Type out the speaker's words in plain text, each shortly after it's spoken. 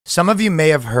Some of you may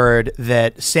have heard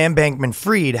that Sam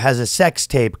Bankman-Fried has a sex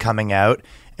tape coming out.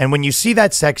 And when you see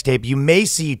that sex tape, you may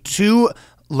see two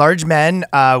large men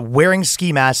wearing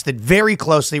ski masks that very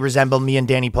closely resemble me and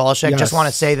Danny Polishek. Yes. Just want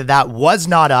to say that was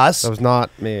not us. That was not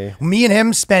me. Me and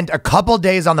him spent a couple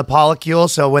days on the polycule,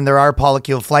 so when there are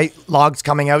polycule flight logs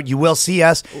coming out, you will see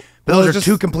us. But those are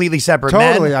two completely separate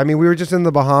men. Totally. I mean, we were just in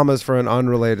the Bahamas for an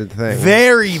unrelated thing.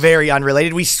 Very, very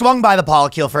unrelated. We swung by the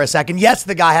polycule for a second. Yes,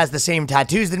 the guy has the same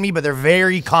tattoos than me, but they're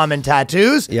very common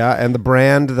tattoos. Yeah, and the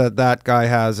brand that guy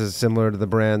has is similar to the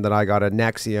brand that I got at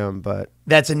Nexium, but...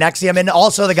 That's a Nexium, and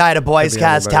also the guy had a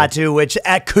BOYSCAST tattoo, which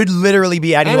could literally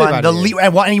be anyone,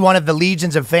 any one of the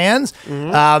legions of fans.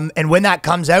 And when that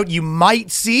comes out, you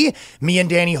might see me and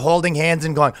Danny holding hands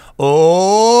and going,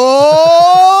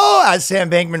 "Oh!" as Sam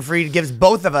Bankman-Fried gives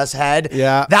both of us head.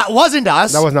 Yeah, that wasn't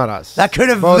us. That was not us. That could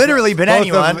have literally been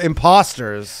anyone. Both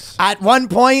imposters. At one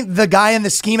point, the guy in the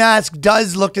ski mask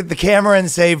does look at the camera and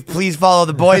say, "Please follow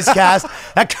the BOYSCAST."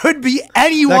 That could be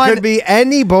anyone. That could be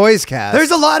any BOYSCAST.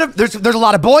 There's a lot of there's a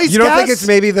lot of boys. You don't think it's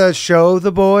maybe the show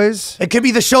The Boys? It could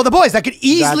be the show The Boys. That could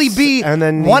easily be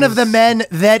one of the men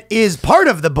that is part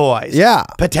of The Boys. Yeah.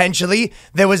 Potentially.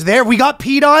 That was there. We got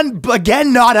peed on.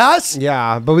 Again, not us.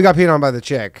 Yeah, but we got peed on by the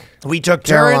chick. We took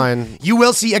Caroline. turn. You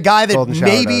will see a guy that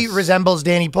maybe resembles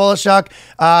Danny Polishek.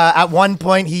 At one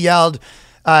point, he yelled,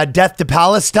 "Death to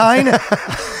Palestine."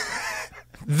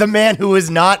 The man who was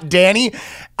not Danny,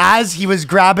 as he was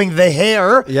grabbing the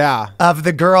hair of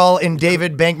the girl in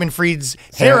David Bankman-Fried's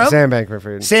harem. Sam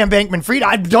Bankman-Fried. Sam Bankman-Fried.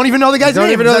 I don't even know the guy's name.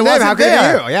 Don't even know the name. How could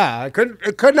you? Yeah,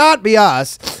 it could not be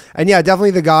us. And yeah,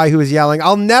 definitely the guy who was yelling,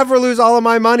 "I'll never lose all of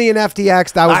my money in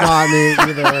FTX." That was not me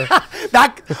either.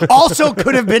 That also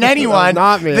could have been anyone.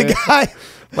 Not me. The guy...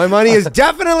 My money is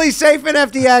definitely safe in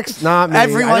FTX. Not me.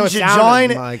 Everyone should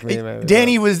join. Like me,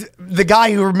 Danny was the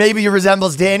guy who maybe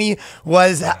resembles Danny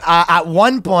was at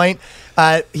one point.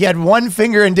 He had one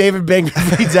finger in David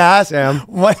Bankman-Fried's ass. Sam.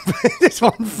 Just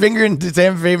one finger in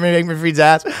Sam Bankman-Fried's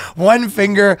ass. One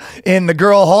finger in the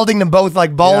girl holding them both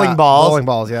like bowling balls. Bowling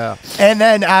balls, yeah. And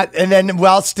then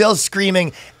while still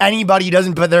screaming, anybody who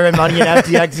doesn't put their money in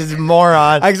FTX is a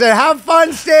moron. I said, have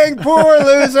fun staying poor,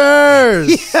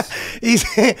 losers.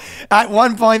 At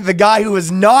one point, the guy who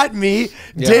was not me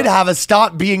did have a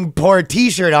 "Stop Being Poor"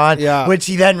 t-shirt on, which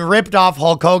he then ripped off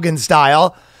Hulk Hogan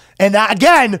style. And that,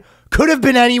 again, could have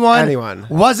been anyone. Anyone.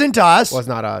 Wasn't us. Was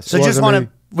not us. So we just want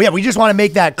to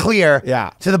make that clear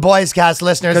to the BOYSCAST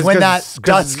listeners when that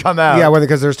does come out. Yeah,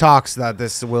 because there's talks that there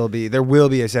will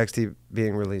be a sex tape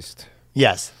being released.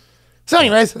 Yes. So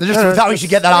anyways, I just thought we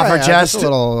should get that off our chest. Just a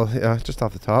little, just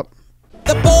off the top.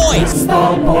 The boys. It's the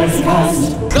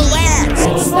BOYSCAST. The lads.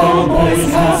 It's the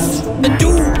BOYSCAST. The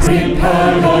dudes.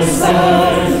 Prepare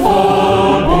yourself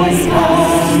for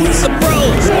BOYSCAST. It's the bros.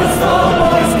 It's the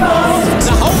BOYSCAST.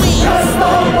 The homies. It's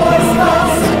the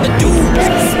BOYSCAST. The dudes.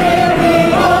 Experience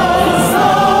the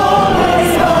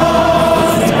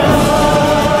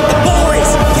BOYSCAST. The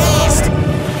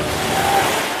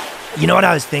BOYSCAST. You know what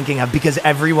I was thinking of? Because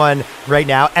everyone right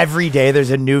now, every day,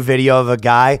 there's a new video of a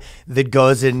guy that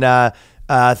goes and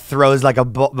throws like a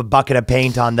bucket of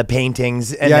paint on the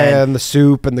paintings. And and the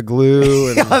soup and the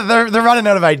glue. And they're running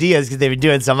out of ideas because they've been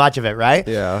doing so much of it, right?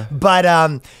 Yeah.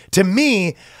 But to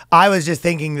me, I was just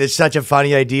thinking there's such a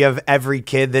funny idea of every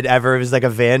kid that ever was like a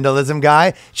vandalism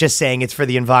guy just saying it's for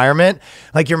the environment.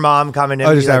 Like your mom coming in.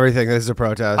 Oh, just everything. This is a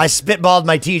protest. I spitballed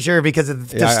my teacher because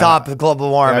to stop global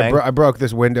warming. I broke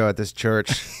this window at this church.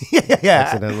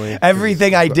 Accidentally.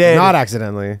 Everything I did. Not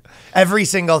accidentally. Every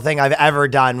single thing I've ever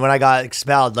done when I got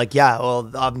expelled. Like,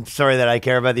 I'm sorry that I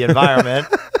care about the environment.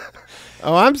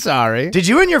 Oh, I'm sorry. Did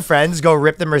you and your friends go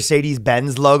rip the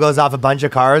Mercedes-Benz logos off a bunch of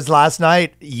cars last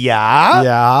night? Yeah.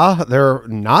 Yeah, they're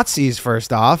Nazis,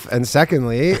 first off. And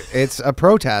secondly, it's a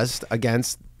protest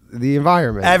against the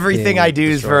environment. Everything I do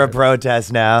is for a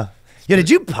protest now. Yeah,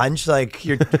 did you punch like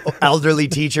your elderly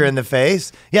teacher in the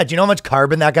face? Yeah, do you know how much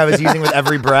carbon that guy was using with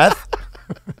every breath?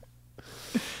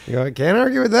 I can't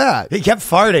argue with that. He kept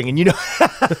farting, and you know...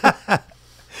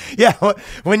 Yeah,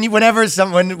 when you're out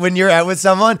with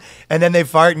someone and then they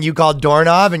fart and you call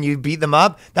doorknob and you beat them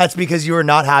up, that's because you were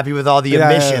not happy with all the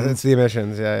emissions. Yeah, it's the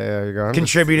emissions. Yeah, you're going.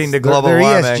 Contributing to global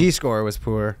warming. Their ESG score was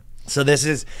poor. So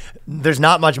there's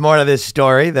not much more to this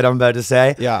story that I'm about to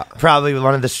say. Yeah. Probably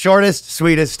one of the shortest,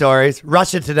 sweetest stories.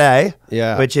 Russia Today.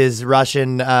 Yeah. Which is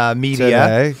Russian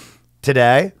media.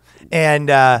 Today. And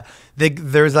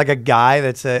there's like a guy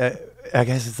that's I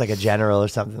guess it's like a general or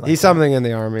something like He's something in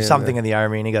the army. Something in the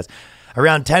army. And he goes,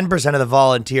 Around 10% of the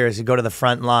volunteers who go to the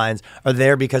front lines are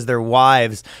there because their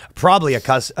wives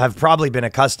have probably been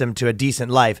accustomed to a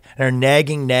decent life and are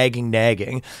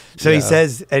nagging. So he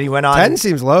says, and he went on. 10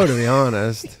 seems low, to be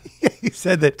honest. He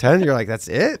said that 10, you're like, that's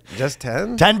it? Just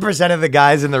 10? 10% of the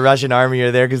guys in the Russian army are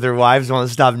there because their wives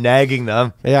won't stop nagging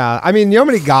them. Yeah. I mean, you know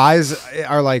how many guys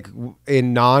are like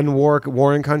in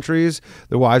warring countries,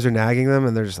 the wives are nagging them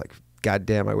and they're just like, God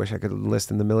damn, I wish I could enlist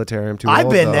in the military. I'm too old.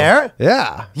 I've been there.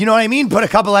 Yeah. You know what I mean? Put a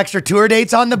couple extra tour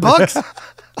dates on the books. Of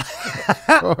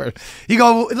course. You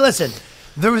go, listen,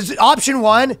 there was option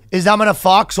 1 is I'm in a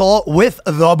foxhole with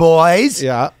the boys.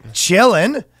 Yeah.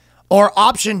 Chilling. Or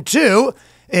option 2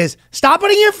 is stop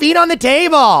putting your feet on the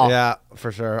table. Yeah,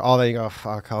 for sure. All that you go,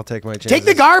 fuck, I'll take my chances. Take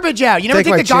the garbage out. You never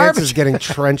take the garbage. Chances getting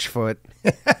trench foot.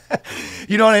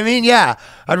 You know what I mean? Yeah.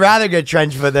 I'd rather get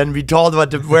trench foot than be told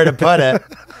where to put it.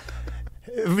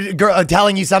 Girl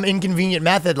telling you some inconvenient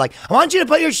method like, I want you to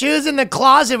put your shoes in the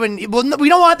closet we don't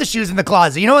want the shoes in the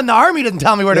closet. You know, when the army doesn't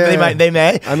tell me where they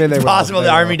may. I mean, it's possible the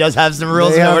army does have some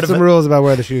rules. They have some rules about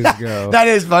where the shoes go. That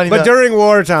is funny. But during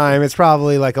wartime, it's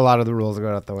probably like a lot of the rules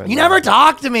go out the window. You never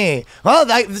talk to me. Well,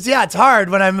 it's hard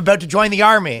when I'm about to join the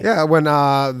army. Yeah, when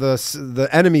the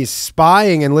enemy's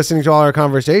spying and listening to all our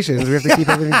conversations, we have to keep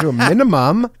everything to a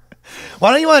minimum.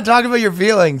 Why don't you want to talk about your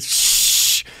feelings?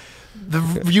 Shh.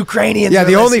 The Ukrainians. Yeah,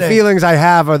 the listening. only feelings I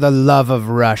have are the love of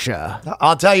Russia.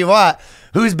 I'll tell you what.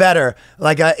 Who's better,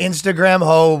 like an Instagram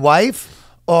hoe wife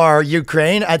or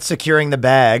Ukraine at securing the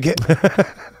bag?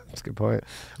 That's a good point.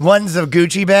 One's a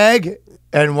Gucci bag,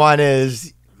 and one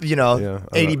is,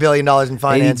 $80 billion in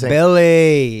financing.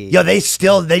 Billy. Yo, they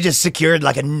just secured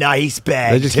like a nice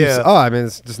bag. They just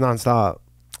it's just nonstop.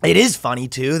 It is funny,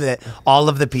 too, that all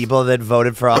of the people that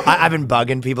voted for... I've been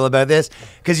bugging people about this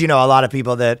because, a lot of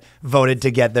people that voted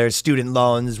to get their student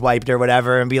loans wiped or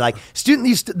whatever and be like,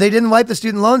 they didn't wipe the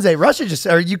student loans.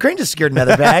 Ukraine just secured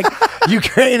another bag.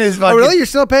 Ukraine is fucking... Oh, really? You're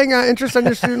still paying interest on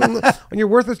your on your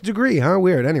worthless degree, huh?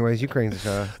 Weird. Anyways, Ukraine's...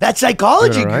 that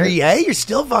psychology degree, eh? You're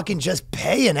still fucking just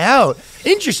paying out.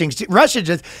 Interesting. Russia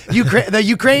the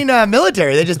Ukraine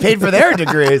military, they just paid for their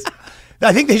degrees.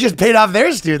 I think they just paid off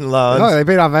their student loans. No, they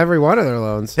paid off every one of their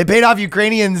loans. They paid off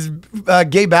Ukrainians'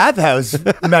 gay bathhouse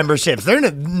memberships.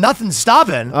 They're nothing's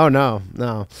stopping. Oh, no.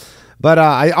 But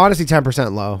I honestly,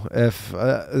 10% low. If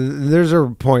there's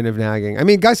a point of nagging. I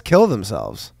mean, guys kill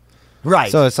themselves.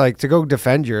 Right. So it's like to go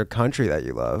defend your country that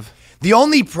you love. The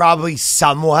only probably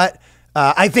somewhat...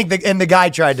 I think the guy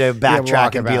tried to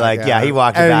backtrack and be like, he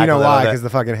walked it back. And you know why? Because the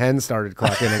fucking hens started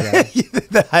clucking again.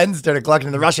 The hens started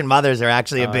clucking. The Russian mothers are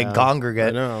actually a big congregate.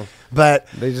 I know. But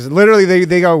they just literally,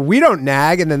 they go, we don't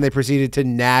nag. And then they proceeded to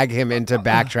nag him into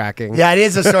backtracking. Yeah, it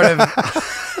is a sort of...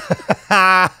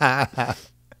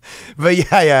 But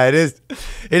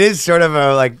it is sort of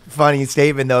a like funny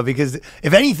statement though, because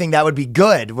if anything, that would be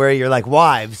good where you're like,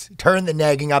 wives, turn the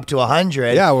nagging up to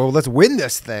 100. Yeah, well, let's win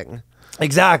this thing.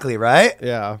 Exactly, right?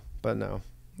 Yeah, but no.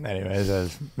 Anyways, that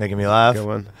was making me laugh. Good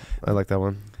one. I like that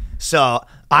one. So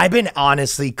I've been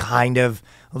honestly kind of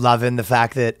loving the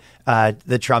fact that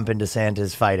the Trump and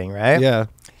Desantis fighting, right? Yeah.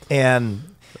 And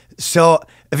so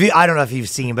I don't know if you've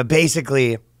seen, but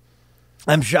basically,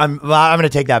 I'm going to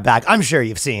take that back. I'm sure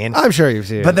you've seen.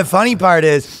 But the funny part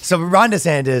is, so Ron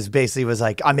DeSantis basically was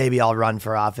like, maybe I'll run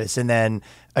for office. And then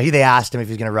they asked him if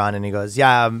he's going to run. And he goes,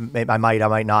 yeah, I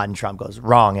might not. And Trump goes,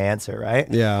 wrong answer, right?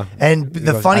 Yeah. And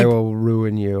I will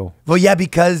ruin you. Well, yeah,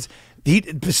 because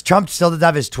Trump still doesn't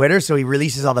have his Twitter, so he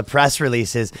releases all the press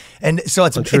releases. And so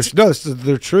it's they're truths.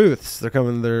 They're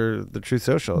the Truth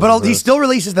Social. But he still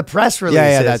releases the press releases.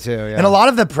 Yeah, that too. Yeah. And a lot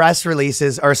of the press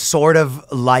releases are sort of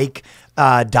like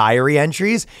diary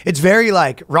entries. It's very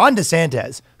like Ron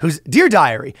DeSantis, who's Dear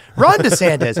Diary, Ron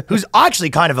DeSantis, who's actually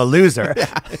kind of a loser.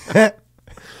 Yeah.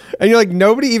 And you're like,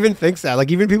 nobody even thinks that.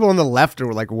 Like, even people on the left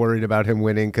are like worried about him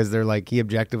winning because they're like, he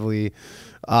objectively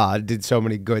did so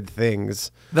many good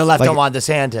things. The left don't want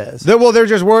DeSantis.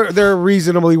 They're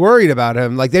reasonably worried about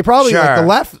him. Like, they probably like the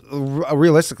left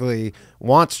realistically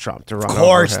wants Trump to run. Of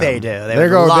course they do.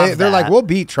 They're like, we'll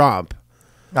beat Trump.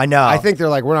 I know. I think they're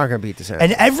like, we're not going to beat DeSantis.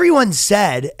 And everyone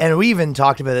said, and we even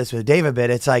talked about this with Dave a bit,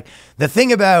 it's like the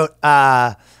thing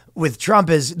about with Trump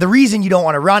is the reason you don't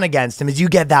want to run against him is you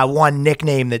get that one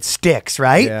nickname that sticks,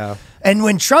 right? Yeah. And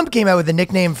when Trump came out with the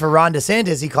nickname for Ron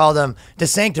DeSantis, he called him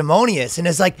DeSanctimonious. And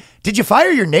it's like, did you fire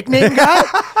your nickname guy?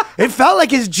 It felt like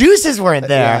his juices weren't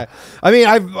there. Yeah. I mean,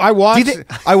 I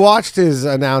watched his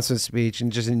announcement speech,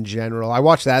 and just in general, I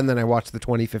watched that, and then I watched the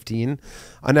 2015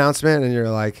 announcement, and you're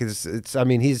like, the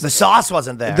sauce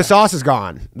wasn't there. The sauce is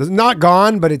gone. It's not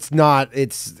gone, but it's not.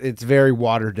 It's very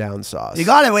watered down sauce. You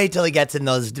gotta wait till he gets in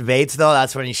those debates, though.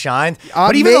 That's when he shines.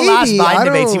 But even the last Biden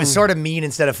debates, he was sort of mean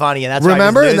instead of funny, and that's why he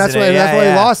was losing that's why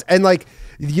he lost. And like,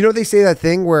 you know, they say that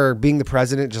thing where being the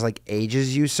president just like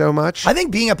ages you so much. I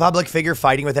think being a public figure,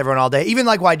 fighting with everyone all day, even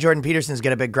like why Jordan Peterson's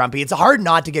get a bit grumpy. It's hard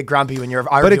not to get grumpy when you're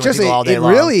arguing with people all day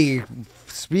long. It really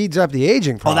speeds up the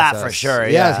aging process. Oh, that for sure.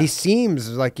 Yeah, he seems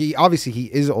like he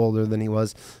is older than he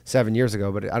was 7 years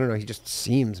ago, but I don't know. He just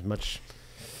seems much.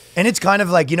 And it's kind of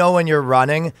like, you know, when you're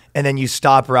running and then you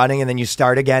stop running and then you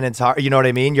start again, it's hard. You know what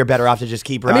I mean? You're better off to just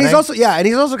keep running. I mean,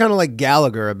 he's also kind of like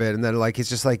Gallagher a bit, and then like, it's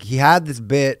just like he had this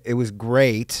bit, it was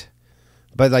great,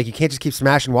 but like you can't just keep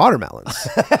smashing watermelons.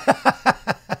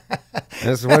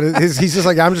 That's what it is. He's just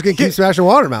like, I'm just going to keep smashing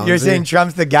watermelons. You're saying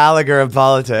Trump's the Gallagher of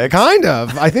politics. Kind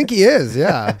of. I think he is,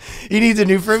 yeah. He needs a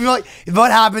new frame. Like, what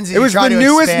happens is it was the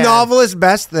newest novelist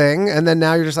best thing, and then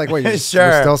now you're just like, wait, you're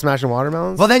still smashing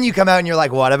watermelons? Well, then you come out and you're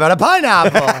like, what about a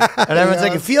pineapple? And everyone's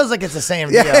like, it feels like it's the same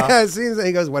deal. Yeah, it seems like,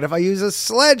 he goes, what if I use a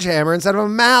sledgehammer instead of a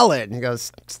mallet? And he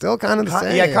goes, still kind of the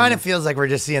same. Yeah, it kind of feels like we're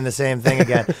just seeing the same thing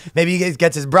again. Maybe he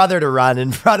gets his brother to run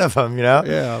in front of him, you know?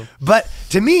 Yeah. But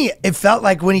to me, it felt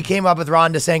like when he came up with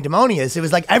Ron DeSanctimonious, it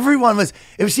was like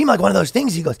it seemed like one of those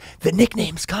things. He goes, the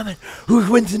nickname's coming.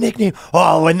 Who wins the nickname?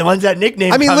 Oh, when the one's that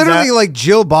nickname. I mean, comes literally, out. like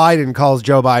Jill Biden calls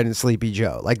Joe Biden Sleepy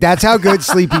Joe. Like, that's how good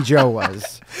Sleepy Joe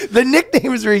was. The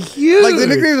nicknames were huge. Like, the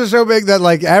nicknames are so big that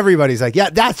like everybody's like, yeah,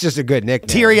 that's just a good nickname.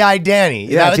 Teary-eyed Danny.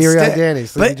 Yeah, Teary-eyed Danny,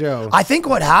 Sleepy Joe. I think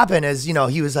what happened is, you know,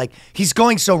 he was like, he's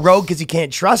going so rogue because he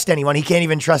can't trust anyone. He can't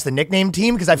even trust the nickname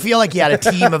team, because I feel like he had a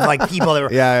team of like people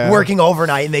that were working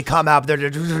overnight, and they come out,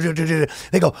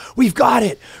 they go, we've got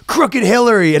it, Crooked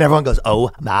Hillary, and everyone goes,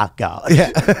 oh my God.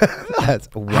 Yeah.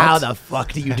 How the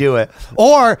fuck do you do it?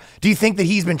 Or do you think that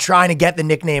he's been trying to get the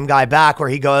nickname guy back, where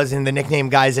he goes and the nickname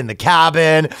guy's in the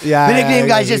cabin? Yeah, the nickname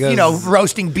guy's just, you know,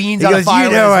 roasting beans on a fire.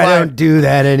 You know, I don't do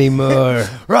that anymore.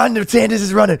 Ron DeSantis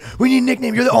is running. We need a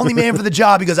nickname. You're the only man for the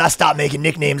job. He goes, I stopped making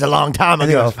nicknames a long time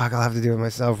ago. Fuck, I'll have to do it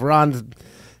myself. Ron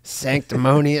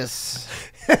Sanctimonious.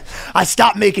 I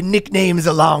stopped making nicknames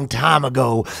a long time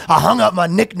ago. I hung up my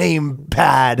nickname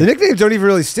pad. The nicknames don't even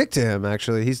really stick to him,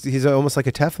 actually. He's almost like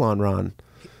a Teflon Ron.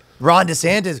 Ron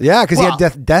DeSantis. Yeah, because he had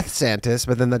Death Santis,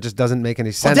 but then that just doesn't make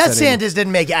any sense. Well, Death Santis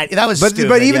didn't make it. That was stupid.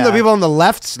 But even the people on the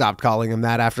left stopped calling him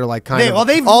that after like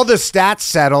all the stats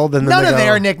settled. And none of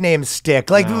their nicknames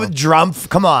stick. Like Drumpf,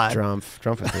 come on.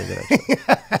 Drumpf is pretty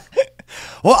good.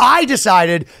 Well, I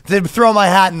decided to throw my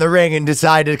hat in the ring and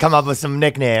decided to come up with some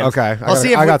nicknames. Okay,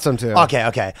 I got some too.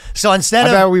 Okay. So instead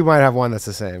I bet we might have one that's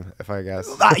the same, if I guess.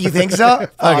 You think so?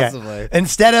 Possibly. Okay.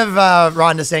 Instead of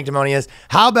Ron DeSanctimonious,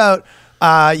 how about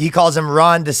he calls him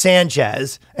Ron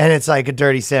DeSanchez, and it's like a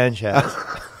dirty Sanchez.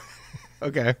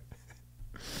 Okay.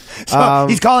 So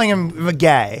he's calling him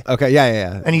gay. Okay,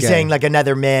 yeah. And he's saying like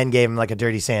another man gave him like a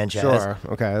dirty Sanchez. Sure.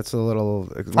 Okay, that's a lot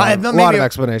of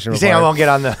explanation. You're saying I won't get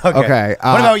on the. Okay.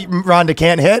 What about Rhonda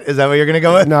can't hit? Is that what you're going to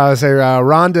go with? No, I say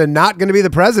Rhonda not going to be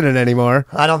the president anymore.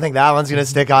 I don't think that one's going to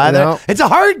stick either. No. It's a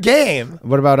hard game.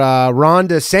 What about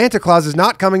Rhonda Santa Claus is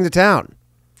not coming to town?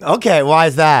 Okay, why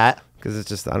is that? Because it's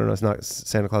just, I don't know, it's not,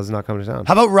 Santa Claus is not coming to town.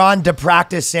 How about Ron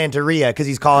DePractice Santeria? Because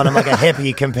he's calling him like a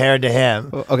hippie compared to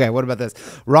him. Okay, what about this?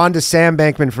 Ron to Sam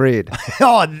Bankman-Fried.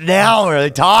 Oh, now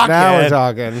we're talking. Now we're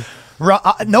talking.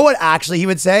 Know what actually he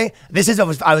would say? This is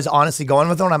I was honestly going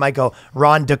with one. I might go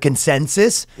Ron de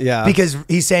Consensus. Yeah. Because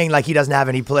he's saying like he doesn't have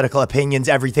any political opinions.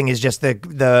 Everything is just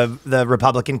the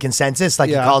Republican consensus. Like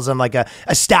he calls him like a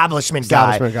establishment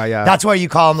guy. Yeah. That's why you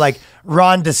call him like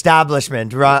Ron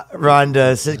d'establishment, Ron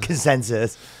de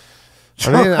Consensus.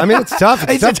 I mean, it's tough.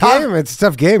 It's a tough game. It's a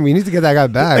tough game. We need to get that guy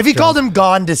back. If he called him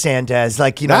Gone DeSantis,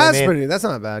 like, you know what I mean? That's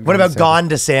not bad. What about Gone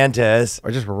DeSantis? Or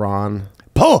just Ron.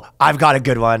 Oh, I've got a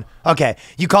good one. Okay,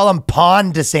 you call him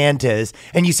Pawn DeSantis,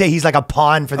 and you say he's like a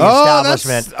pawn for the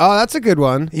establishment. That's a good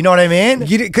one. You know what I mean?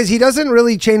 Because he doesn't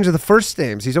really change the first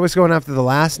names. He's always going after the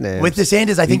last names. With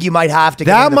DeSantis, I think you might have to.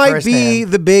 That might be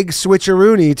the big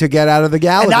switcheroony to get out of the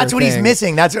Gallagher. And that's what he's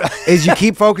missing. Is you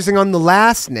keep focusing on the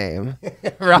last name.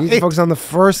 Right. You need to focus on the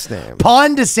first name.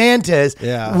 Pawn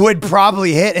DeSantis would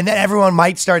probably hit, and then everyone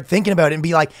might start thinking about it and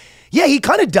be like, yeah, he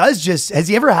kind of does has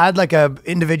he ever had like a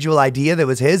individual idea that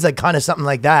was his, like kind of something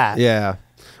like that? Yeah.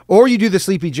 Or you do the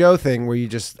Sleepy Joe thing where you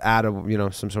just add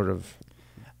some sort of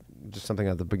just something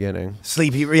at the beginning.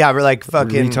 Sleepy. Yeah, we're like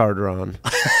fucking retard Ron.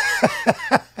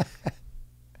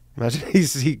 Imagine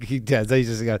he does. He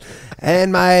just goes,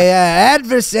 and my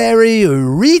adversary,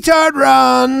 retard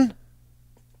Ron,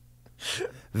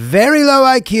 very low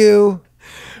IQ.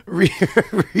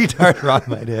 Retard Ron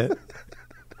might hit.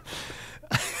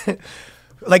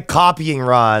 Like copying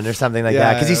Ron or something like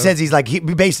that, because he says he's like he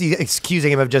basically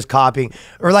accusing him of just copying,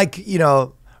 or like, you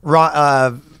know,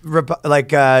 Ron,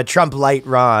 Trump light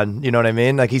Ron, you know what I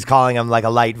mean? Like he's calling him like a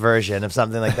light version of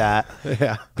something like that.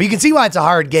 Yeah, but you can see why it's a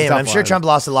hard game. I'm sure Trump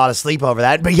lost a lot of sleep over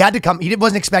that, but he had to come. He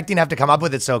wasn't expecting to have to come up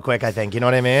with it so quick. I think, you know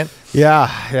what I mean? Yeah.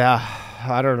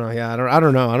 I don't know. Yeah, I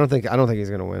don't know. I don't think he's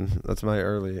gonna win. That's my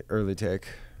early take.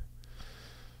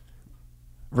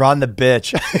 Ron the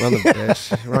bitch. Ron the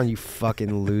bitch. Ron, you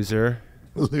fucking loser.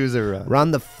 Loser Ron.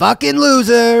 Ron the fucking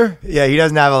loser. Yeah, he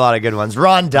doesn't have a lot of good ones.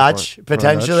 Ron Dutch,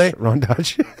 potentially. Ron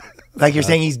Dutch. Like you're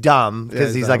saying he's dumb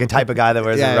because he's like a type of guy that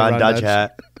wears a Ron Dutch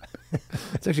hat.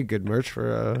 It's actually good merch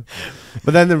for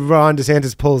but then the Ron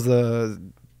DeSantis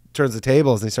turns the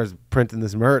tables and he starts printing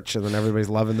this merch, and then everybody's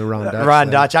loving the Ron Dutch. Ron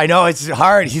Dutch. I know, it's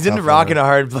hard. He's in the rock in a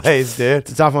hard place, dude.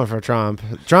 It's a tough one for Trump.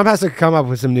 Trump has to come up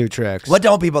with some new tricks. What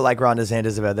don't people like Ron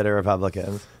DeSantis about that are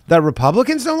Republicans? That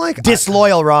Republicans don't like?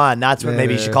 Disloyal Ron. That's what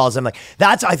maybe she calls him. Like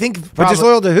that's, I think. But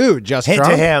disloyal to who? Just Trump?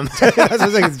 To him. That's what I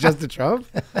think. It's just to Trump.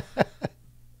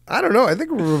 I don't know. I think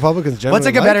Republicans generally. What's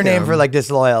like a better name for like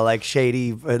disloyal, like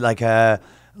shady, like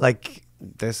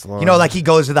disloyal? You know, like he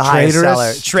goes to the highest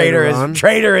seller. Traitor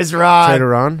is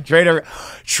Ron.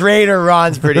 Traitor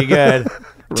Ron's pretty good.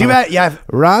 Too bad, yeah.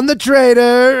 Ron the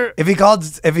traitor. If he called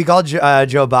Joe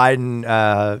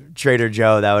Biden Trader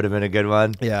Joe, that would have been a good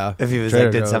one. Yeah. If he was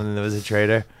like did something that was a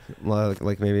traitor,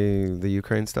 like maybe the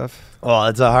Ukraine stuff. Well,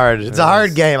 it's a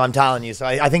hard game. I'm telling you. So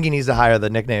I think he needs to hire the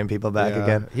nickname people back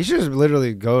again. He should just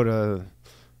literally go to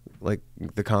like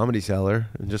the Comedy Cellar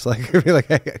and just like be like,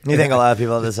 hey. You think a lot of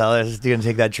people at the Cellar are gonna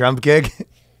take that Trump gig?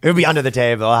 It would be under the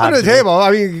table. Under the table. I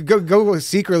mean, go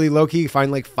secretly, low key,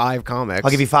 find like 5 comics.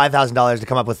 I'll give you $5,000 to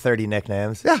come up with 30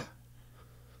 nicknames. Yeah,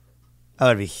 that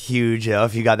would be huge, though,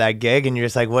 if you got that gig and you're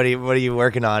just like, what are you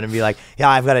working on? And be like, yeah,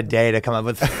 I've got a day to come up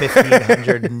with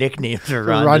 1,500 nicknames for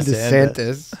Ron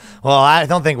DeSantis. Well, I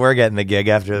don't think we're getting the gig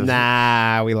after this.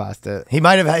 Nah, we lost it. He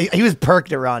might have. He was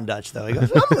perked at Ron Dutch, though. He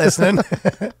goes, I'm listening.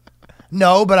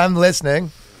 No, but I'm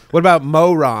listening. What about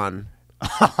Mo Ron?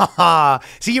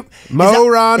 See,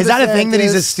 Ron. Is that a thing that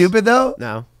he's a stupid though?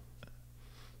 No.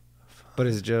 But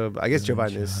is Joe? I guess Joe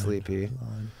Biden is sleepy.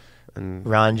 And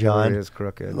Ron John is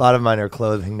crooked. A lot of mine are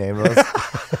clothing nameless.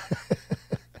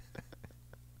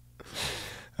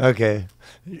 Okay.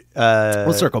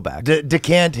 We'll circle back.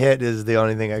 Decant hit is the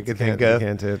only thing I could think of.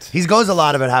 Decant hit. He goes a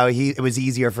lot about how it was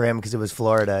easier for him because it was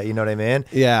Florida. You know what I mean?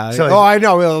 Yeah. So I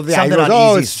know. Well, yeah, something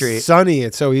on Easy Street. It's sunny.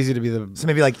 It's so easy to be the. So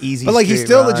maybe like Easy Street. But like he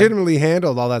still Ron. legitimately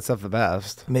handled all that stuff the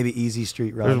best. Maybe Easy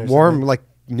Street Ron. It was warm. Something. Like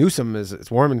Newsom is.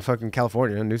 It's warm in fucking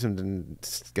California. Newsom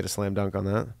didn't get a slam dunk on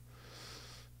that.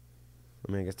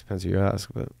 I mean, I guess it depends who you ask,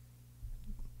 but.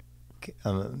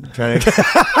 I'm trying to.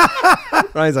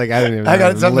 Ryan's like, I don't even know.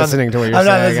 I'm listening to what you're saying. I'm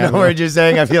not listening to what you're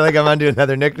saying. I feel like I'm onto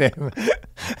another nickname.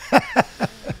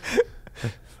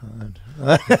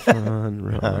 Ron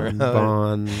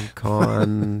the Con.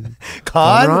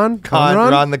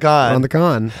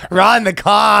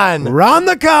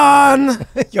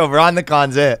 Yo, Ron the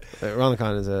Con's it. Ron the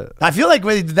Con is it. I feel like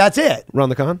that's it. Ron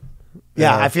the Con?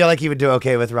 Yeah, I feel like he would do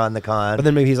okay with Ron the Con. But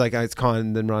then maybe he's like, it's Con,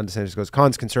 and then Ron DeSantis goes,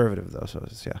 Con's conservative, though, so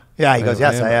it's, yeah. Yeah, he goes,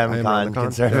 yes, I am Con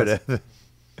conservative. Yes.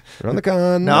 Ron the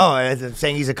Con. No, I'm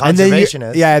saying he's a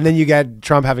conservationist. And then you get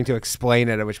Trump having to explain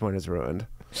it, at which point it's ruined.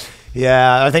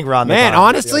 Yeah, I think Ron the Con. Man,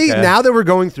 honestly, now that we're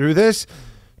going through this,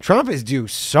 Trump is due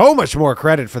so much more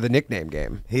credit for the nickname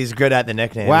game. He's good at the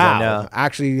nicknames. Wow. I know.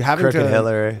 Actually, having Crooked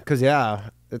Hillary. Because,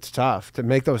 it's tough to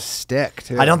make those stick,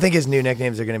 too. I don't think his new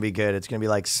nicknames are going to be good. It's going to be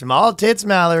like Small Tits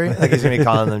Mallory. Like he's going to be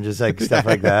calling them just like stuff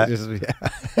like that.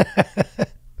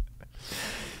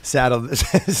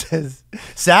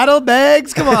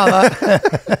 Saddlebags Kamala.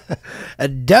 A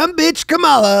dumb bitch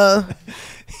Kamala.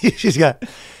 She's got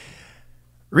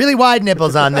really wide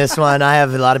nipples on this one. I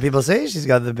have a lot of people say she's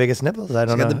got the biggest nipples. I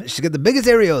don't know. She's got the biggest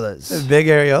areolas. Big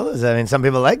areolas. I mean, some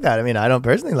people like that. I mean, I don't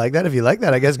personally like that. If you like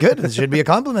that, I guess good. It should be a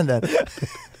compliment then.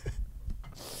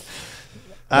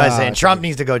 I was saying Trump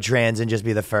needs to go trans and just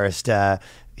be the first.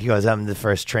 He goes, I'm the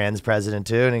first trans president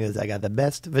too. And he goes, I got the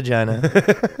best vagina.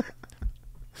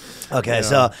 Okay,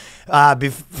 so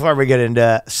before we get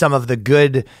into some of the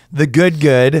good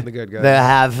that I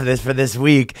have for this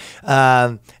week,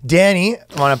 Danny,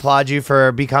 I want to applaud you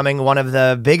for becoming one of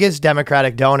the biggest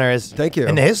Democratic donors. Thank you.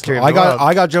 In the history of the world.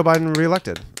 I got Joe Biden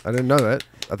reelected. I didn't know that.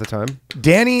 at the time.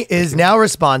 Danny is now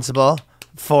responsible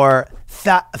for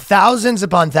thousands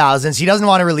upon thousands. He doesn't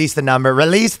want to release the number.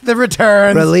 Release the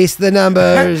returns. Release the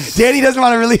numbers. Danny doesn't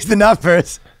want to release the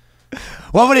numbers.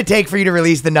 What would it take for you to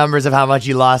release the numbers of how much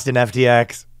you lost in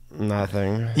FTX?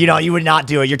 Nothing. You know, you would not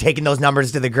do it. You're taking those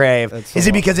numbers to the grave. Is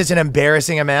it because it's an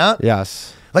embarrassing amount?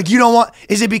 Yes. Like you don't want,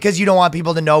 is it because you don't want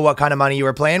people to know what kind of money you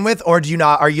were playing with? Or do you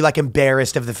not, are you like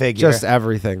embarrassed of the figure? Just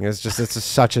everything. It's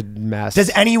such a mess. Does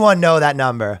anyone know that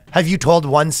number? Have you told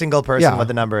one single person what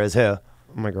the number is? Who?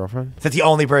 My girlfriend. That's the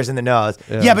only person that knows.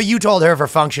 Yeah, but you told her for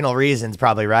functional reasons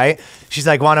probably, right? She's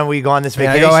like, why don't we go on this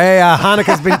vacation? I go, hey,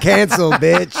 Hanukkah's been canceled,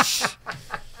 bitch.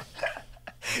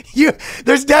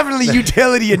 There's definitely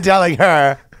utility in telling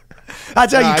her.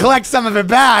 That's how you collect some of it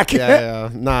back. Yeah.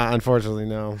 Nah, unfortunately,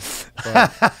 no.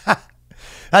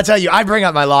 That's how I bring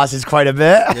up my losses quite a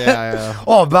bit. Yeah.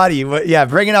 Oh, buddy. Yeah,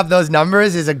 bringing up those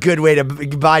numbers is a good way to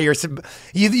buy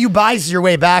you buy your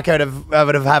way back out of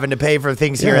having to pay for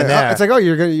things here and there. It's like, oh,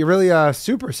 you're really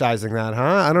supersizing that, huh?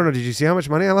 I don't know. Did you see how much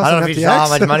money I lost? I don't know if you saw how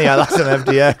much money I lost on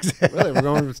FTX. Really, we're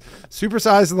going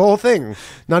supersize the whole thing.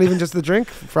 Not even just the drink,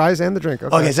 fries and the drink.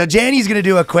 Okay, so Janny's gonna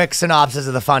do a quick synopsis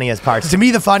of the funniest parts. To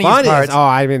me, the funniest parts. Oh,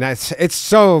 I mean, it's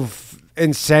so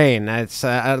insane. It's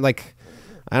like.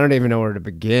 I don't even know where to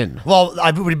begin. Well,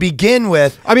 I would begin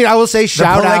with... I mean, I will say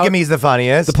shout out... The polygamy is the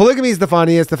funniest. The polygamy is the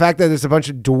funniest. The fact that there's a bunch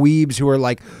of dweebs who are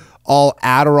like all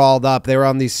Adderalled up. They were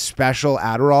on these special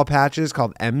Adderall patches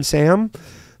called MSAM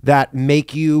that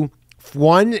make you...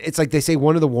 One, it's like they say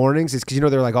one of the warnings is because, you know,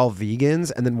 they're like all vegans.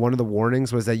 And then one of the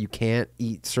warnings was that you can't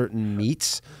eat certain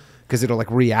meats because it'll like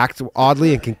react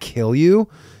oddly and can kill you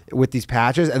with these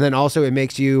patches. And then also it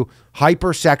makes you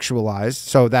hypersexualized,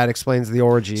 so that explains the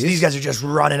orgies. So these guys are just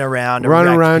running around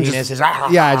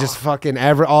penises. Just fucking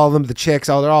all of them, the chicks,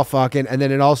 they're all fucking. And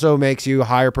then it also makes you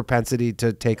higher propensity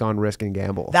to take on risk and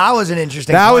gamble. That was an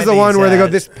interesting That was the one where they go,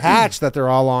 this patch that they're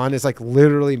all on is like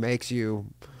literally makes you...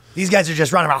 These guys are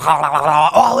just running around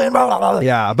all in.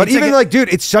 Yeah, but even like, dude,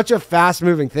 it's such a fast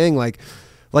moving thing. Like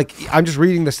I'm just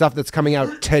reading the stuff that's coming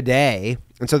out today.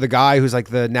 And so the guy who's like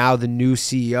the new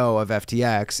CEO of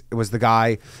FTX was the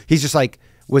guy, he's just like,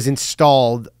 was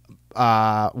installed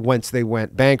once they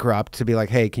went bankrupt to be like,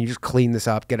 hey, can you just clean this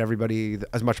up, get everybody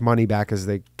as much money back as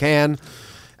they can?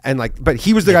 And like, but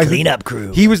he was the guy cleanup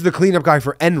crew. He was the cleanup guy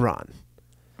for Enron.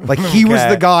 Like he was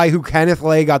the guy who Kenneth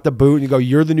Lay got the boot and you go,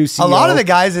 you're the new CEO. A lot of the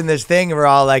guys in this thing were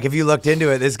all like, if you looked into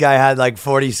it, this guy had like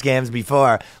 40 scams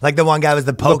before. Like the one guy was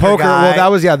the poker guy. Well, that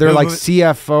was, they're like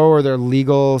CFO or they're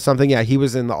legal something. Yeah, he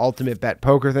was in the ultimate bet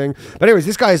poker thing. But anyways,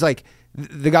 this guy is like,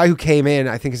 the guy who came in,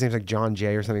 I think his name's like John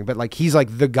Jay or something. But like, he's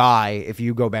like the guy, if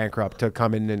you go bankrupt, to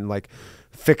come in and like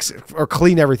fix or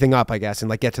clean everything up, I guess, and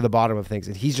like get to the bottom of things.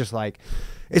 And he's just like,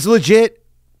 it's legit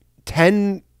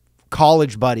 10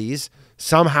 college buddies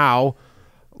somehow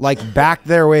like backed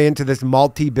their way into this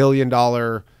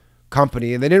multi-billion-dollar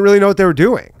company, and they didn't really know what they were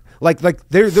doing. Like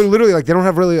they're literally like, they don't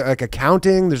have really like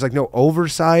accounting. There's like no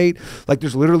oversight. Like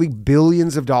there's literally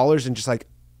billions of dollars in just like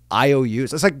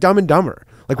IOUs. It's like Dumb and Dumber,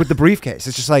 like with the briefcase.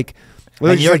 It's just like,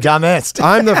 and you're like, dumbest.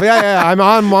 I'm the I'm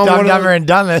on Dumb, Dumber, and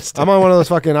Dumbest. I'm on one of those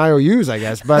fucking IOUs, I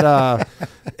guess. But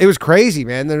it was crazy,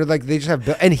 man. They're like, they just have,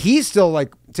 and he's still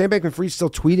like, Sam Bankman-Fried's still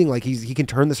tweeting like he can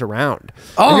turn this around.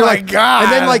 Oh my God.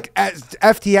 And then like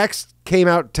FTX came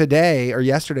out today or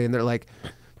yesterday, and they're like,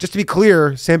 just to be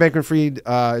clear, Sam Bankman-Fried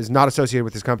is not associated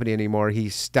with this company anymore. He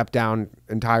stepped down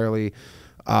entirely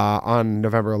on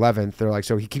November 11th. They're like,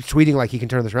 so he keeps tweeting like he can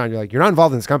turn this around. You're like, you're not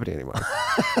involved in this company anymore.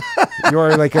 You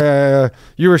are like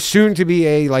you are soon to be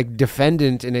a like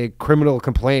defendant in a criminal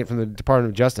complaint from the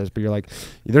Department of Justice, but you're like,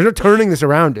 there's no turning this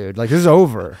around, dude. Like, this is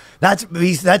over. That's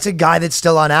a guy that's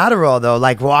still on Adderall though,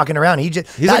 like walking around. He's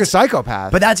like a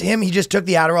psychopath. But that's him. He just took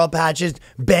the Adderall patches,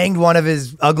 banged one of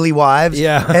his ugly wives,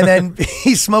 and then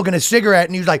he's smoking a cigarette,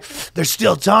 and he was like, "There's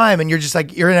still time," and you're just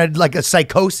like, you're in a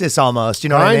psychosis almost. You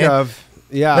know what I mean? Kind of.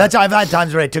 Yeah, but I've had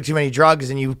times where I took too many drugs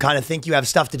and you kind of think you have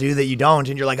stuff to do that you don't,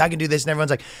 and you're like, I can do this, and everyone's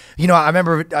like, you know, I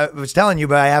remember I was telling you,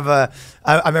 but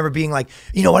I remember being like,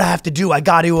 you know what I have to do? I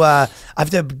have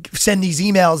to send these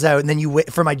emails out, and then you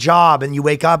wait for my job, and you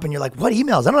wake up and you're like, what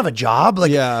emails? I don't have a job.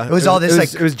 Like, yeah, it was all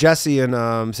this. It was Jessie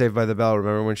and Saved by the Bell.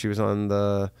 Remember when she was on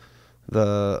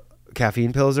the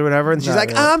caffeine pills or whatever, and she's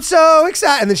like, I'm so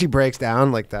excited, and then she breaks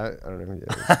down like that. I don't know.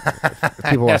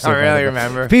 People watch I don't really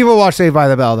remember. People watch Saved by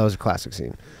the Bell. That was a classic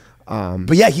scene.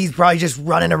 But yeah, he's probably just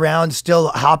running around, still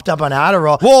hopped up on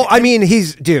Adderall. Well, I mean,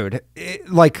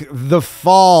 like the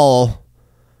fall,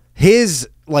 his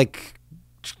like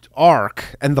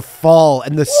arc and the fall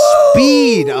and the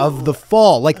speed of the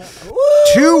fall, like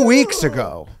 2 weeks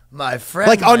ago, my friend,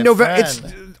 like on November, it's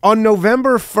on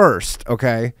November 1st,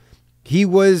 okay, he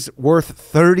was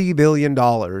worth $30 billion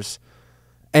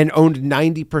and owned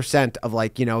 90% of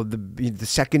like, you know, the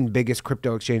second biggest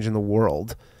crypto exchange in the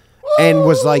world. And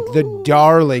was like the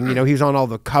darling, you know, he was on all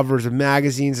the covers of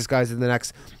magazines. This guy's in the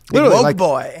next, literally woke like,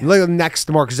 boy. like next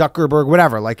Mark Zuckerberg,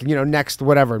 whatever, like, you know, next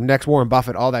whatever, next Warren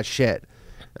Buffett, all that shit.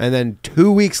 And then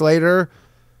 2 weeks later,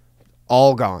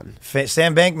 all gone.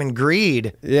 Sam Bankman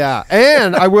greed. Yeah.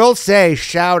 And I will say,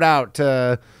 shout out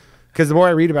to, because the more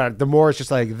I read about it, the more it's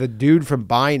just like the dude from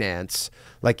Binance,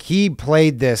 like he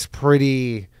played this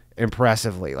pretty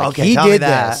impressively. Like okay, he tell me did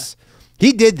that. this.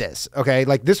 He did this, okay?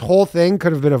 Like this whole thing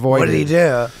could have been avoided. What did he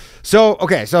do? So,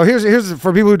 okay, so here's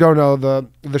for people who don't know,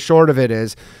 the short of it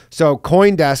is, so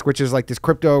CoinDesk, which is like this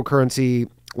cryptocurrency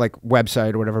like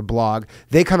website or whatever, blog,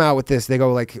 they come out with this. They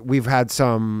go like, we've had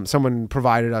someone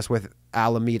provided us with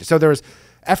Alameda. So there's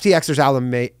FTX, there's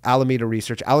Alameda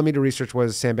Research. Alameda Research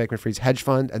was Sam Bankman-Fried's hedge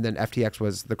fund, and then FTX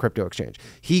was the crypto exchange.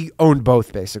 He owned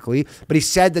both basically, but he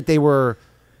said that they were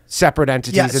separate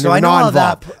entities and so they were I know all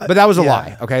non-involved. that, But that was a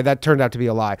lie. Okay, that turned out to be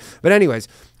a lie. But anyways,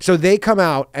 so they come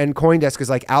out and CoinDesk is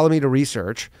like Alameda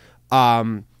Research.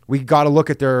 We got to look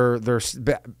at their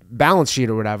balance sheet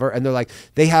or whatever, and they're like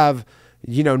they have,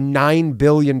 you know, $9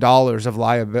 billion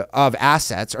of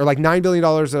assets, or like $9 billion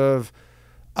of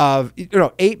you know,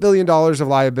 $8 billion of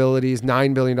liabilities,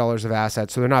 $9 billion of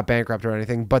assets. So they're not bankrupt or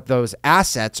anything, but those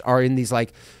assets are in these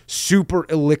like super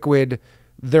illiquid,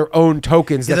 their own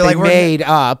tokens that they made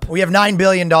up. We have $9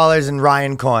 billion in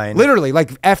Ryan coin. Literally,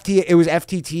 like it was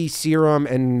FTT, Serum,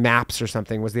 and Maps or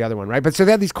something was the other one, right? But so they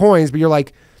had these coins, but you're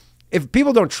like, if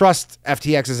people don't trust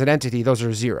FTX as an entity, those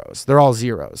are zeros. They're all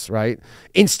zeros, right?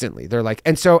 Instantly. They're like,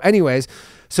 and so anyways,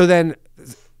 so then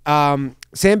Sam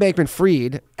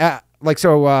Bankman-Fried,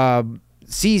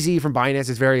 CZ from Binance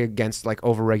is very against like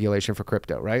over-regulation for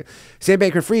crypto, right? Sam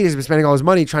Bankman-Fried has been spending all his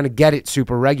money trying to get it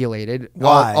super regulated.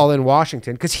 Why? All in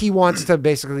Washington, because he wants to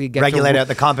basically get regulate out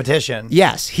the competition.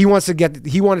 Yes, he wanted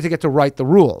to get to write the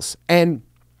rules. And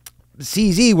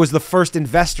CZ was the first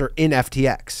investor in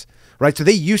FTX, right? So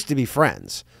they used to be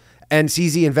friends. And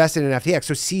CZ invested in FTX.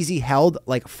 So CZ held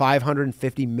like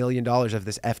 $550 million of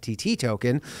this FTT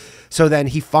token. So then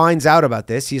he finds out about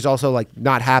this. He's also like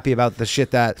not happy about the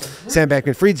shit that Sam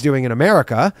Bankman-Fried's doing in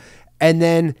America. And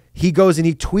then he goes and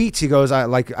he tweets. He goes,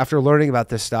 after learning about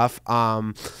this stuff,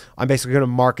 I'm basically going to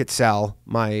market sell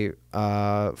my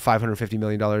 $550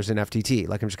 million in FTT.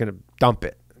 Like I'm just going to dump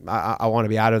it. I want to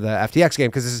be out of the FTX game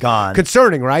because this is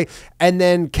concerning, right? And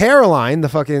then Caroline,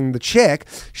 the chick,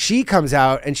 she comes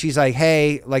out and she's like,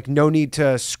 hey, like no need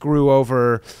to screw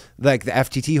over like the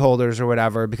FTT holders or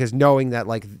whatever, because knowing that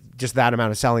like just that amount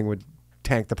of selling would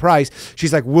tank the price.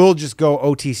 She's like, we'll just go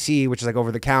OTC, which is like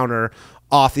over the counter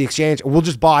off the exchange. We'll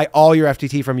just buy all your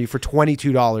FTT from you for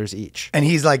 $22 each. And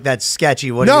he's like, that's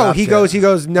sketchy. What he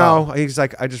goes, no. Oh. He's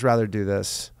like, I'd just rather do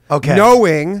this. Okay.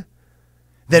 Knowing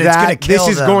that it's gonna kill this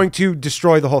is them. going to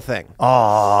destroy the whole thing.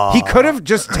 Oh. He could have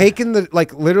just taken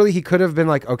literally he could have been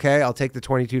like, okay, I'll take the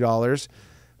 $22.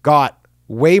 Got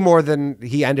way more than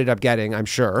he ended up getting, I'm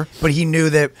sure. But he knew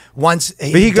that once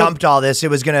he dumped all this, it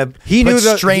was going to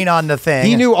put strain on the thing.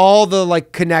 He knew all the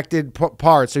like connected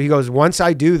parts. So he goes, once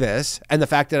I do this, and the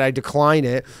fact that I decline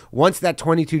it, once that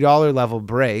 $22 level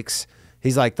breaks,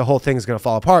 he's like, the whole thing is going to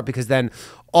fall apart, because then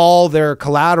all their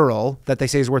collateral that they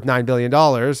say is worth $9 billion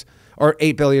or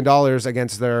 $8 billion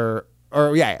against their,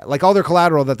 like all their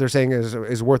collateral that they're saying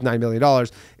is worth $9 billion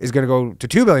is going to go to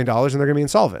 $2 billion, and they're going to be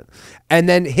insolvent. And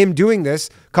then him doing this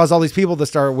caused all these people to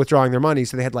start withdrawing their money.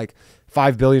 So they had like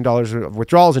 $5 billion of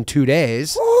withdrawals in 2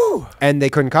 days. Woo! And they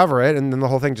couldn't cover it. And then the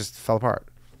whole thing just fell apart.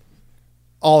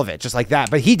 All of it, just like that.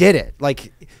 But he did it.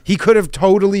 Like he could have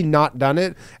totally not done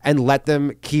it and let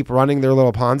them keep running their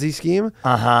little Ponzi scheme.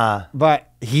 Uh-huh. But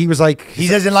he was like, he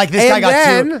doesn't like this guy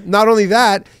got too. Not only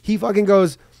that, he fucking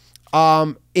goes,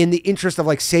 in the interest of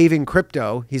like saving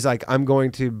crypto, he's like, I'm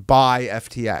going to buy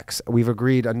FTX. We've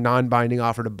agreed a non-binding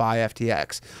offer to buy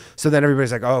FTX. So then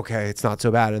everybody's like, oh, okay, it's not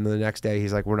so bad. And then the next day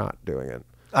he's like, we're not doing it.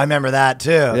 I remember that too.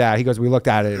 Yeah, he goes, we looked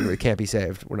at it and it can't be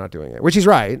saved. We're not doing it, which he's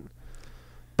right.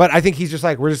 But I think he's just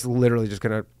like, we're just literally just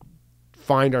going to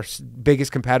find our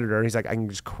biggest competitor. And he's like, I can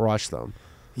just crush them.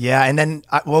 Yeah, and then,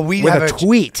 we with have a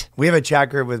tweet. We have a chat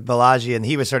group with Balaji, and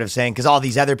he was sort of saying, because all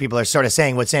these other people are sort of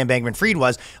saying what Sam Bankman-Fried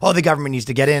was, oh, the government needs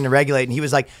to get in and regulate. And he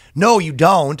was like, no, you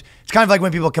don't. It's kind of like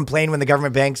when people complain when the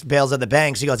government bails out the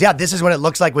banks. He goes, yeah, this is what it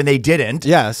looks like when they didn't.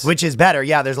 Yes. Which is better.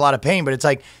 Yeah, there's a lot of pain, but it's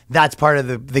like that's part of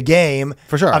the game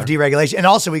for sure of deregulation. And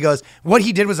also he goes, what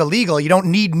he did was illegal. You don't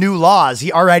need new laws.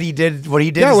 He already did what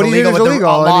he did is illegal with the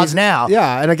laws now.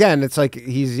 Yeah, and again, it's like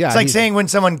it's like saying when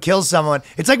someone kills someone,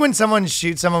 it's like when someone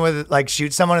shoots someone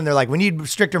and they're like, we need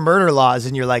stricter murder laws,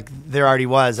 and you're like, there already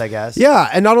was, I guess. Yeah,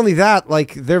 and not only that,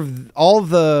 like all of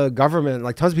the government,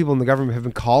 like tons of people in the government have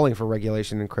been calling for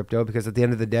regulation in crypto because at the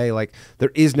end of the day, like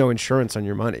there is no insurance on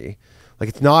your money. Like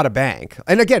it's not a bank.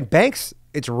 And again, banks,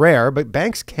 it's rare, but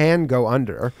banks can go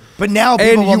under. But now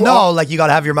people will know, like you got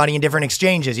to have your money in different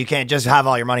exchanges. You can't just have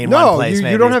all your money in one place.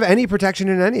 You don't have any protection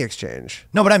in any exchange.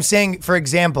 No, but I'm saying, for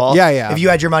example, if you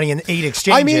had your money in 8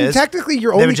 exchanges, I mean, technically,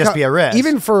 you're only there would just be a risk.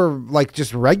 Even for like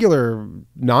just regular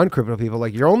non-crypto people,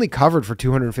 like you're only covered for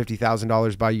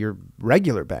 $250,000 by your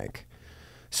regular bank.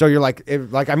 So you're like,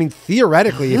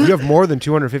 theoretically, if you have more than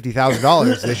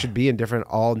 $250,000, they should be in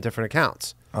all in different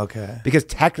accounts. Okay. Because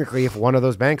technically, if one of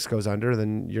those banks goes under,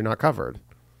 then you're not covered.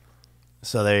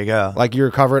 So there you go. Like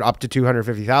you're covered up to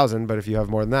 $250,000, but if you have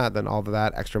more than that, then all of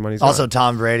that extra money's also gone.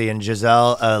 Tom Brady and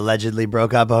Giselle allegedly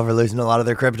broke up over losing a lot of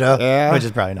their crypto, which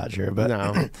is probably not true. But no,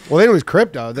 well, they didn't lose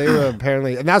crypto. They were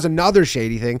apparently, and that's another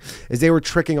shady thing, is they were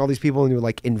tricking all these people into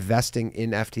like investing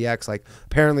in FTX. Like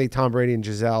apparently, Tom Brady and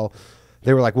Giselle,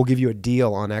 they were like, we'll give you a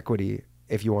deal on equity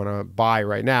if you want to buy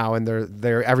right now, and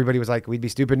everybody was like, we'd be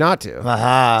stupid not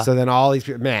to. So then all these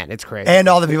people, man, it's crazy. And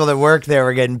all the people that worked there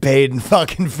were getting paid in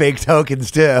fucking fake tokens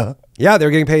too. Yeah, they're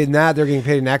getting paid in that. They're getting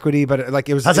paid in equity, but like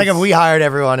That's like if we hired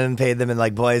everyone and paid them in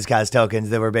like BOYSCAST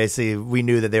tokens that were basically, we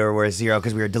knew that they were worth zero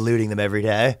because we were diluting them every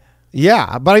day.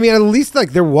 Yeah, but I mean, at least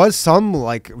like there was some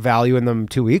like value in them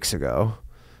 2 weeks ago.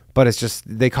 But it's just,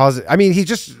 he caused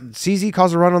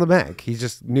a run on the bank. He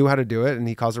just knew how to do it, and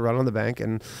he caused a run on the bank.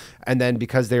 And then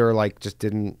because they were like, just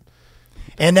didn't.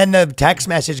 And then the text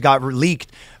message got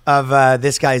leaked of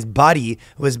this guy's buddy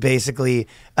was basically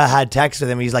had text with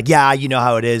him. He's like, yeah, you know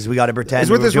how it is. We got to pretend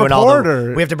we're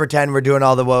doing we have to pretend we're doing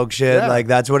all the woke shit. Yeah. Like,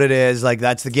 that's what it is. Like,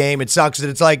 that's the game. It sucks that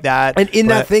it's like that. And in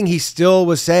that thing, he still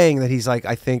was saying that he's like,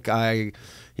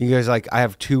 you guys like, I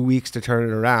have 2 weeks to turn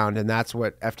it around, and that's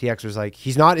what FTX was like.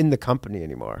 He's not in the company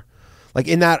anymore. Like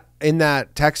in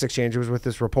that text exchange, it was with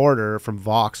this reporter from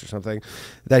Vox or something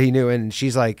that he knew, and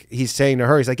she's like, he's saying to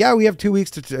her, he's like, yeah, we have 2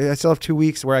 weeks I still have 2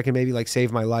 weeks where I can maybe like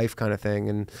save my life kind of thing,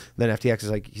 and then FTX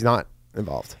is like, he's not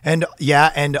involved. And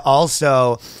yeah, and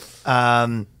also,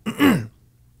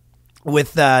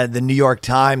 with the New York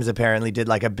Times apparently did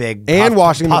like a big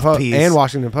puff piece. And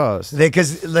Washington Post.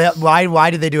 Because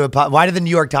why did they do why did the New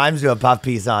York Times do a puff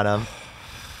piece on him?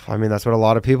 I mean, that's what a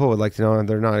lot of people would like to know, and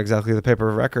they're not exactly the paper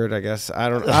of record, I guess. I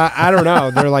don't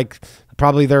know. They're like,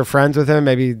 probably they're friends with him,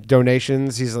 maybe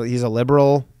donations. He's a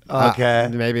liberal. Okay.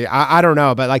 Maybe. I don't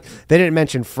know, but like they didn't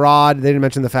mention fraud. They didn't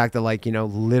mention the fact that like,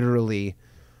 literally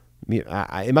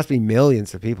it must be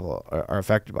millions of people are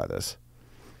affected by this.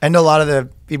 And a lot of the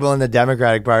people in the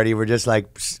Democratic Party were just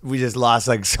like, we just lost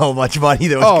like so much money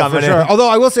that was coming in. Although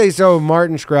I will say, so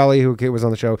Martin Shkreli, who was on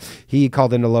the show, he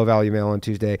called into Low Value Mail on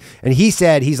Tuesday, and he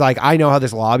said, he's like, I know how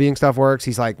this lobbying stuff works.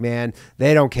 He's like, man,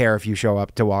 they don't care if you show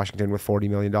up to Washington with $40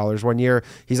 million one year.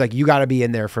 He's like, you got to be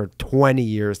in there for 20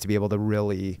 years to be able to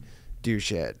really do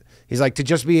shit. He's like, to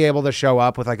just be able to show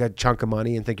up with like a chunk of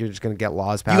money and think you're just going to get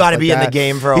laws passed. You got to be in the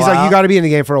game for a while. He's like, you got to be in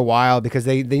the game for a while because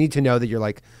they need to know that you're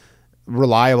like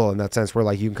reliable in that sense where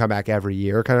like you can come back every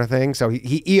year kind of thing. So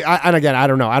he and again, I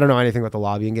don't know anything about the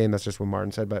lobbying game. That's just what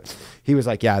Martin said, but he was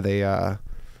like, yeah,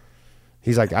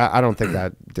 he's like, I don't think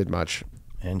that did much.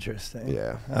 Interesting.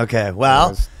 Yeah. Okay.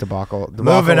 Well, debacle.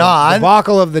 Moving on.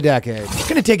 Debacle of the decade. I'm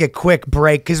going to take a quick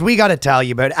break because we got to tell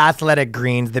you about Athletic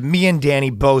Greens that me and Danny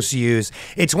both use.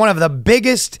 It's one of the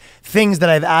biggest things that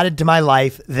I've added to my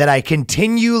life that I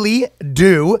continually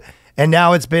do. And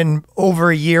now it's been over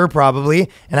a year probably,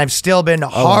 and I've still been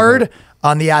hard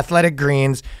on the Athletic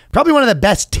Greens. Probably one of the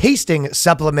best tasting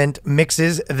supplement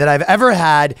mixes that I've ever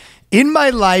had in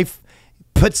my life.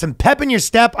 Put some pep in your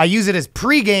step. I use it as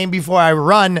pregame before I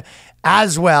run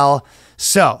as well.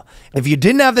 So if you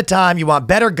didn't have the time, you want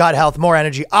better gut health, more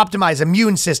energy, optimized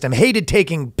immune system, hated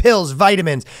taking pills,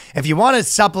 vitamins. If you want a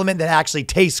supplement that actually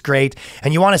tastes great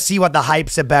and you want to see what the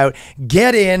hype's about,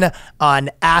 get in on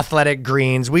Athletic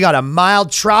Greens. We got a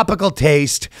mild tropical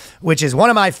taste, which is one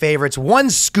of my favorites.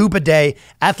 1 scoop a day,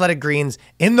 Athletic Greens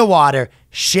in the water.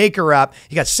 Shake her up.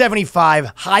 You got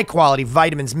 75 high quality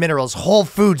vitamins, minerals, whole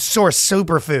food source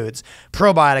superfoods,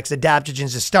 probiotics,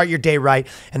 adaptogens to start your day right.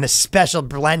 And the special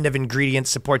blend of ingredients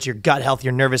supports your gut health,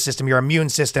 your nervous system, your immune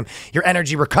system, your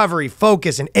energy recovery,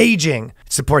 focus, and aging.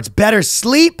 It supports better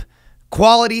sleep,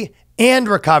 quality, and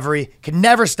recovery. Can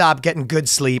never stop getting good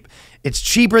sleep. It's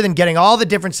cheaper than getting all the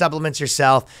different supplements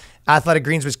yourself. Athletic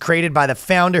Greens was created by the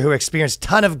founder who experienced a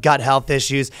ton of gut health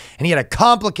issues, and he had a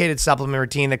complicated supplement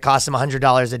routine that cost him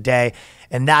 $100 a day,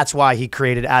 and that's why he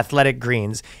created Athletic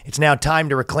Greens. It's now time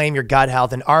to reclaim your gut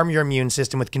health and arm your immune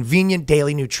system with convenient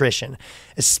daily nutrition,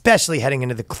 especially heading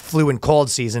into the flu and cold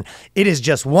season. It is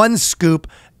just one scoop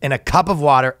in a cup of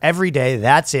water every day.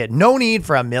 That's it. No need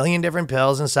for a million different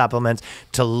pills and supplements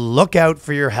to look out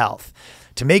for your health.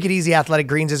 To make it easy, Athletic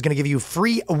Greens is going to give you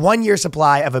free 1-year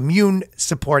supply of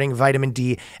immune-supporting vitamin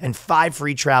D and 5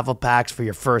 free travel packs for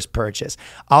your first purchase.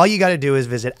 All you got to do is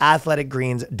visit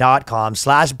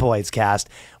athleticgreens.com/boyscast.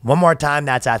 One more time,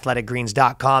 that's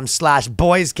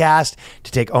athleticgreens.com/boyscast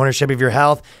to take ownership of your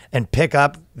health and pick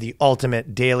up the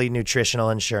ultimate daily nutritional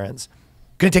insurance.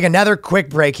 Going to take another quick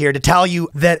break here to tell you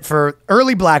that for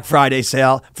early Black Friday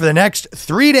sale, for the next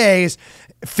 3 days,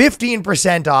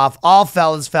 15% off all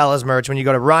fellas merch when you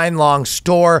go to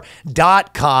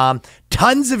RyanLongStore.com.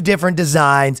 Tons of different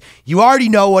designs. You already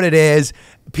know what it is.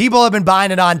 People have been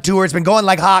buying it on tour. It's been going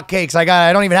like hotcakes.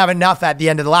 I don't even have enough at the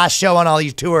end of the last show on all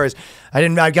these tours. I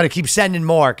got to keep sending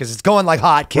more because it's going like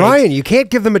hotcakes. Ryan, you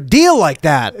can't give them a deal like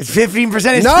that. It's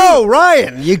 15%. No,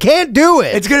 Ryan, you can't do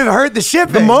it. It's going to hurt the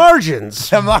shipping. The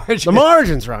margins. The margins. The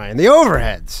margins, Ryan. The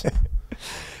overheads.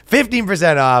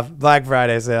 15% off Black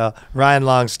Friday sale,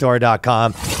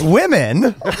 RyanLongStore.com.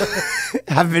 Women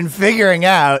have been figuring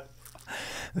out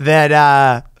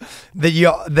that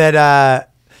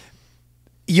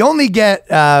you only get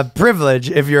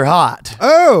privilege if you're hot.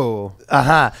 Oh.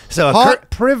 So hot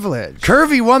privilege.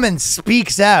 Curvy woman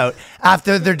speaks out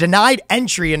after they're denied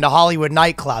entry into Hollywood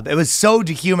nightclub. It was so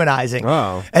dehumanizing.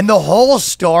 Oh. And the whole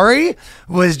story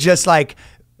was just like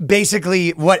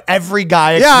basically what every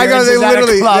guy experiences at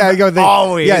a club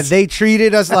always. Yeah, they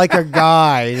treated us like a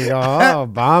guy. You go, oh,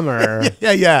 bummer.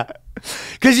 Yeah.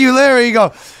 Because you literally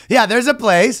go, yeah, there's a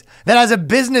place that has a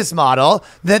business model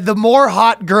that the more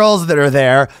hot girls that are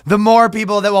there, the more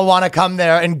people that will want to come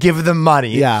there and give them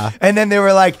money. Yeah. And then they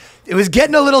were like, it was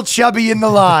getting a little chubby in the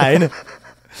line.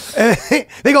 And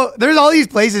they go, there's all these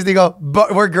places they go,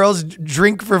 but where girls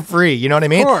drink for free. You know what I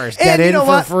mean? Of course. Get in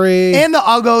for free. And the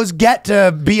uggos get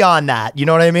to be on that. You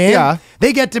know what I mean? Yeah.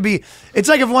 They get to be, it's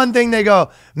like if one thing they go,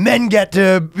 men get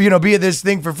to, be at this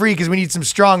thing for free because we need some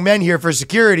strong men here for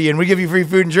security and we give you free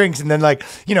food and drinks. And then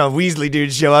Weasley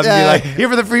dudes show up and be like, here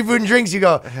for the free food and drinks. You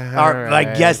go,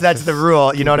 I guess that's the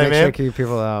rule. You know what I mean? Sure keep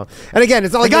people out. And again,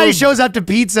 it's not the like guy who shows up to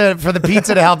pizza for the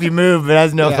pizza to help you move but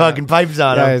has no fucking pipes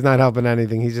on him. Yeah, he's not helping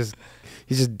anything. He's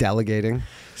just delegating.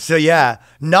 So yeah,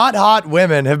 not hot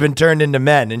women have been turned into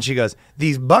men. And she goes,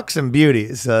 these buxom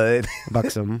beauties.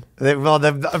 Buxom. Well,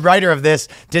 the writer of this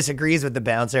disagrees with the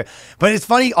bouncer. But it's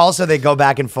funny also they go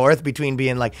back and forth between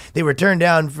being like, they were turned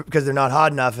down because they're not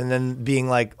hot enough and then being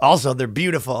like, also they're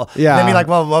beautiful. Yeah. And then be like,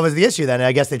 well, what was the issue then?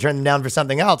 I guess they turned them down for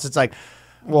something else. It's like,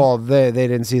 well, they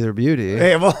didn't see their beauty.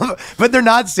 Hey, but they're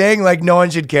not saying like no one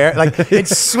should care. Like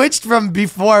it's switched from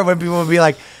before when people would be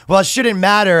like, well, it shouldn't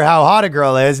matter how hot a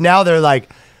girl is. Now they're like,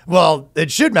 well,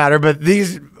 it should matter, but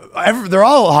they're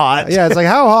all hot. Yeah, it's like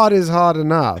how hot is hot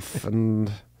enough?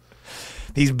 And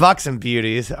these buxom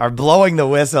beauties are blowing the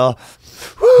whistle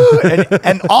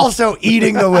and also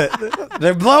eating the whistle.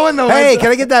 They're blowing the whistle. Hey,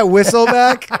 can I get that whistle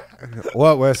back?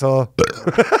 What whistle?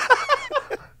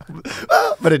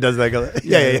 But it does make a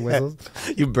yeah. Whistles.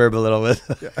 You burp a little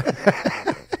whistle.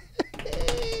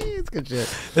 It's good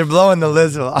shit. They're blowing the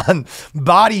whistle on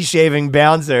body shaving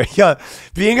bouncer. Yeah,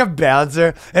 being a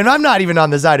bouncer, and I'm not even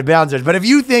on the side of bouncers, but if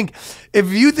you think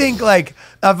like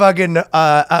a fucking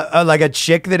like a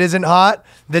chick that isn't hot,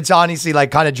 that's honestly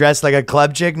like kind of dressed like a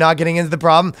club chick, not getting into the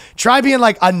problem, try being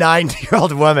like a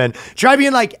 90-year-old woman. Try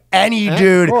being like any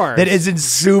dude that isn't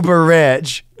super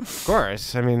rich. Of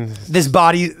course. I mean, this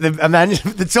body,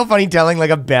 imagine, it's so funny telling like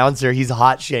a bouncer he's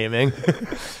hot shaming.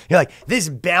 You're like, this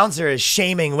bouncer is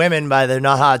shaming women by they're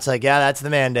not hot. It's like, yeah, that's the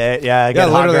mandate. Yeah,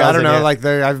 literally. I don't know. Like,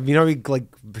 I've like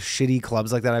shitty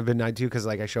clubs like that I've been to because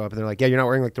like I show up and they're like, yeah, you're not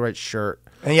wearing like the right shirt.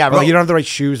 And yeah, like, you don't have the right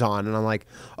shoes on. And I'm like,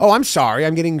 oh, I'm sorry,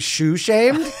 I'm getting shoe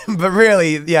shamed. But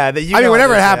really, yeah. I mean,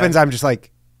 whenever it happens, I'm just like,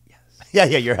 yeah,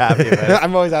 you're happy.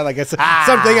 I'm always at like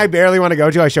something I barely want to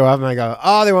go to. I show up and I go,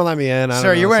 oh, they won't let me in.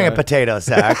 Sir, you're wearing a potato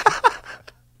sack.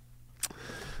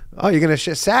 Oh, you're gonna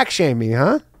sack shame me,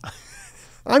 huh?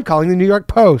 I'm calling the New York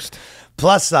Post.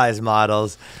 Plus size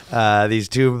models. These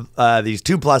two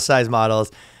plus size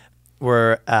models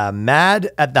were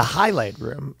mad at the highlight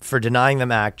room for denying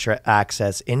them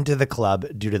access into the club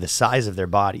due to the size of their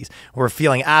bodies. We're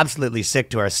feeling absolutely sick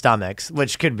to our stomachs,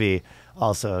 which could be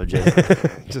Also, just,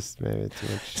 just maybe too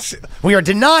much. We are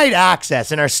denied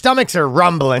access and our stomachs are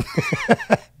rumbling.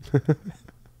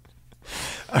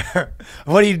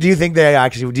 What do you think they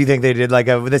actually? Do you think they did like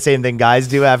the same thing guys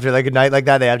do after like a night like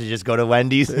that? They have to just go to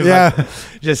Wendy's, and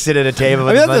just sit at a table.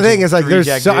 I mean, that's the thing is like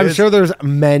I'm sure there's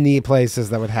many places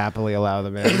that would happily allow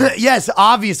them in. Yes,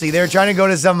 obviously they're trying to go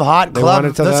to some hot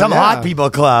club, some hot people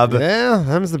club. Yeah,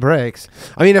 them's the breaks.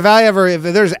 I mean, if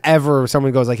there's ever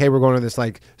someone goes like, hey, we're going to this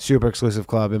like super exclusive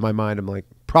club, in my mind I'm like,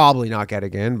 probably not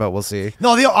getting in, but we'll see.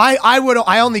 No,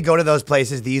 I only go to those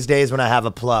places these days when I have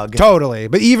a plug. Totally,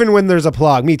 but even when there's a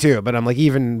plug, me too. But I'm like,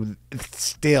 even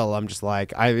still, I'm just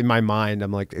like, in my mind,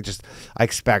 I'm like, I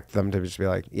expect them to just be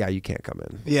like, yeah, you can't come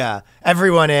in. Yeah,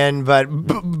 everyone in, but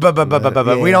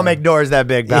we don't make doors that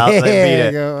big, pal. Yeah, beat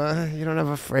it. You don't have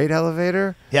a freight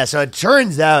elevator? Yeah, so it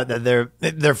turns out that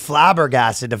they're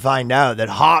flabbergasted to find out that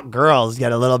hot girls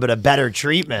get a little bit of better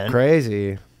treatment.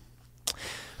 Crazy.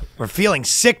 We're feeling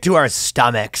sick to our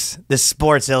stomachs, the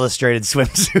Sports Illustrated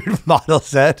swimsuit model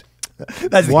said.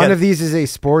 One of these is a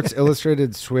Sports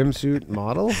Illustrated swimsuit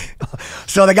model.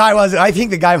 So I think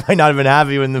the guy might not have been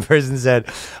happy when the person said,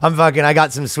 I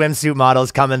got some swimsuit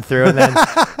models coming through. And then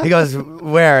he goes,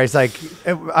 where? It's like,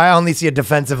 I only see a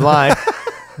defensive line.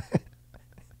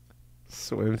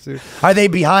 Swimsuit. Are they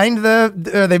behind the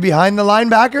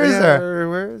linebackers? Yeah, or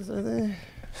where are they?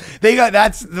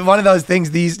 That's one of those things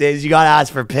these days. You got to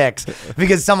ask for pics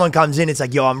because someone comes in. It's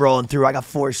like, yo, I'm rolling through. I got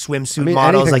 4 swimsuit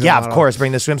models. Like, yeah, of course,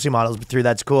 bring the swimsuit models through.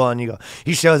 That's cool. And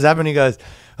he shows up and he goes,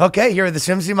 okay, here are the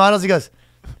swimsuit models. He goes,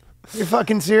 you're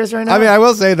fucking serious right now? I mean, I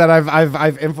will say that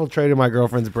I've infiltrated my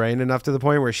girlfriend's brain enough to the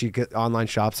point where she could online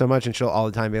shop so much, and she'll all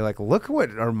the time be like, "Look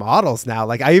what are models now."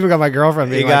 Like, I even got my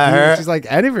girlfriend being like, she's like,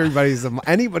 anybody's a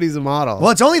model. Well,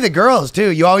 it's only the girls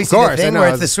too. You always see the thing where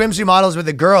it's the swimsuit models with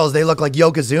the girls. They look like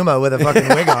Yokozuna with a fucking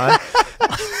wig on.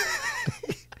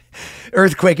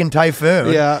 Earthquake and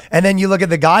Typhoon. Yeah. And then you look at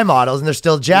the guy models and they're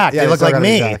still jacked. Yeah, they look like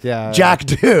me. Jack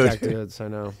dude. Jack dudes, I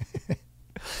know.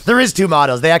 There is 2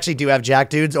 models. They actually do have jack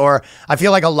dudes, or I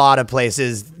feel like a lot of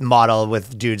places model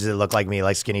with dudes that look like me,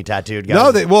 like skinny tattooed guys. No,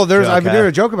 I've been doing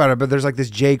a joke about it, but there's like this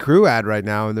J. Crew ad right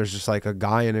now, and there's just like a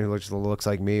guy in it who looks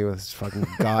like me with his fucking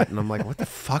gut, and I'm like, what the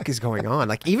fuck is going on?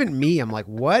 Like, even me, I'm like,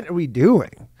 what are we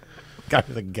doing? Guy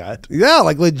with a gut. Yeah,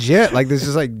 like legit. Like, this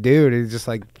is like, dude, he's just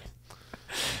like...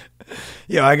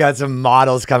 Yo, I got some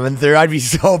models coming through. I'd be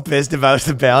so pissed if I was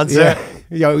the bouncer.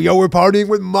 Yeah. Yo, we're partying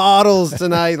with models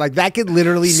tonight. Like, that could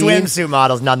literally mean... Swimsuit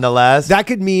models, nonetheless. That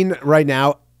could mean right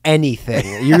now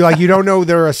anything. You're like, you don't know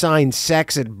they're assigned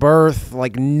sex at birth,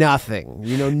 like nothing.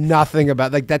 You know nothing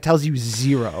about... Like, that tells you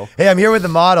zero. Hey, I'm here with the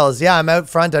models. Yeah, I'm out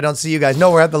front. I don't see you guys.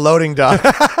 No, we're at the loading dock.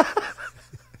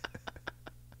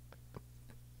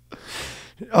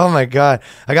 Oh my God.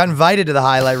 I got invited to the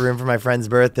highlight room for my friend's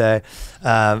birthday,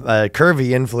 a curvy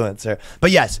influencer.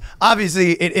 But yes,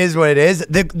 obviously it is what it is.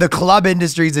 The club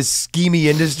industry is a schemy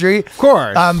industry. Of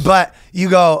course. But you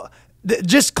go,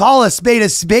 just call a spade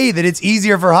that it's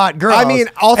easier for hot girls. I mean,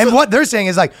 also, and what they're saying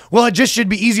is like, well, it just should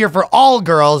be easier for all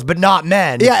girls, but not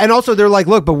men. Yeah, and also they're like,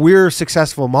 look, but we're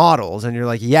successful models. And you're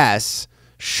like, yes.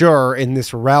 Sure, in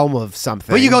this realm of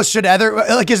something. But you go, is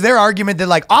their argument that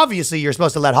like, obviously you're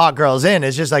supposed to let hot girls in.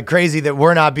 It's just like crazy that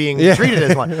we're not being treated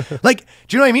as one. Like,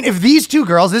 do you know what I mean? If these 2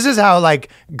 girls, this is how like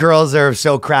girls are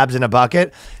so crabs in a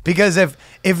bucket. Because if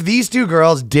these 2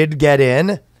 girls did get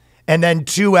in and then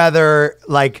 2 other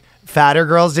like fatter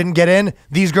girls didn't get in,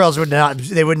 these girls would not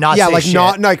say like shit.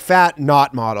 Not like fat,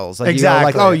 not models. Like,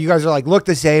 exactly. You know, like, oh, you guys are like look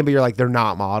the same, but you're like, they're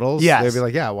not models. Yes. They'd be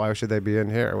like, yeah, why should they be in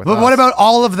here with But us? what about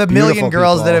all of the million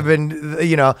girls people that have been,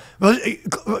 you know,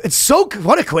 it's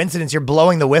what a coincidence you're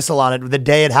blowing the whistle on it the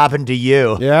day it happened to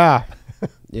you. Yeah.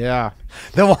 Yeah.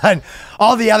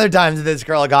 All the other times that this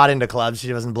girl got into clubs,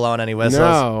 she wasn't blowing any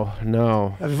whistles.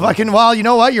 No. Fucking, well, you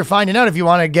know what? You're finding out if you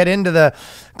want to get into the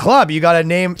club, you got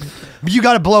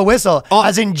to blow whistle,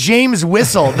 as in James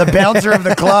Whistle, the bouncer of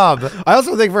the club. I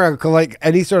also think for like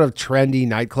any sort of trendy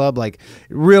nightclub, like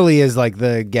really is like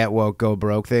the get woke, go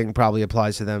broke thing probably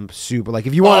applies to them super. Like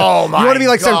if you want to be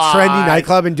like some trendy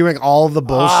nightclub and doing all the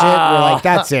bullshit, we're like,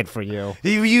 that's it for you.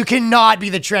 You cannot be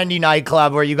the trendy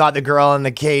nightclub where you got the girl in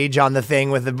the cage on the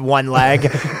thing with the one leg.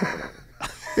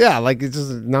 Yeah, like it's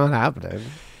just not happening.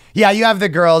 Yeah, you have the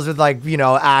girls with like, you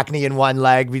know, acne in one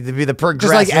leg, be the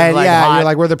progressive. Just like, yeah, you're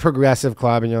like, we're the progressive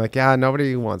club, and you're like, yeah,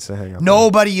 nobody wants to hang out.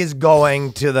 Nobody is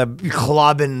going to the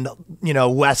club in, you know,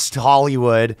 West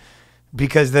Hollywood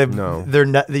because they're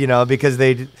not, you know, because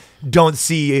they don't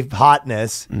see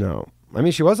hotness. No, I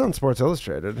mean, she was on Sports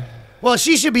Illustrated. Well,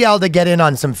 she should be able to get in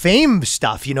on some fame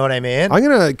stuff. You know what I mean?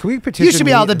 Can we petition? You should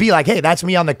be able to be like, hey, that's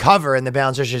me on the cover, and the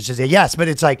bouncer should just say yes. But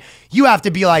it's like you have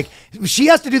to be like, she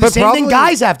has to do the same thing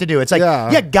guys have to do. It's like,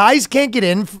 yeah, guys can't get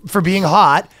in for being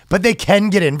hot, but they can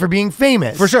get in for being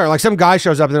famous. For sure. Like some guy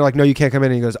shows up and they're like, no, you can't come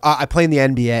in. And he goes, I play in the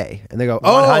NBA. And they go,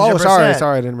 oh, sorry,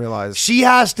 I didn't realize. She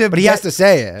has to, but he has to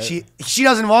say it. She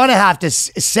doesn't want to have to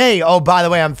say, oh, by the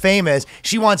way, I'm famous.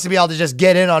 She wants to be able to just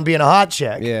get in on being a hot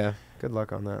chick. Yeah. Good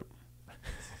luck on that.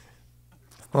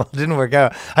 Well, it didn't work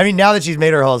out. I mean, now that she's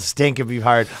made her whole stink, it'd be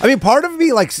hard. I mean, part of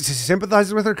me like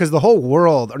sympathizes with her because the whole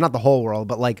world, or not the whole world,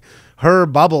 but like her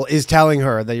bubble is telling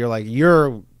her that you're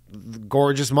a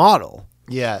gorgeous model.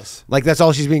 Yes. Like that's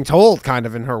all she's being told kind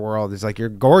of in her world is like, you're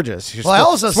gorgeous. Well, I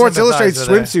also Sports Illustrated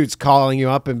swimsuits calling you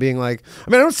up and being like, I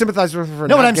mean, I don't sympathize with her for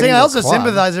no, but I'm saying I also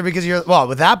sympathize with her because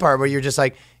with that part where you're just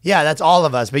like, yeah, that's all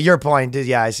of us. But your point is,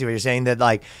 yeah, I see what you're saying, that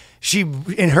like, she,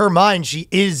 in her mind, she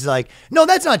is like, no,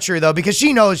 that's not true though, because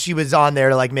she knows she was on there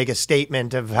to like make a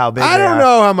statement of how big. I don't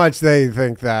know how much they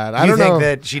think that. I don't think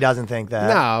that she doesn't think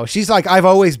that. No, she's like, I've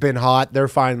always been hot. They're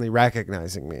finally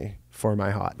recognizing me for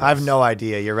my hotness. I have no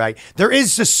idea. You're right. There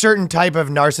is a certain type of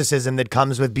narcissism that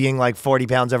comes with being like 40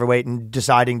 pounds overweight and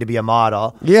deciding to be a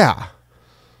model. Yeah.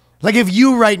 Like if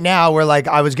you right now were like,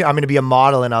 I'm going to be a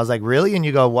model, and I was like, really? And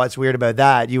you go, what's weird about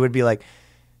that? You would be like,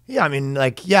 yeah, I mean,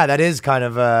 like, yeah, that is kind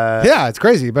of yeah, it's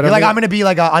crazy. But I'm going to be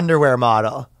like an underwear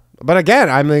model. But again,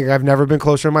 I've never been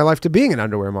closer in my life to being an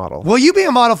underwear model. Well, you being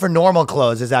a model for normal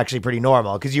clothes is actually pretty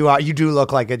normal because you do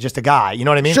look like just a guy. You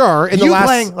know what I mean? Sure.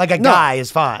 Playing like a guy is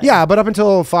fine. Yeah, but up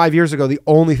until 5 years ago, the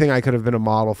only thing I could have been a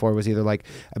model for was either like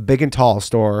a big and tall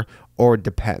store or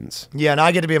Depends. Yeah, and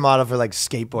I get to be a model for like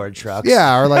skateboard trucks.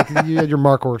 Yeah, or like your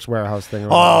Markworks warehouse thing. That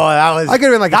was. I could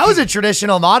have been like that was a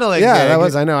traditional modeling. Yeah, gig. that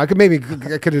was. I know. I could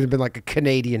have been like a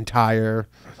Canadian Tire.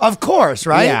 Of course,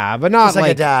 right? Yeah, but not just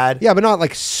like a dad. Yeah, but not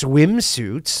like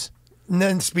swimsuits. And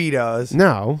then Speedos.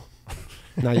 No,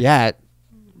 not yet.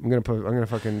 I'm gonna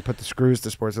fucking put the screws to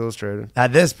Sports Illustrated.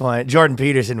 At this point, Jordan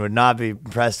Peterson would not be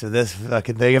impressed with this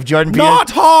fucking thing. If Jordan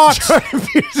not hot, Jordan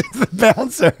Peterson's the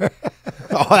bouncer.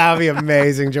 Oh, that would be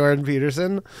amazing, Jordan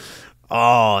Peterson.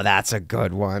 Oh, that's a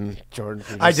good one, Jordan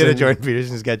Peterson. I did a Jordan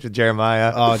Peterson sketch with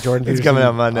Jeremiah. Oh, Jordan Peterson. It's coming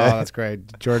out Monday. Oh, that's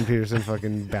great. Jordan Peterson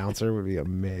fucking bouncer would be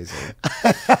amazing.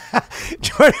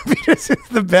 Jordan Peterson's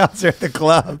the bouncer at the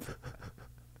club.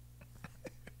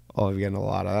 Oh, I'm getting a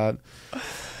lot of that.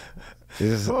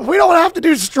 We don't have to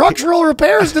do structural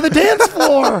repairs to the dance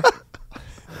floor.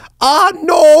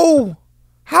 No.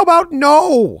 How about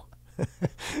no?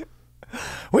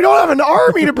 We don't have an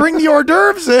army to bring the hors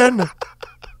d'oeuvres in.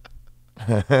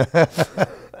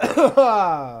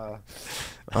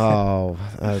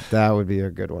 That would be a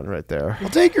good one right there. We'll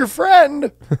take your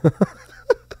friend.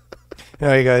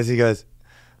 No, he goes,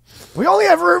 we only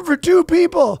have room for 2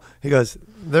 people. He goes,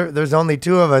 there's only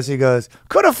 2 of us. He goes,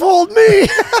 could have fooled me.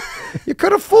 You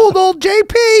could have fooled old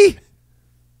JP.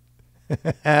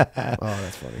 Oh,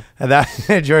 that's funny. And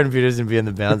that Jordan Peterson being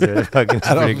the bouncer, fucking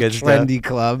pretty good trendy stuff.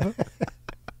 Club.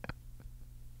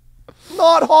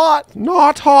 Not hot.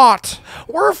 Not hot.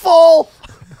 We're full.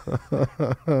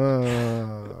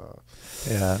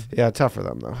 Yeah, tough for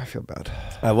them though. I feel bad.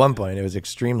 At one point, it was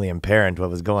extremely apparent what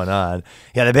was going on.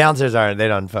 Yeah, the bouncers they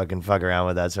don't fucking fuck around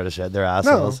with that sort of shit. They're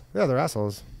assholes. No, yeah, they're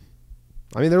assholes.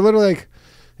 I mean, they're literally like,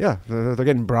 yeah, they're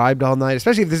getting bribed all night,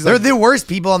 especially if this is they're the worst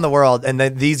people in the world, and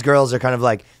these girls are kind of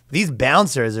like, these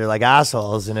bouncers are like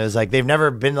assholes, and it was like, they've never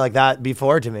been like that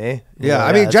before to me. Yeah,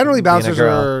 I mean, generally bouncers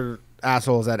are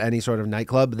assholes at any sort of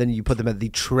nightclub, but then you put them at the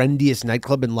trendiest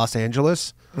nightclub in Los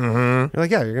Angeles. Mm-hmm. You're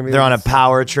like, yeah, you're gonna be. They're on a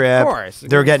power trip. Of course,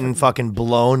 they're getting fucking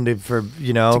blown for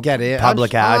to get in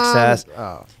public access.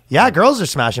 Yeah, girls are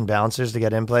smashing bouncers to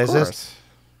get in places.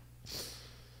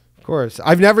 Of course.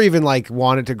 I've never even like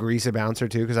wanted to grease a bouncer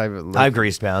too because I've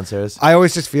greased bouncers. I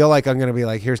always just feel like I'm gonna be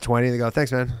like, here's 20. They go,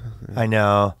 thanks, man. I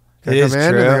know. It is true.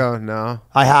 true. And they go, no.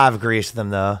 I have greased them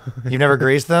though. You've never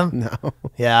greased them? No.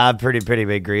 Yeah, I'm pretty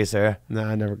big greaser. No,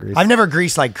 I never greased. I've never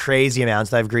greased like crazy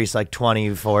amounts. I've greased like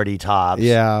 20, 40 tops.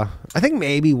 Yeah. I think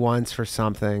maybe once for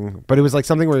something, but it was like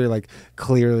something where you're like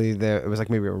clearly there. It was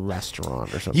like maybe a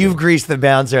restaurant or something. You've greased the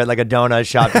bouncer at like a donut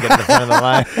shop to get to the front of the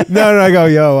line. No, I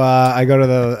go, I go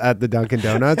to at the Dunkin'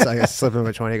 Donuts. I slip him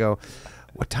a 20. I go,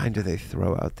 what time do they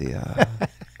throw out the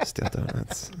steel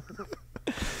donuts?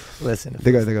 Listen,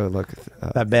 they go. Look,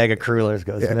 that bag of crullers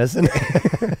goes missing.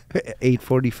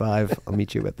 8:45. I'll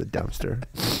meet you at the dumpster.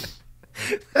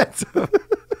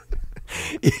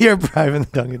 You're bribing the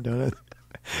Dunkin' Donuts.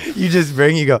 You just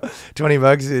bring. You go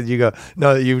 $20. And you go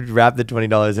no. You wrap the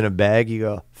 $20 in a bag. You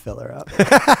go fill her up.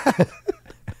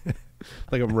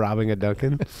 Like I'm robbing a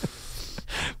Dunkin'.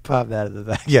 Pop that in the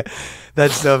back. Yeah,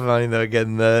 that's so funny though.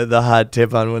 Getting the hot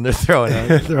tip on when they're throwing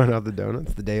out the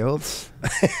donuts, the day olds.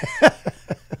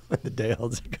 When the day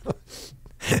olds are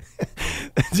going.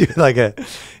 Do like a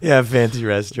fancy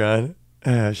restaurant.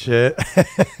 Oh shit.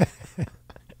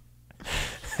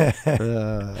 That's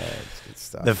good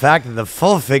stuff. The fact that the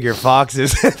full figure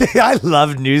foxes, I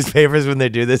love newspapers when they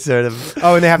do this sort of.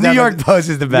 Oh, and they have New York Post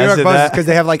is the best. New York Post because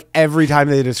they have like every time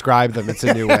they describe them, it's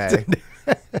a new way.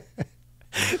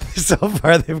 So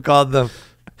far, they've called them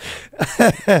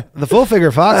the full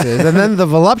figure foxes, and then the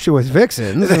voluptuous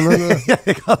vixens. And then yeah,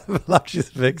 they call them voluptuous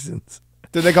vixens.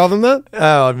 Did they call them that?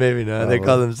 Oh, maybe not. They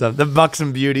call them something. The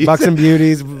buxom beauties. Buxom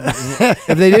beauties.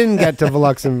 If they didn't get to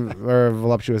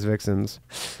voluptuous vixens.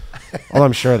 Well,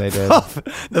 I'm sure they did.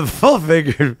 The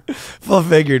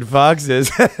full-figured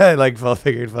foxes. I like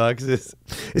full-figured foxes.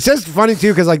 It's just funny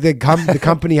too, because like the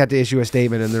company had to issue a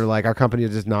statement, and they're like, "Our company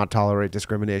does not tolerate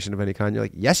discrimination of any kind." You're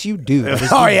like, "Yes, you do."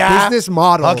 Oh yeah, business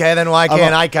model. Okay, then why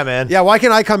can't I come in? Yeah, why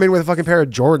can't I come in with a fucking pair of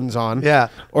Jordans on? Yeah,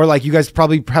 or like you guys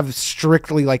probably have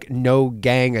strictly like no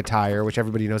gang attire, which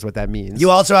everybody knows what that means. You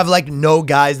also have like no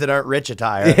guys that aren't rich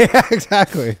attire. Yeah,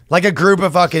 exactly. Like a group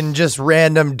of fucking just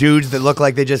random dudes that look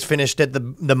like they just finished at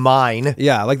the mine.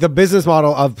 Yeah, like the business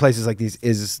model of places like these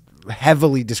is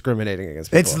heavily discriminating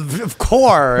against people. It's of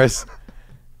course.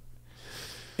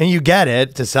 And you get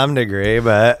it to some degree,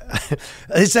 but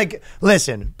it's like,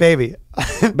 listen, baby.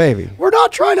 We're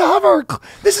not trying to have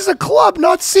this is a club,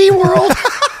 not SeaWorld.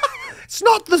 It's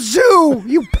not the zoo,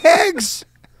 you pigs.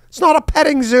 It's not a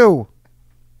petting zoo.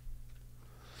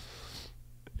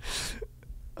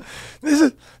 This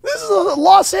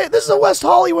is a West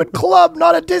Hollywood club,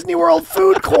 not a Disney World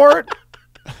food court.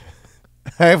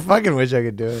 I fucking wish I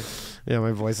could do it. Yeah,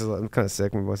 my voice is. I'm kind of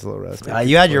sick. My voice is a little raspy.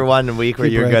 You had your 1 week where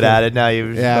you were good at it. Now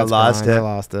you've lost it. I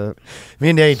lost it. Me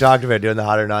and Danny talked about doing the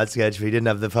hot or not sketch, but he didn't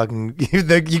have the fucking. You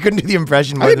couldn't do the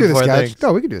impression. More I could than do the 4 sketch. things.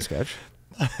 No, we could do a sketch.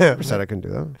 Never said I couldn't do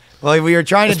that. Well, we were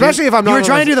trying to, especially if I'm not. You were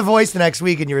trying to do the voice the next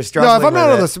week, and you were struggling. No, if I'm not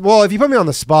with on the well, if you put me on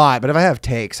the spot, but if I have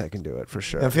takes, I can do it for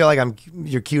sure. I feel like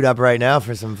you're queued up right now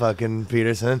for some fucking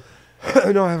Peterson.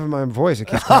 No, I have my voice. It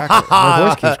keeps cracking. My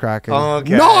voice keeps cracking.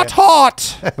 Okay. Not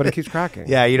hot, but it keeps cracking.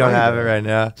 Yeah, you don't have it right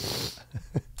now.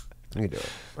 I can do it.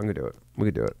 I'm gonna do it. We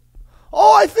can do it.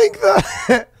 Oh, I think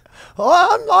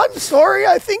I'm sorry.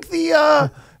 I think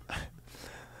the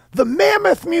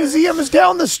Mammoth Museum is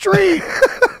down the street.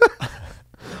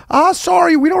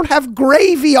 Sorry, we don't have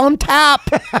gravy on tap.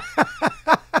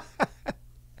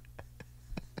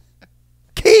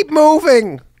 Keep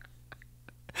moving.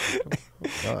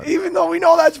 Oh, even though we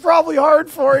know that's probably hard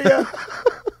for you.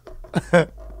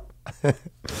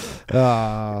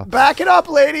 Back it up,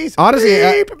 ladies. Honestly,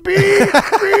 beep, beep,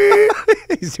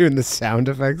 beep. He's doing the sound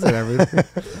effects and everything.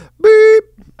 Beep.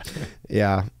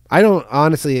 Yeah. I don't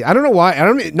know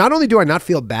why. Not only do I not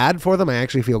feel bad for them, I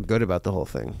actually feel good about the whole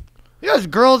thing. Yes,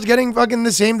 girls getting fucking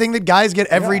the same thing that guys get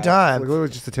every time. Like, it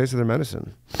was just a taste of their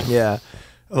medicine. Yeah.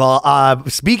 Well,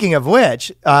 speaking of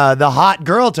which, the hot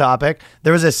girl topic,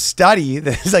 there was a study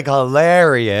that is like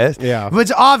hilarious. Yeah. But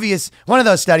it's obvious, one of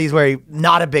those studies where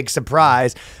not a big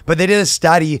surprise, but they did a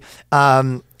study,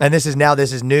 and this is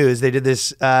news. They did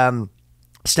this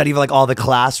study of like all the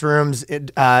classrooms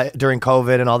during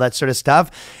COVID and all that sort of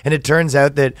stuff. And it turns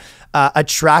out that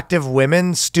attractive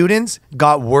women students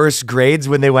got worse grades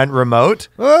when they went remote.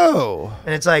 Oh.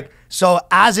 And it's like, so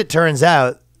as it turns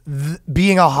out,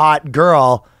 being a hot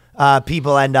girl,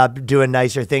 people end up doing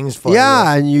nicer things for you.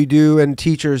 Yeah, and you do, and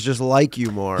teachers just like you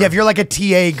more. Yeah, if you're like a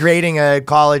TA grading a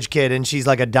college kid and she's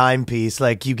like a dime piece,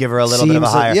 like you give her a little bit of a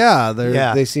higher.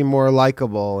 They seem more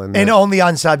likable. And only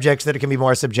on subjects that it can be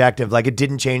more subjective. Like it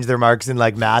didn't change their marks in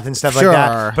like math and stuff like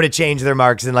that, but it changed their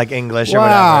marks in like English or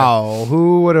whatever. Wow,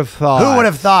 who would have thought? Who would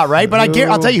have thought, right? But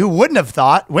I'll tell you who wouldn't have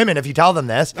thought. Women, if you tell them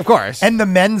this. Of course. And the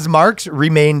men's marks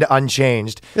remained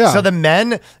unchanged. Yeah. So the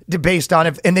men, based on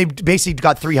and they basically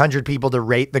got 300 people to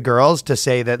rate the girls to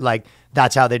say that like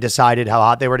that's how they decided how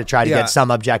hot they were to try to get some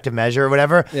objective measure or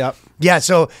whatever. Yep. Yeah.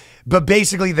 So, but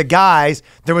basically the guys,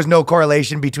 there was no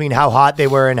correlation between how hot they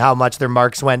were and how much their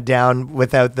marks went down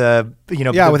without the the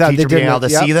teacher being able to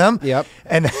see them. Yep.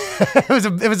 And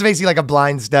it was basically like a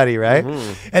blind study, right?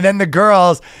 Mm-hmm. And then the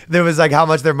girls, there was like how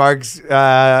much their marks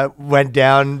went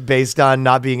down based on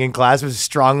not being in class was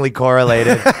strongly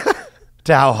correlated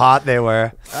to how hot they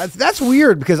were. That's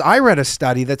weird because I read a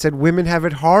study that said women have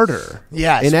it harder.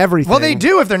 Yes. In everything. Well, they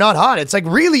do if they're not hot. It's like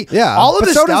really all of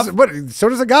this stuff. So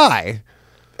does a guy.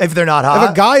 If they're not hot.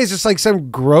 If a guy is just like some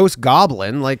gross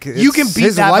goblin, like you can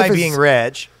beat that by being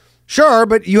rich. Sure,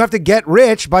 but you have to get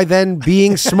rich by then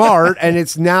being smart, and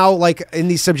it's now like in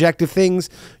these subjective things,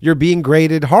 you're being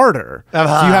graded harder. So you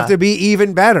have to be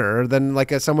even better than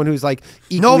like someone who's like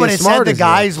equally no, but it smart said the as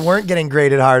guys weren't getting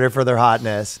graded harder for their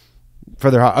hotness.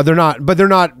 They're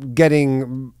not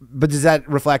getting. But does that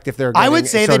reflect if they're? I would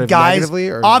say that guys,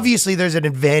 or obviously, there's an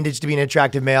advantage to being an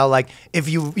attractive male. Like if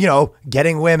you know,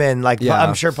 getting women, like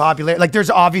I'm sure popular. Like there's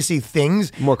obviously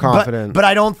things more confident, but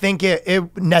I don't think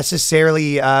it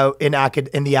necessarily in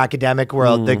the academic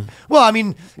world.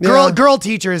 Girl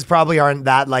teachers probably aren't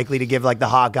that likely to give like the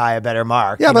hot guy a better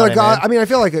mark. Yeah, but I mean, I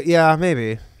feel like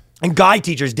maybe. And guy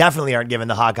teachers definitely aren't giving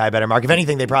the hot guy a better mark. If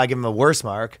anything, they probably give him a worse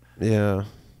mark. Yeah,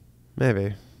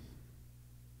 maybe.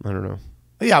 I don't know.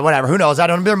 Yeah, whatever. Who knows?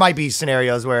 There might be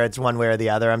scenarios where it's one way or the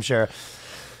other, I'm sure.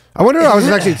 I wonder, I was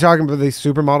actually talking about these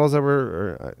supermodels that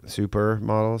were,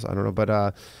 supermodels, I don't know,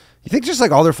 but you think just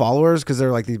like all their followers, because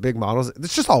they're like these big models,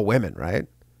 it's just all women, right?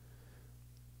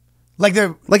 Like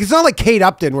it's not like Kate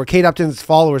Upton, where Kate Upton's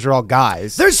followers are all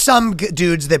guys. There's some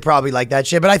dudes that probably like that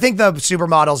shit, but I think the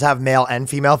supermodels have male and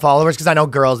female followers because I know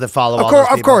girls that follow all those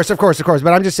people. Of course.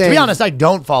 But I'm just saying. To be honest, I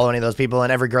don't follow any of those people,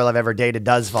 and every girl I've ever dated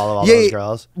does follow all those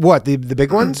girls. What, the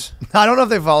big ones? I don't know if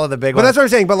they follow the big ones. But that's what I'm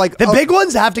saying. But like the big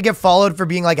ones have to get followed for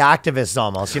being like activists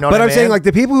almost. You know what I mean? But I'm saying like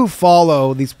the people who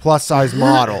follow these plus size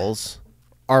models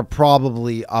are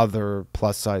probably other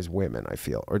plus size women. I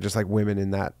feel, or just like women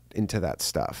into that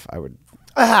stuff. It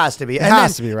has to be. It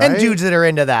has to be, right? And dudes that are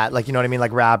into that, like, you know what I mean?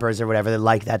 Like rappers or whatever that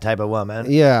like that type of woman.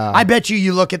 Yeah. I bet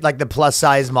you look at like the plus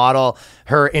size model,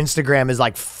 her Instagram is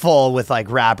like full with like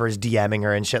rappers DMing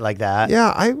her and shit like that.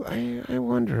 Yeah, I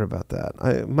wonder about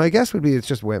that. My guess would be it's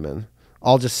just women.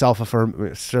 All just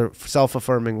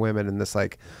self-affirming women in this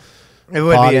like it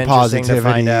would body be interesting to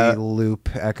find out.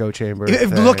 Loop echo chamber.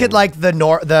 Look at like the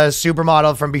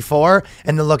supermodel from before,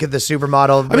 and then look at the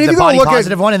supermodel, the body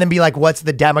positive one, and then be like, what's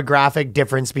the demographic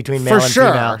difference between male and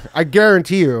female? I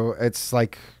guarantee you, it's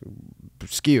like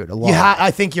skewed a lot. Yeah,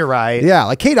 I think you're right. Yeah,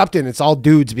 like Kate Upton, it's all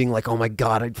dudes being like, "Oh my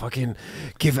god, I'd fucking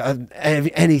give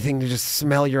anything to just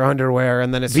smell your underwear,"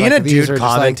 and then it's being like, a dude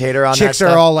commentator on that chicks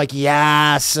are all like,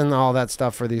 "Yes," and all that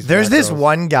stuff for these. There's this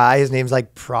one guy, his name's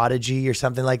like Prodigy or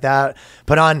something like that,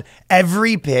 but on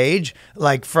every page,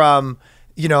 like from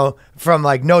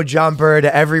like No Jumper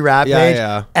to every rap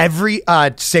page, every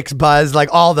Six Buzz, like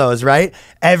all those, right?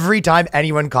 Every time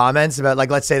anyone comments about,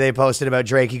 like, let's say they posted about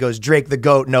Drake, he goes, "Drake the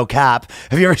GOAT, no cap."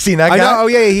 Have you ever seen that guy? I know. Oh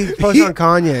yeah, he posted on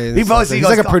Kanye. He posted. He's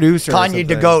like a producer. Kanye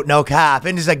the GOAT, no cap,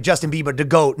 and it's like Justin Bieber the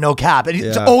GOAT, no cap, and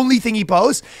it's the only thing he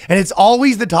posts, and it's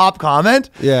always the top comment.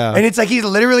 Yeah, and it's like he's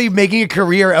literally making a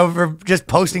career over just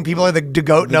posting people are the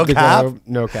GOAT, no cap.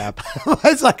 No cap.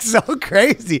 It's like so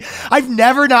crazy. I've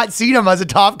never not seen him as a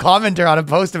top commenter on a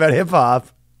post about hip hop.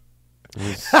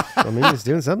 He's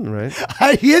doing something right.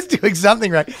 He is doing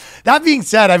something right. That being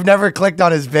said, I've never clicked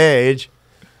on his page.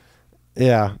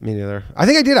 Yeah, me neither. I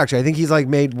think I did actually. I think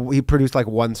he produced like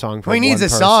one song for he needs a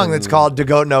song that's called "Da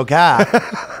Goat No Cap."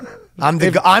 I'm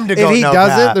the goat. If he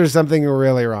does it, there's something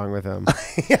really wrong with him.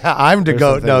 Yeah, I'm the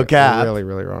goat, no cap. Really,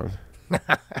 really wrong.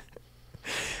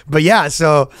 But yeah,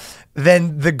 so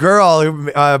then the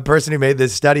person who made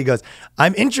this study goes,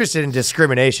 "I'm interested in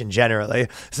discrimination generally."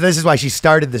 So this is why she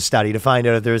started the study, to find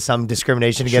out if there was some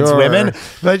discrimination against women.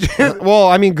 But well,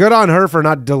 I mean, good on her for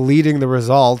not deleting the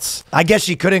results. I guess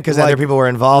she couldn't because other people were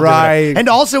involved. Right. In it. And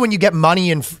also when you get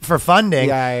money for funding,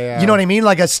 you know what I mean?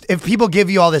 Like if people give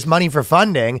you all this money for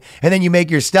funding and then you make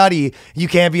your study, you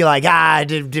can't be like, I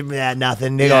did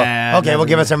nothing. They go, okay, well,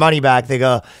 give us our money back.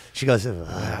 She goes,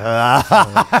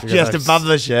 she has to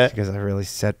publish it. Because I really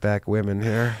set back women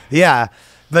here. Yeah.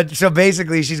 But so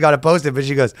basically she's got to post it, but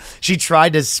she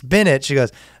tried to spin it. She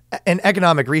goes, in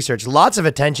economic research, lots of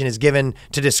attention is given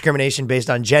to discrimination based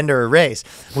on gender or race.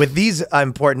 With these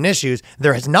important issues,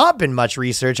 there has not been much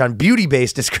research on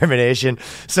beauty-based discrimination.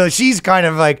 So she's kind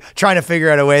of like trying to figure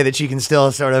out a way that she can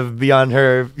still sort of be on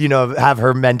her, have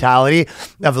her mentality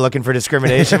of looking for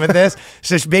discrimination with this.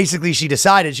 So she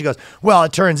decided, she goes, well,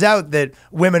 it turns out that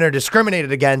women are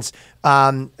discriminated against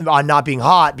on not being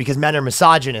hot because men are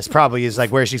misogynist, probably is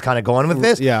like where she's kind of going with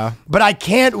this. Yeah. But I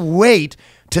can't wait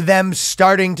to them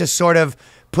starting to sort of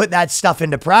put that stuff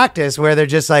into practice where they're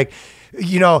just like,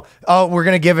 oh, we're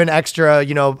going to give an extra,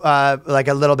 like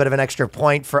a little bit of an extra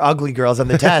point for ugly girls on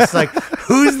the test. Like,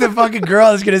 who's the fucking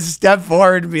girl that's going to step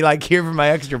forward and be like, here for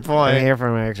my extra point? Here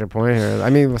for my extra point here. I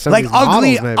mean, like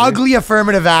ugly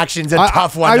affirmative action's a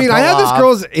tough one. I mean, I have this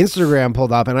girl's Instagram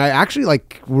pulled up and I actually I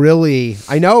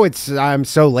know I'm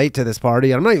so late to this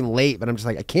party. I'm not even late, but I'm just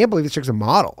like, I can't believe this chick's a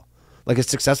model, like a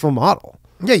successful model.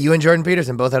 Yeah, you and Jordan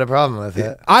Peterson both had a problem with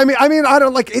it. I mean, I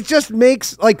don't like. It just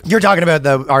makes like You're talking about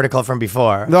the article from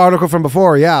before. the article from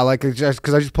before. Yeah, like just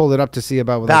because I just pulled it up to see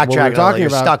about like, what we were talking you're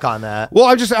about. stuck on that. Well,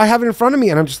 I have it in front of me,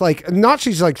 and I'm just like,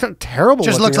 she's like terrible.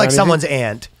 Just looks like someone's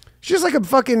aunt. She's like a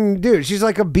fucking dude. She's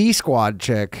like a B squad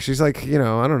chick. She's like,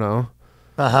 I don't know.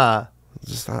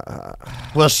 Just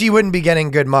well, she wouldn't be getting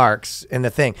good marks in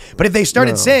the thing. But if they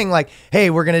started saying like,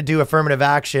 hey, we're going to do affirmative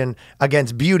action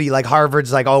against beauty, like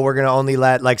Harvard's like, oh, we're going to only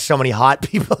let like so many hot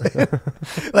people in.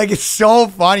 Like, it's so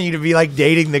funny to be like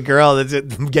dating the girl that's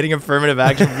getting affirmative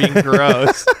action for being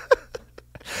gross.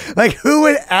 Like,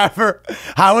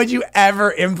 how would you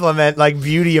ever implement like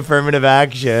beauty affirmative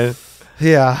action?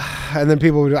 Yeah. And then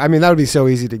people would, I mean, that would be so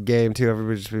easy to game too.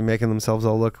 Everybody would just be making themselves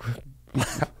all look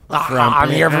I'm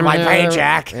here for my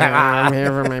paycheck. I'm here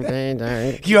for my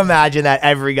paycheck. Can you imagine that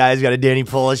every guy's got a Danny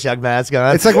Polishuk mask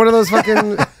on? It's like one of those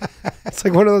fucking. It's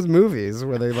like one of those movies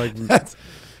where they like.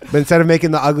 But instead of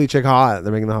making the ugly chick hot,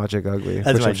 they're making the hot chick ugly.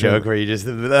 That's my joke where you just,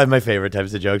 my favorite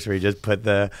types of jokes where you just put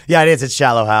it is, it's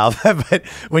shallow Hal. But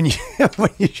when you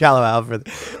shallow Hal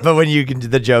but when you can do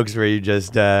the jokes where you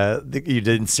just, you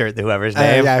insert whoever's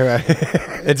name. Yeah, right.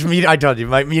 It's me. I told you,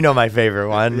 my favorite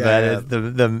one, but it's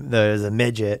there's a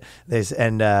midget. These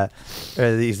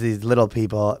little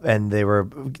people, and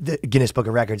the Guinness Book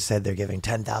of Records said they're giving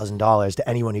 $10,000 to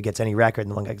anyone who gets any record.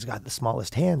 And the one guy's got the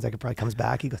smallest hands. Probably comes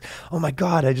back. He goes, "Oh my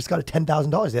God, I just got a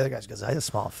 $10,000." The other guy goes, "I have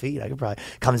small feet. I could probably."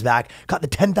 Comes back, got the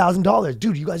 $10,000.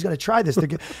 Dude, you guys got to try this.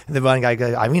 And the one guy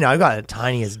goes, "I mean, I've got the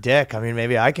tiniest dick. I mean,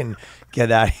 maybe I can get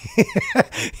that."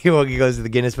 He goes to the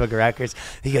Guinness Book of Records.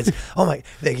 He goes, "Oh my!"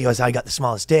 He goes, "I got the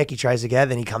smallest dick." He tries again.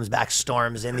 Then he comes back,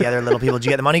 storms in. The other little people, "Did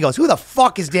you get the money?" He goes, "Who the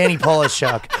fuck is Danny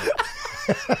Polishuk?"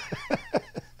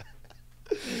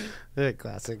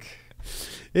 Classic.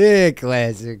 Yeah,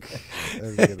 classic.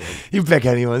 You pick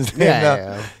anyone's name.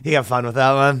 Yeah. You have fun with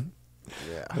that one.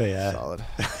 Yeah, solid.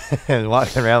 And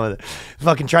walking around with it,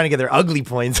 fucking trying to get their ugly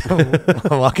points.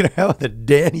 Walking around with a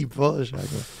Danny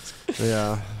Polishuk.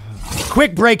 Yeah.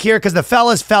 Quick break here because the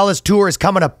Fellas tour is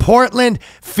coming to Portland,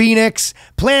 Phoenix,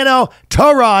 Plano,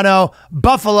 Toronto,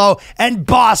 Buffalo, and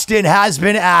Boston has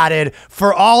been added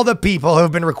for all the people who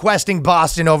have been requesting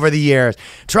Boston over the years.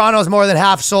 Toronto's more than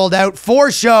half sold out,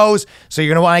 4 shows, so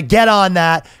you're going to want to get on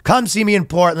that. Come see me in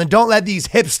Portland. Don't let these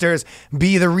hipsters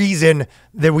be the reason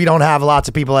that we don't have lots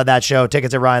of people at that show.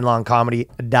 Tickets at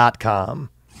RyanLongComedy.com.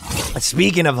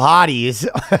 Speaking of hotties,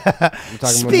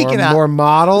 speaking of more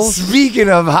models. Speaking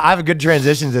of, I have good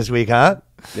transitions this week, huh?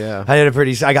 Yeah.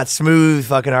 I got smooth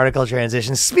fucking article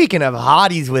transitions. Speaking of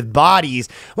hotties with bodies,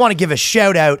 I want to give a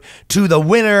shout out to the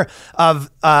winner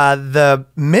of the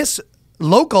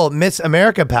local Miss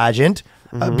America pageant.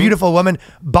 A beautiful woman,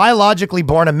 biologically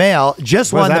born a male,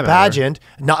 just won the pageant.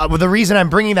 Now, the reason I'm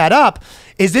bringing that up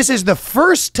is this is the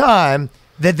first time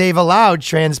that they've allowed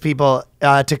trans people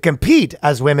to compete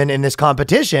as women in this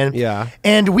competition. Yeah.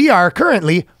 And we are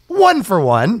currently 1 for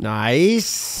 1.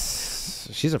 Nice.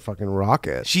 She's a fucking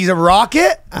rocket. She's a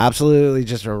rocket? Absolutely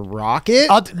just a rocket.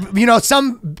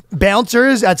 Some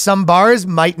bouncers at some bars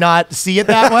might not see it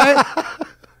that way.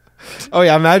 Oh,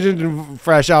 yeah. Imagine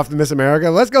fresh off the Miss America.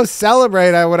 Let's go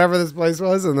celebrate at whatever this place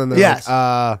was. And then they're like,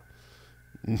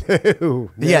 No.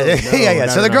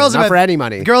 So the girl's about for any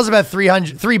money. The girl's about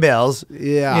 3 bills.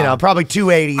 Yeah. Probably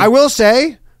 280. I will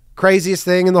say, craziest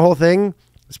thing in the whole thing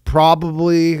is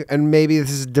probably, and maybe this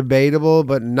is debatable,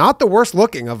 but not the worst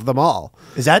looking of them all.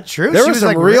 Is that true? She was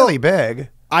like really big.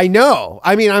 I know.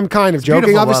 I mean, I'm kind of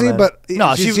joking, obviously, woman. but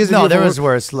no, there was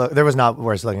worse. There was not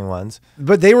worse looking ones.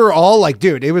 But they were all like,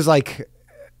 dude, it was like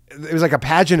a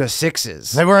pageant of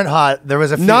 6s. They weren't hot. There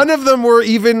was a few. None of them were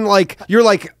even like, you're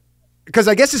like, because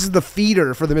I guess this is the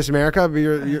feeder for the Miss America, but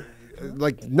you're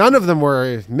like, none of them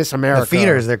were Miss America. The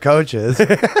feeders, they're coaches.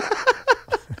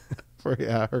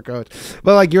 Her coach.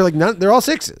 But like, you're like, they're all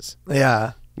 6s.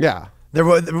 Yeah. Yeah. There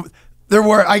were,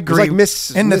 I agree. It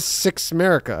was like Miss 6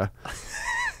 America.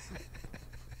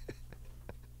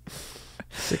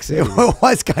 It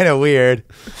was kind of weird.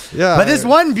 Yeah. But this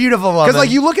one beautiful woman. Because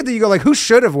like you look at you go like, who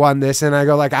should have won this? And I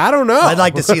go like, I don't know. I'd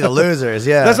like to see the losers.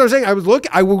 Yeah. That's what I'm saying.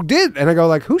 I did. And I go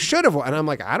like, who should have won? And I'm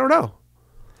like, I don't know.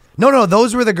 No,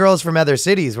 those were the girls from other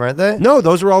cities, weren't they? No,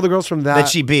 those were all the girls from that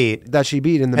she beat. That she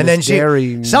beat in the and Miss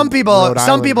Dairy. Some people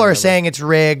are saying it's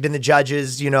rigged, and the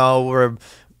judges,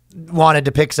 wanted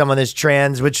to pick someone that's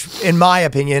trans, which, in my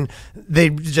opinion,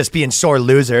 they'd just being sore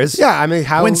losers. Yeah, I mean,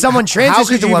 when someone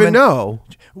transitions to a woman, even know?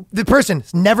 The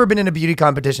person's never been in a beauty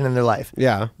competition in their life.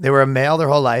 Yeah, they were a male their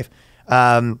whole life.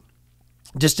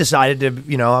 just decided to,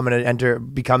 you know, I'm going to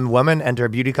become a woman, enter a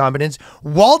beauty competence.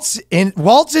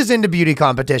 Waltzes into beauty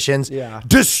competitions. Yeah.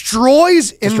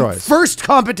 Destroys in first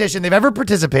competition they've ever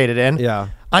participated in. Yeah.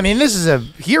 I mean, this is a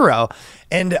hero.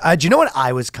 And do you know what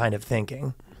I was kind of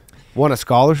thinking? Won a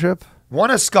scholarship. Won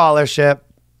a scholarship.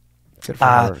 Good for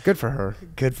her. Good for her.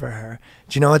 Good for her.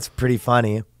 Do you know what's pretty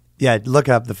funny? Yeah, look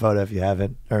up the photo if you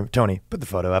haven't. Or Tony, put the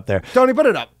photo up there. Tony, put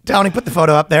it up. Tony, put the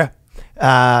photo up there.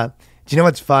 Do you know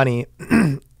what's funny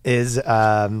is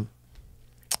I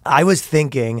was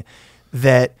thinking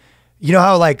that, you know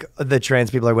how like the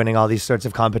trans people are winning all these sorts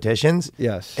of competitions?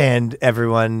 Yes. And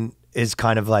everyone is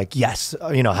kind of like, yes,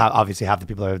 you know, obviously half the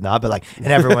people are not, but like, and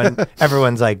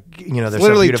everyone's like, you know, they're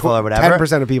so beautiful or whatever.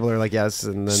 10% of people are like, yes.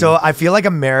 And then so I feel like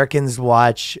Americans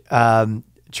watch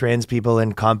trans people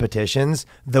in competitions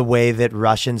the way that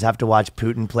Russians have to watch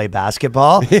Putin play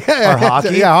basketball or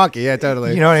hockey. Yeah, hockey. Yeah,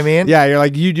 totally. You know what I mean? Yeah, you're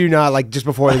like, you do not, like, just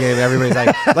before the game, everybody's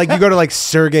like you go to like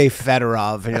Sergei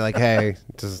Fedorov and you're like, hey,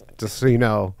 just so you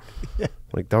know.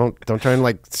 Like, don't try and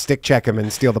like stick check him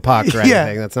and steal the puck or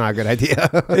anything. That's not a good idea.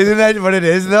 Isn't that what it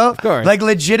is though? Of course. Like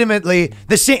legitimately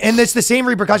the same, and it's the same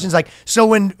repercussions. Like, so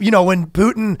when, you know, when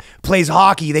Putin plays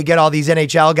hockey, they get all these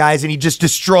NHL guys and he just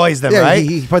destroys them, right?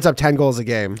 He puts up 10 goals a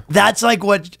game. That's like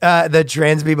what the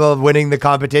trans people winning the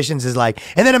competitions is like.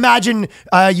 And then imagine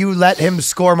you let him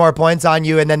score more points on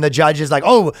you and then the judge is like,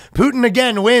 oh, Putin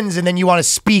again wins, and then you want to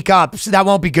speak up. So that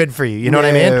won't be good for you. You know what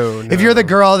I mean? No. If you're the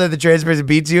girl that the trans person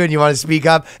beats you and you want to speak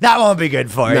up, that won't be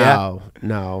good for you.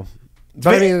 No.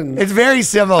 But I mean, it's very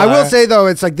similar. I will say though,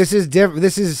 it's like this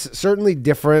is certainly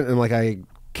different, and like I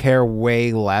care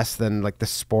way less than like the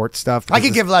sports stuff. I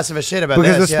could give less of a shit about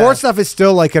because this, the sports stuff is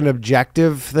still like an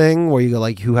objective thing where you go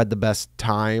like who had the best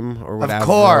time or whatever. Of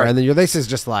course. And then this is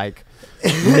just like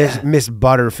Miss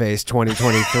Butterface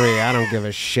 2023. I don't give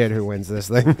a shit who wins this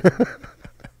thing.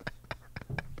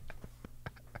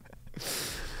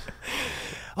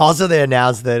 Also, they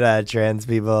announced that trans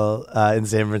people in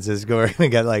San Francisco are going to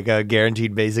get like a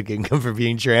guaranteed basic income for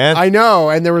being trans. I know,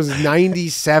 and there was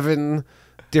 97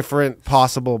 different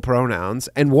possible pronouns,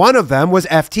 and one of them was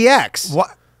FTX.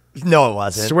 What? No, it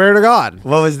wasn't. Swear to God.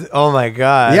 What was? Oh my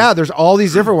God. Yeah, there's all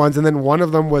these different ones, and then one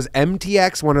of them was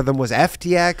MTX, one of them was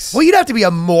FTX. Well, you'd have to be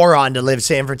a moron to live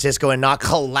San Francisco and not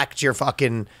collect your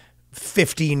fucking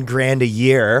 15 grand a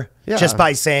year just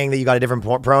by saying that you got a different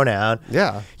pronoun.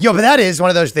 Yeah. Yo, but that is one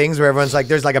of those things where everyone's like,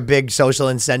 there's like a big social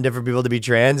incentive for people to be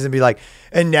trans and be like,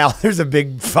 and now there's a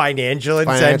big financial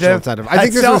incentive. I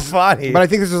think this is so funny. But I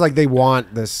think this is like, they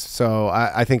want this. So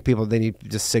I think they need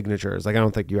just signatures. Like, I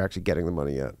don't think you're actually getting the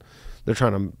money yet. They're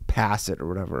trying to pass it or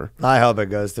whatever. I hope it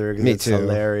goes through because it's too.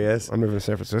 Hilarious. I'm moving to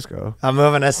San Francisco. I'm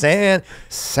moving to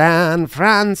San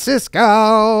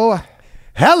Francisco.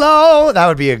 Hello, that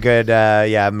would be a good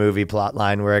movie plot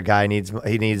line where a guy needs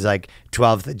like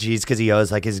 12 G's because he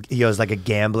owes like a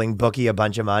gambling bookie a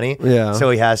bunch of money. Yeah. So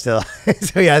he has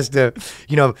to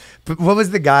you know. What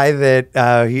was the guy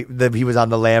that he was on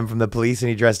the lam from the police and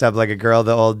he dressed up like a girl?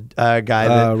 The old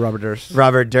guy, Robert Durst.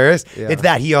 Robert Durst. Yeah. It's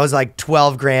that he owes like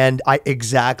 12 grand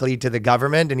exactly to the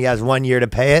government and he has 1 year to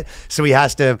pay it. So he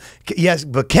has to. Yes,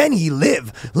 but can he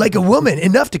live like a woman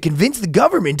enough to convince the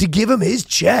government to give him his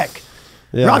check?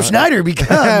 Yeah. Rob Schneider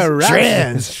becomes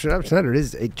trans. Rob Schneider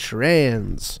is a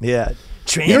trans. Yeah.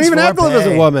 Trans. You don't even have to live as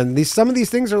a woman. Some of these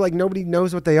things are like nobody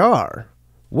knows what they are.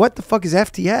 What the fuck is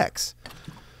FTX?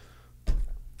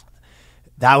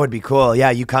 That would be cool. Yeah,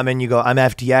 you come in, you go, I'm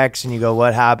FTX, and you go,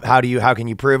 what? How can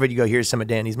you prove it? You go, here's some of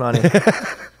Danny's money.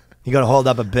 You got to hold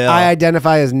up a bill. I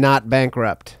identify as not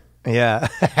bankrupt. Yeah.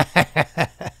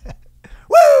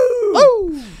 Woo!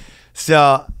 Woo!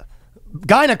 So,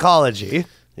 gynecology.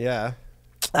 Yeah.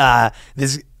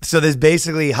 There's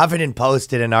basically Huffington Post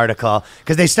did an article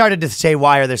because they started to say,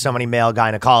 why are there so many male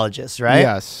gynecologists, right?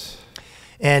 Yes.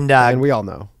 And we all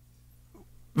know.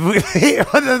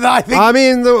 I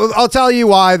mean, I'll tell you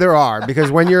why there are. Because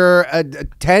when you're a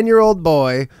 10-year-old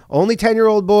boy, only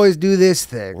 10-year-old boys do this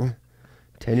thing.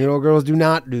 10-year-old girls do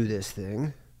not do this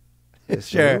thing.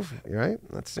 Sure. Right?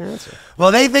 That's the answer.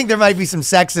 Well, they think there might be some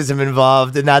sexism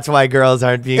involved, and that's why girls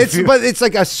aren't being... But it's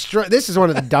like this is one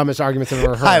of the dumbest arguments I've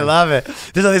ever heard. I love it.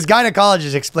 So this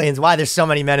gynecologist explains why there's so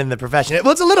many men in the profession.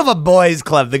 Well, it's a little of a boys'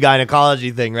 club, the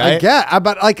gynecology thing, right?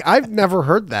 But like I've never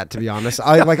heard that, to be honest.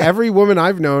 Like every woman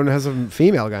I've known has a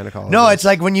female gynecologist. No, it's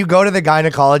like when you go to the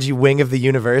gynecology wing of the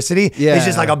university, it's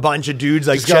just like a bunch of dudes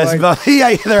like chest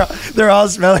yeah, they're all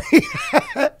smelling...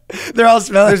 They're all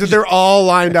smelling. They're all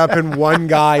lined up, and one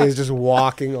guy is just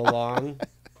walking along.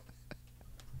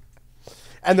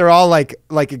 And they're all like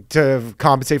to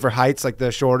compensate for heights. Like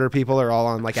the shorter people are all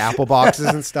on like apple boxes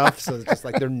and stuff. So it's just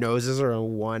like their noses are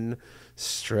on one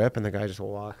strip, and the guy just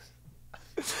walks.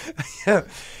 Yeah,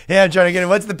 I'm trying to get it.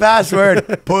 What's the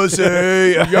password? Pussy.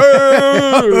 Oh,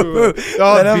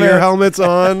 beer helmets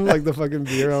on, like the fucking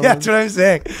beer helmets. Yeah, that's what I'm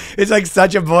saying. It's like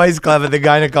such a boys' club at the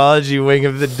gynecology wing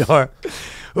of the dorm.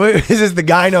 Is this the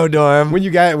gyno dorm? When you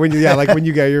get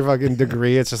your fucking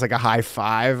degree, it's just like a high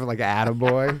five, like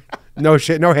attaboy. No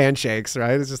shit, no handshakes,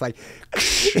 right? It's just like,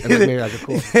 and then maybe like a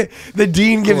cool. The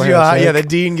dean gives you the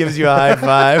dean gives you a high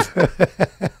five.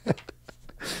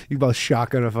 You both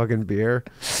shotgun a fucking beer.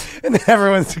 And then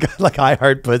everyone's got like I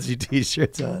Heart Pussy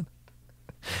t-shirts on.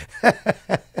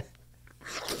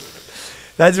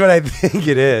 That's what I think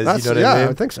it is. You know what I mean?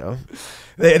 I think so.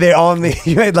 They only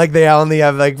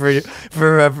have like for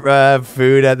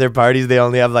food at their parties. They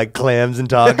only have like clams and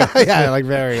tacos. Yeah, like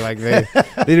very like they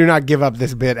do not give up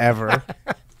this bit ever.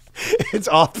 It's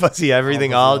all pussy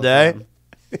everything all day.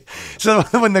 So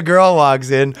when the girl walks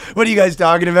in, what are you guys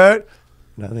talking about?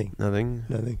 Nothing.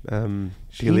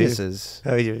 Penises.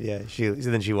 Oh yeah.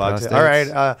 Then she walks in. All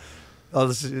right. I'll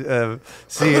just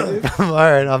see you. All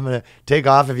right, I'm going to take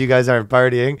off if you guys aren't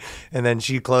partying. And then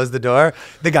she closed the door.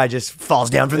 The guy just falls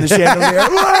down from the chandelier.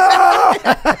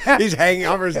 He's hanging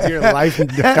over his dear life and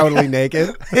totally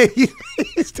naked.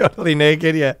 He's totally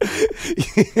naked, yeah.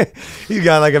 He's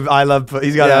got like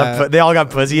they all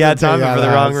got pussy hats on, but for the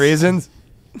wrong reasons.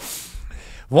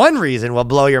 One reason will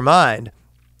blow your mind.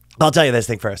 I'll tell you this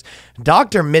thing first.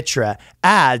 Dr. Mitra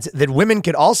adds that women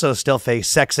could also still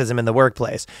face sexism in the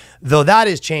workplace, though that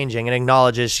is changing, and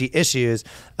acknowledges the issues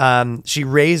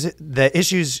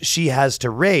she has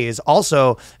to raise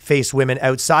also face women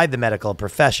outside the medical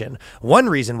profession. One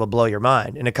reason will blow your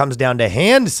mind, and it comes down to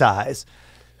hand size.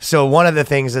 So one of the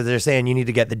things that they're saying, you need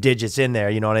to get the digits in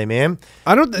there. You know what I mean?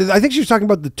 I think she was talking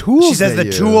about the tools. She says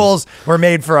the tools were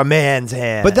made for a man's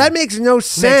hand. But that makes no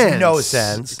sense. Makes no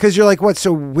sense. Because you're like, what?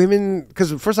 So women,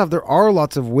 because first off, there are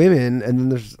lots of women,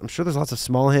 and then I'm sure there's lots of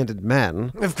small-handed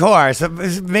men. Of course.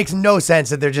 It makes no sense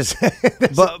that they're just...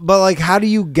 but like, how do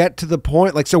you get to the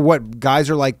point? Like, so what? Guys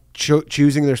are like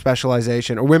choosing their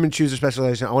specialization, or women choose their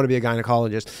specialization. I want to be a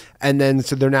gynecologist. And then,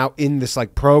 so they're now in this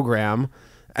like program.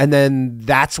 And then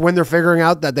that's when they're figuring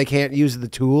out that they can't use the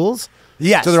tools.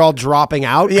 Yes. So they're all dropping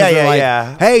out.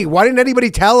 Yeah. Hey, why didn't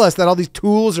anybody tell us that all these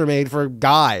tools are made for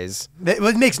guys?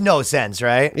 It makes no sense,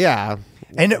 right? Yeah.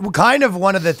 And kind of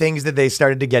one of the things that they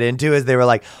started to get into is they were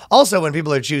like, also when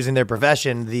people are choosing their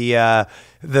profession, the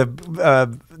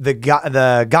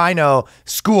gyno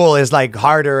school is like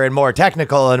harder and more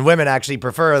technical, and women actually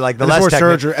prefer like the less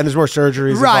surgery, and there's more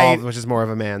surgeries involved, which is more of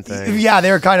a man thing. Yeah,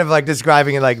 they were kind of like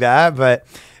describing it like that, but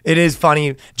it is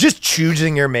funny. Just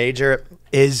choosing your major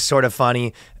is sort of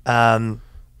funny.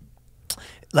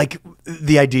 Like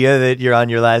the idea that you're on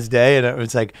your last day and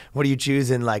it's like, what are you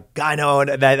choosing? Like gyno,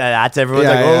 and that's everyone's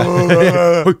ole.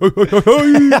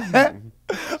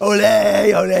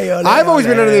 I've always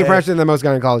been under the impression that most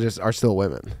gynecologists are still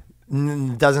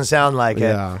women. Doesn't sound like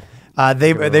it.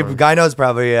 They gynos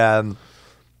probably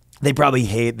they probably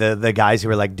hate the guys who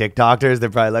are like dick doctors. They're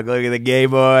probably like, look at the gay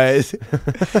boys.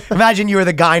 Imagine you were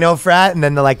the gyno frat and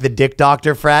then the dick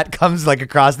doctor frat comes like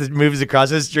moves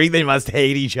across the street. They must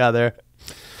hate each other.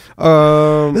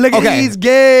 Look at these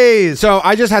gays. So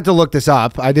I just had to look this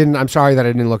up. I'm sorry that I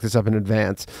didn't look this up in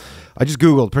advance. I just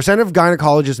Googled percent of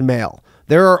gynecologists male.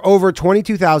 There are over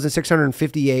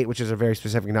 22,658, which is a very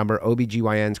specific number,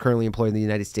 OBGYNs currently employed in the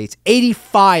United States.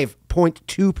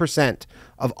 85.2%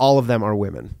 of all of them are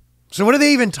women. So what are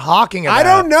they even talking about? I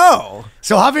don't know.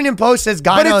 So Huffington Post says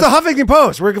gynos... But it's the Huffington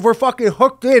Post. We're fucking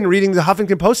hooked in reading the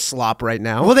Huffington Post slop right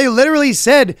now. Well, they literally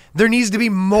said there needs to be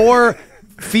more...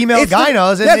 female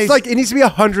gynos. It needs to be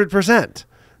 100%.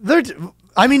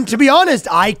 I mean, to be honest,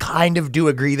 I kind of do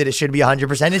agree that it should be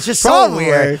 100%. It's just so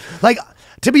weird. Like,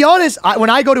 to be honest,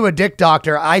 when I go to a dick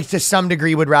doctor, I to some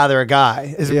degree would rather a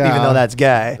guy, even though that's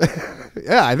gay.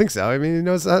 Yeah, I think so. I mean, he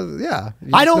knows. Yeah.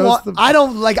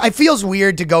 It feels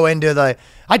weird to go into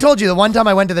I told you the one time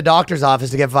I went to the doctor's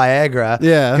office to get Viagra.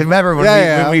 Yeah. Because remember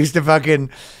when we used to fucking,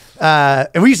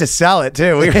 and we used to sell it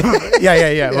too.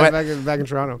 Back in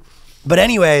Toronto. But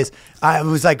anyways, I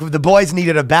was like, the boys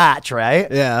needed a batch,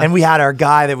 right? Yeah. And we had our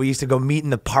guy that we used to go meet in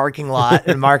the parking lot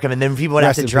in Markham, and then people would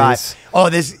have to drive. Peace.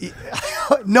 Oh,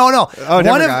 No. Oh,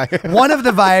 One of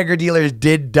the Viagra dealers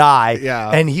did die.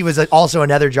 Yeah. And he was also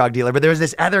another drug dealer. But there was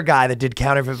this other guy that did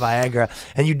counterfeit Viagra.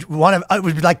 And it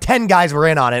was like 10 guys were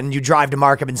in on it. And you drive to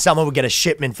markup and someone would get a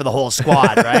shipment for the whole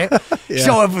squad, right?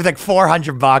 Show up with like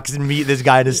 $400 and meet this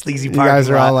guy in a sleazy parking lot. You guys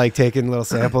are all like taking little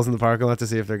samples in the parking lot to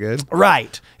see if they're good.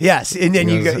 Right. Yes. And then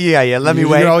you go, let me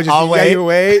wait. I'll wait. You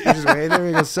wait. You just wait there.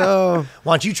 You go, so.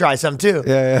 Why don't you try some too?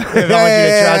 Yeah. I want you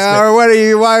to trust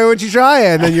it. Or why wouldn't you try it?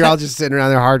 And then you're all just sitting around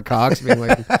there hard cocks being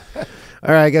like, all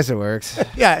right, I guess it works.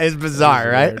 Yeah, it's bizarre,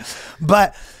 right?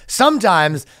 But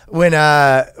sometimes when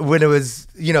it was,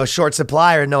 short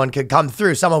supply or no one could come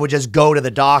through, someone would just go to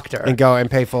the doctor. And go and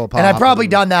pay full pop. And I've probably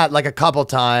done that like a couple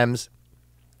times.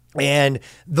 And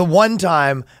the one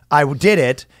time I did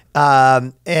it,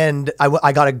 and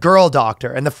I got a girl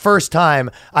doctor. And the first time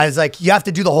I was like, you have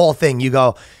to do the whole thing. You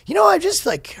go, I just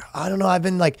like, I don't know. I've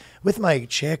been like with my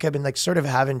chick, I've been like sort of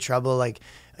having trouble like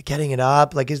getting it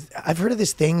up. Like I've heard of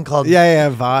this thing called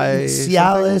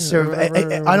Cialis or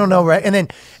I don't know. Right. And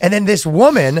then this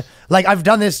woman, like I've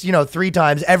done this, 3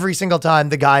 times. Every single time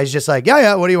the guy's just like,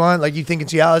 yeah. What do you want? Like you thinking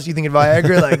Cialis? You thinking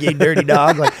Viagra? Like you dirty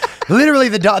dog. Like literally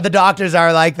the doctors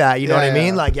are like that. You know what I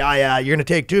mean? Like, yeah, you're going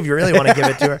to take 2 if you really want to give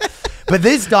it to her. But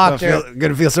this doctor...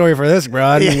 Gonna feel sorry for this,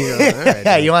 bro.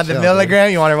 You want the milligram?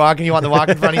 You want her walking? You want the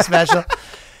walking funny special?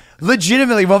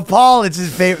 Legitimately, well, Paul, it's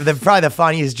his favorite, probably the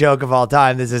funniest joke of all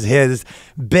time. This is his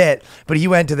bit. But he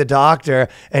went to the doctor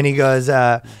and he goes,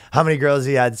 how many girls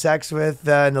he had sex with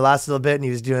in the last little bit? And he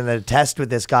was doing the test with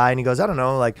this guy. And he goes, I don't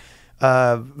know, like,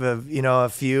 a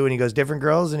few. And he goes, different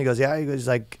girls? And he goes, yeah. He goes,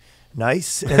 like,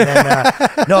 nice. And then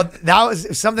no, that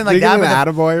was something like that.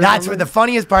 That's where the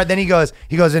funniest part. Then he goes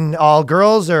in all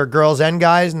girls or girls and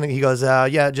guys, and he goes,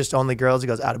 yeah, just only girls. He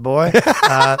goes, attaboy.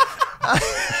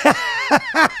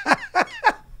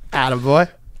 Attaboy.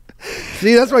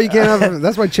 See, that's why you can't have.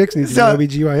 That's why chicks need to be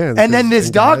OBGYNs. And then this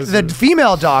doctor, the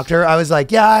female doctor, I was like,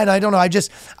 yeah, and I don't know. I guess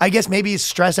maybe he's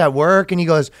stressed at work. And he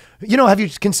goes, have you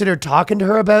considered talking to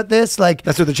her about this? Like,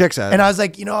 that's what the chick said. And I was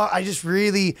like, I just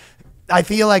really. I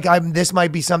feel like this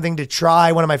might be something to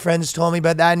try. One of my friends told me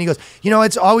about that, and he goes,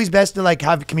 it's always best to like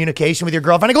have communication with your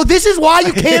girlfriend. I go, this is why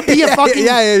you can't be a fucking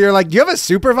You're like, do you have a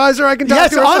supervisor I can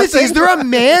talk to? Yes, honestly, is there a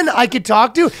man I could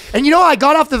talk to? And I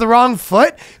got off to the wrong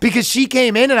foot because she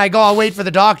came in and I go, I'll wait for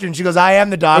the doctor, and she goes, I am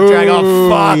the doctor. I go,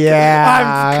 fuck,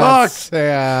 I'm cooked.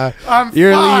 Yeah, I'm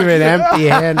You're leaving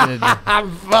empty-handed.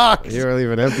 I'm fucked. You're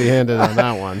leaving empty-handed on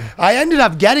that one. I ended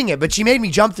up getting it, but she made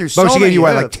me jump through so many. She gave you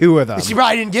like 2 of them. She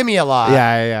probably didn't give me a lot.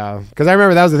 Yeah. Because I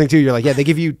remember that was the thing too. You're like, yeah, they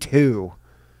give you 2.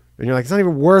 And you're like, it's not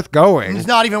even worth going. It's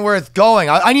not even worth going.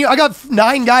 I got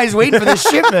 9 guys waiting for this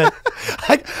shipment.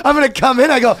 I'm going to come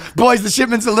in. I go, boys, the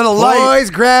shipment's a little light.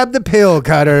 Boys, grab the pill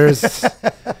cutters.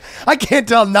 I can't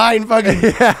tell 9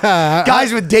 fucking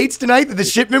guys with dates tonight that the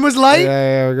shipment was light.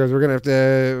 Yeah. Because we're gonna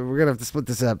have to split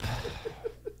this up.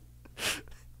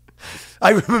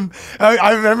 I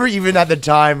remember even at the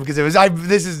time, because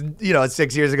this is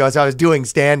 6 years ago, so I was doing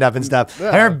stand up and stuff. Yeah.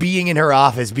 I remember being in her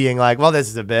office being like, well, this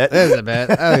is a bit.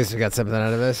 At least we got something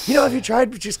out of this. Have you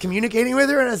tried just communicating with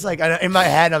her? And it's like, in my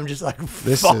head, I'm just like,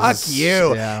 fuck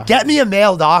you. Yeah. Get me a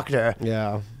male doctor.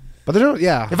 Yeah. But they don't,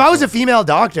 yeah. If I was a female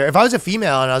doctor, if I was a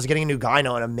female and I was getting a new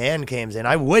gyno and a man came in,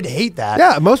 I would hate that.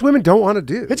 Yeah, most women don't want to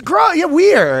do. It's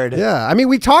weird. Yeah. I mean,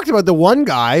 we talked about the one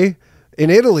guy in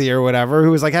Italy or whatever,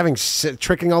 who was like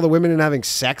tricking all the women and having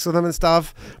sex with them and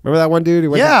stuff. Remember that one dude?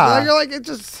 You're like, it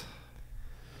just.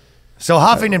 So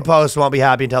Huffington Post won't be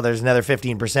happy until there's another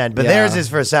 15%, but theirs is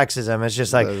for sexism. It's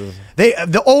just like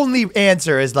the only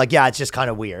answer is like, yeah, it's just kind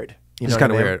of weird. It's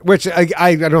kind of weird, which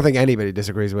I don't think anybody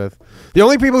disagrees with. The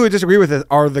only people who disagree with it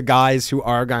are the guys who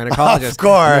are gynecologists. Of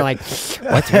course. And they're like,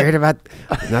 what's weird about?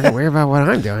 Nothing weird about what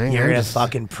I'm doing. You're gonna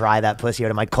fucking pry that pussy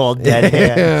out of my cold dead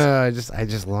hands. I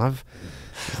just love.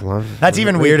 That's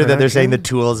even weirder that they're saying the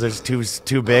tools are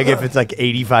too big. If it's like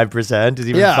 85%, is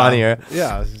even funnier.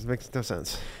 Yeah, it makes no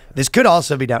sense. This could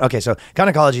also be done. Okay, so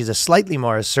gynecology is a slightly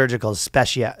more surgical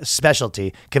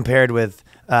specialty compared with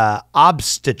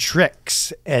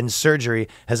obstetrics, and surgery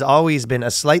has always been a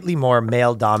slightly more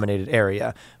male-dominated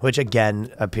area, which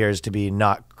again appears to be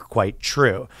not quite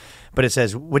true. But it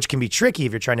says, which can be tricky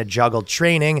if you're trying to juggle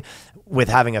training with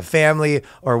having a family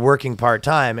or working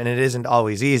part-time, and it isn't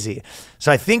always easy. So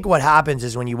I think what happens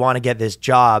is when you want to get this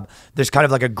job, there's kind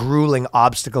of like a grueling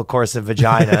obstacle course of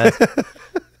vagina.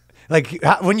 Like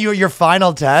when your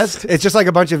final test, it's just like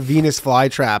a bunch of Venus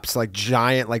flytraps, like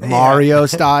giant, like Mario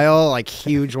style, like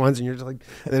huge ones, and you're just like,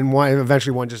 and then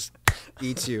eventually one just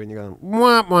eats you, and you go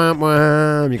wah wah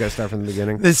wah. You got to start from the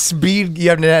beginning. The speed you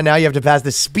have to, now you have to pass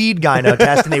the speed gyno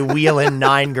test, and they wheel in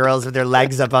 9 girls with their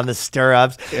legs up on the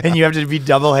stirrups, and you have to be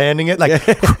double handing it like.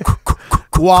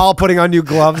 While putting on new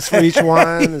gloves for each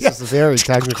one. It's just very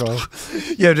technical.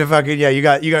 You have to fucking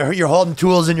you're holding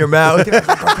tools in your mouth.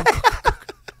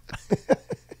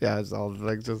 Yeah, it's all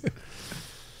like just.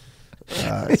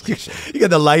 You got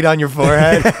the light on your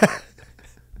forehead.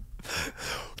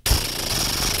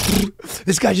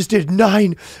 This guy just did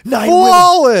nine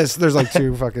flawless. There's like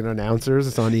 2 fucking announcers.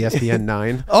 It's on ESPN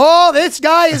 9. Oh, this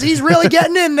guy he's really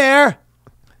getting in there.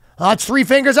 Oh, it's 3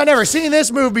 fingers. I've never seen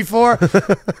this move before.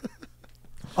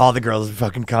 All the girls are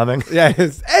fucking coming. Yeah,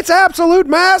 it's absolute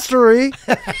mastery.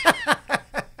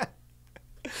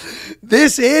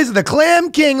 This is the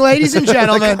Clam King, ladies and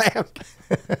gentlemen.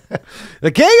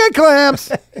 The king of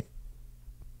clamps.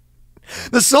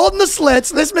 The Sultan of Slits.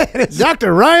 This man is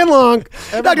Dr. Ryan Long.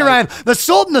 Dr. Ryan, the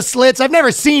Sultan of Slits. I've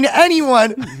never seen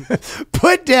anyone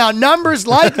put down numbers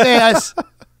like this.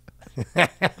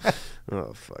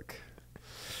 Oh, fuck.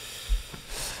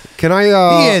 Can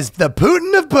I? He is the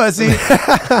Putin of pussy.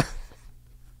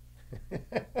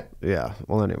 Yeah.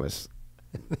 Well, anyways,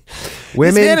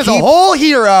 women. This man is a whole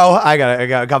hero. I got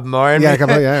a couple more. Yeah, a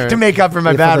couple. Yeah, to make up for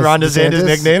my bad Ron DeSantis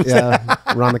nicknames. Yeah,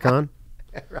 Ron the Con.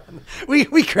 We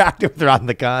cracked it with Ron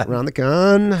the Con. Ron the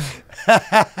Con.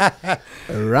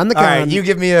 Ron the Con. All right, you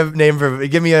give me a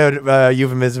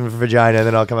euphemism for vagina, and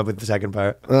then I'll come up with the second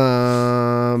part.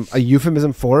 A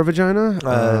euphemism for a vagina?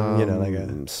 Like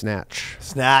a snatch.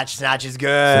 Snatch is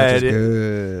good. Snatch is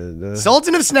good.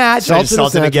 Sultan of Snatch.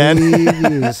 Sultan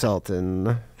again.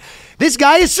 Sultan. This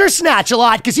guy is Sir Snatch a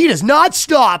lot because he does not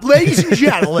stop, ladies and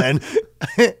gentlemen.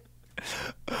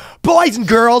 Boys and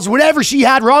girls, whatever she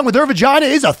had wrong with her vagina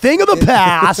is a thing of the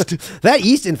past. That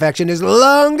yeast infection is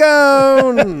long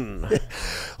gone.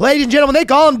 Ladies and gentlemen, they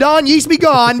call him Don Yeast Be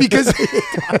Gone because...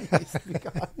 Don Yeast Be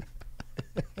Gone.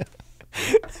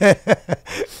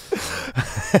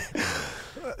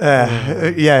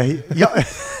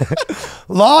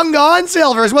 Long gone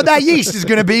silver is what that yeast is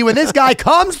going to be when this guy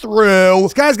comes through.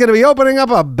 This guy's going to be opening up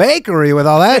a bakery with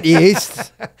all that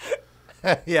yeast.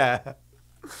 Yeah.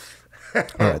 All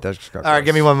right, that's just all right,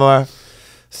 give me one more.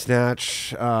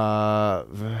 Snatch. I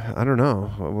don't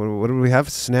know. What do we have?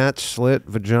 Snatch, slit,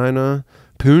 vagina,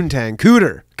 poontang,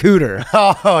 cooter.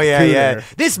 Oh yeah, cooter. Yeah.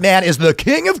 This man is the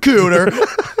king of cooter.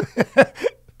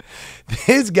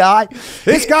 This guy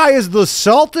is the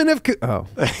Sultan of Oh.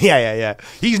 Yeah.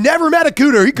 He's never met a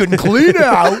cooter he couldn't clean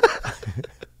out.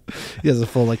 He has a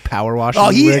full power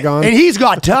washing rig on. And he's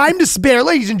got time to spare.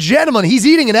 Ladies and gentlemen, he's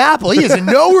eating an apple. He is in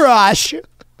no rush.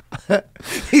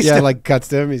 Cuts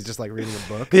to him. He's just reading a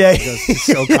book. Yeah, he's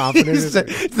so confident.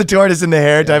 It's the tortoise and the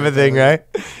hare type of thing, right?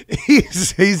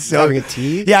 He's so having a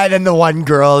tea. Yeah, and then the one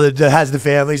girl that has the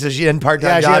family, so she in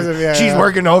part-time job. She's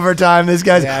working overtime. This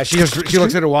guy's she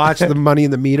looks at her watch. The money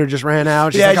in the meter just ran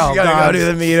out. She's she's gotta go to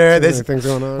the meter. This thing's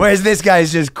going on. Whereas this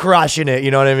guy's just crushing it.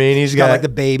 You know what I mean? He's got the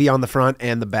baby on the front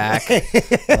and the back.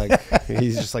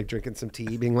 He's just drinking some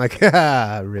tea, being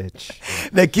rich.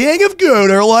 The king of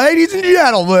gooder, ladies and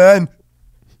gentlemen.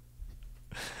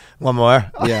 One more.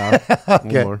 Yeah.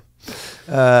 Okay. One more.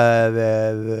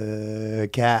 The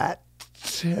cat.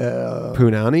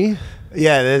 Punani?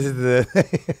 Yeah, this is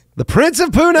the Prince of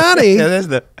Punani. Yeah, this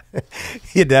is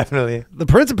yeah, definitely. The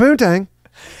Prince of Poontang.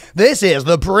 This is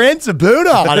the Prince of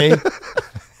Punani.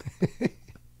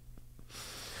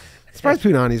 Surprised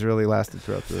Punani's really lasted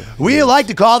throughout the... We like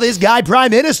to call this guy Prime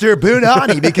Minister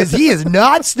Punani because he is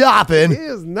not stopping. He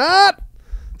is not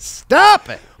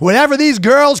stopping. Whatever these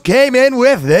girls came in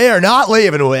with, they are not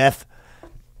leaving with.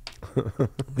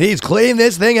 He's cleaned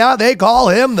this thing out. They call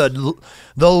him the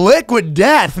Liquid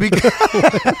Death. Because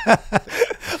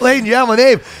ladies and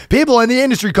gentlemen, people in the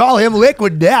industry call him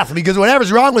Liquid Death because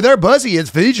whatever's wrong with their pussy is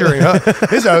featuring.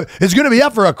 It's going to be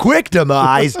up for a quick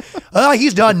demise.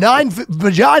 He's done 9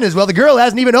 vaginas. Well, the girl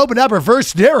hasn't even opened up her first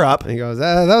stirrup. He goes,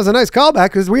 that was a nice callback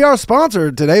because we are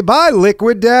sponsored today by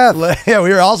Liquid Death. Yeah,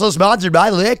 we are also sponsored by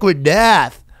Liquid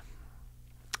Death.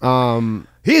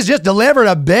 He's just delivered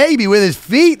a baby with his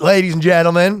feet, ladies and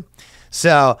gentlemen.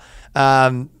 So,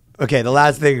 okay, the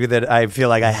last thing that I feel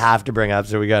like I have to bring up,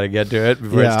 so we got to get to it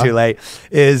before it's too late,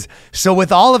 is so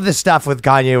with all of this stuff with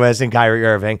Kanye West and Kyrie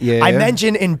Irving, I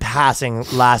mentioned in passing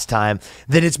last time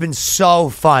that it's been so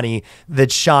funny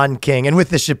that Shaun King, and with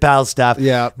the Chappelle stuff,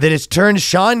 that it's turned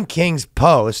Shaun King's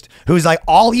post, who's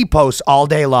all he posts all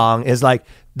day long is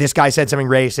this guy said something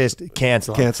racist,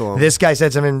 cancel him. Cancel him. This guy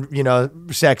said something,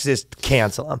 sexist,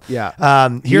 cancel him.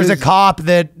 Yeah. Here's a cop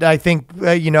that I think,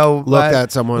 looked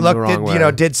at someone the wrong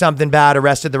way. Did something bad,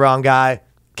 arrested the wrong guy,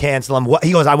 cancel him.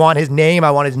 He goes, I want his name,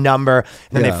 I want his number. And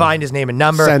then they find his name and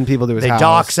number. Send people to his house. They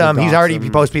dox him. He's already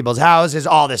post people's houses,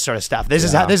 all this sort of stuff. This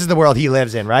is the world he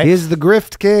lives in, right? He's the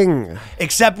grift king.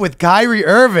 Except with Kyrie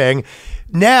Irving,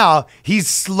 now he's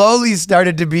slowly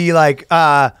started to be like,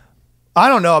 I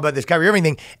don't know about this Kyrie Irving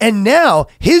thing. And now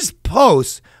his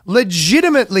posts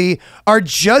legitimately are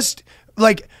just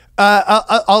like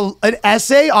an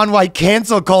essay on why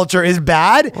cancel culture is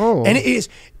bad. And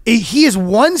he is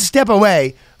one step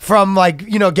away from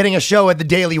getting a show at the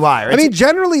Daily Wire. I mean,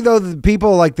 generally though, the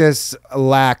people like this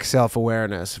lack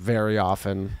self-awareness very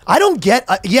often. I don't get,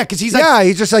 because he's like,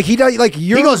 he's just like, he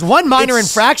goes one minor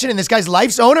infraction in this guy's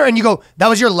life's owner, and you go, that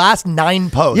was your last 9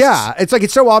 posts. Yeah, it's like,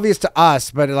 it's so obvious to us,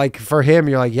 but like for him,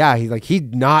 you're like, yeah, he's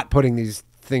not putting these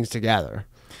things together.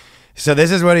 So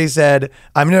this is what he said.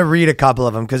 I'm going to read a couple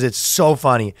of them because it's so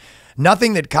funny.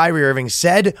 Nothing that Kyrie Irving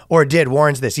said or did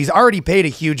warrants this. He's already paid a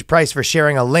huge price for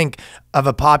sharing a link of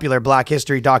a popular Black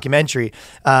History documentary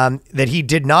that he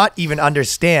did not even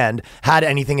understand had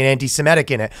anything anti-Semitic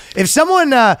in it. If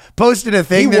someone posted a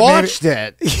thing, he watched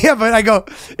it. Yeah, but I go,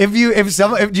 do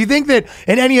you think that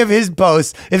in any of his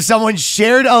posts, if someone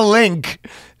shared a link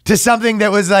to something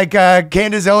that was like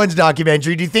Candace Owens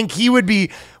documentary, do you think he would be,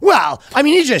 well, I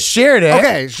mean, he just shared it.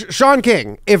 Okay, Shaun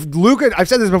King, if Luka, I've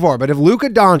said this before, but if Luka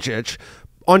Doncic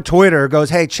on Twitter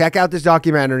goes, hey, check out this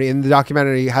documentary, and the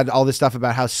documentary had all this stuff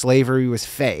about how slavery was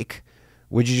fake,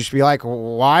 would you just be like,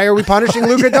 why are we punishing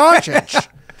Luka Doncic?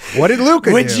 What did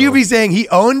Luka do? Would you be saying he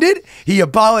owned it? He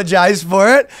apologized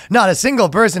for it? Not a single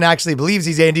person actually believes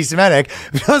he's anti-Semitic.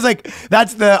 I was like,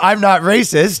 that's the I'm not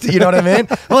racist. You know what I mean?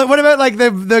 Well, what about like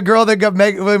the girl that got when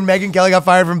Megyn Kelly got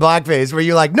fired from Blackface, where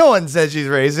you're like, no one says she's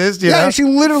racist. You know? She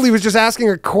literally was just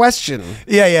asking a question.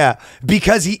 Yeah.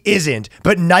 Because he isn't.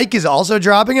 But Nike is also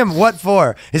dropping him. What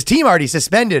for? His team already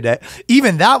suspended it.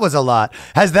 Even that was a lot.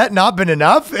 Has that not been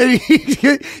enough? And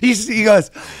he goes,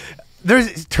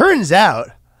 turns out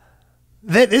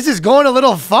that this is going a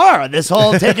little far, this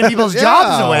whole taking people's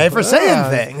jobs away for saying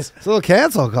things. It's a little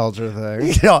cancel culture thing.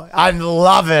 You know, I'm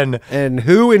loving. And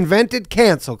who invented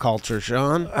cancel culture,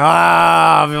 Shaun?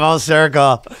 Full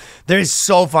circle. They're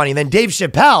so funny. Then Dave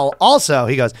Chappelle also,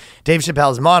 he goes, Dave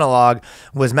Chappelle's monologue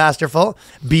was masterful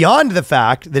beyond the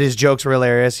fact that his jokes were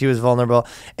hilarious. He was vulnerable.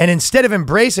 And instead of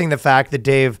embracing the fact that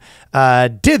Dave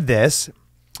did this,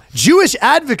 Jewish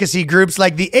advocacy groups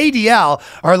like the ADL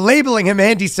are labeling him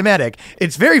anti-Semitic.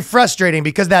 It's very frustrating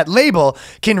because that label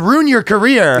can ruin your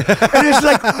career. And it's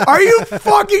like, are you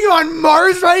fucking on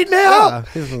Mars right now?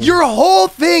 Yeah. Your whole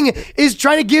thing is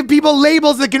trying to give people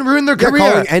labels that can ruin their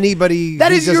career. Calling anybody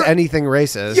that is anything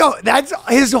racist. Yo, that's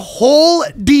his whole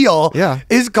deal. Yeah.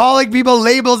 Is calling people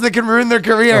labels that can ruin their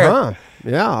career.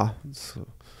 Yeah.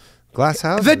 Glass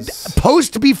houses. The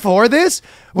post before this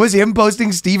was him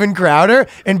posting Steven Crowder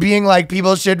and being like,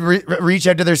 people should reach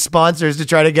out to their sponsors to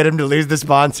try to get him to lose the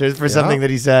sponsors for something that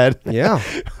he said. Yeah.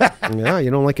 Yeah, you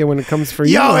don't like it when it comes for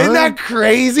you. Yo, isn't that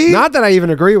crazy? Not that I even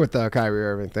agree with the Kyrie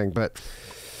Irving thing, but...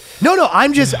 No,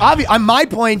 I'm just my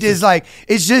point is like,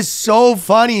 it's just so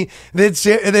funny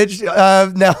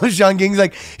that now Shaun King's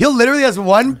like, he'll literally has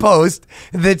one post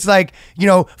that's like,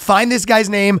 find this guy's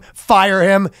name, fire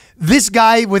him. This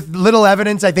guy with little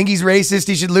evidence, I think he's racist.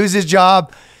 He should lose his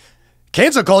job.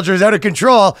 Cancel culture is out of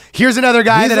controle. Here's another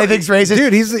guy that I think's racist.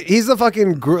 Dude, he's the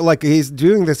fucking he's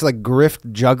doing this like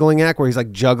grift juggling act where he's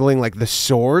like juggling like the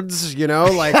swords,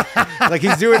 like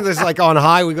he's doing this like on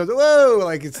high. We goes, whoa,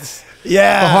 like it's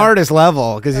the hardest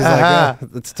level because he's like,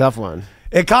 it's a tough one.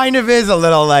 It kind of is a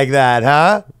little like that,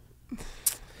 huh?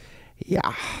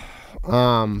 Yeah.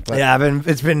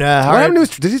 It's been hard.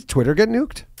 Did his Twitter get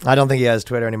nuked? I don't think he has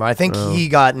Twitter anymore. I think he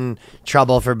got in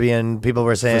trouble for people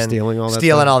were saying stealing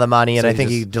all the money, and I think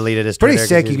he deleted his Twitter. Pretty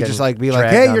sick. You could just like be like,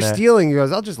 hey, you're stealing. He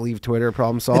goes, I'll just leave Twitter.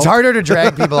 Problem solved. It's harder to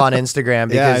drag people on Instagram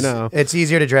because I know. It's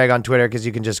easier to drag on Twitter because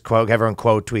you can just everyone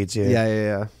quote tweets you.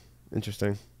 Yeah.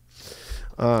 Interesting.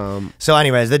 So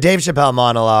anyways, the Dave Chappelle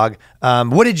monologue,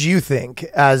 what did you think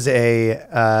as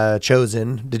a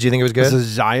chosen? Did you think it was good? As a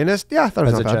Zionist? Yeah, I thought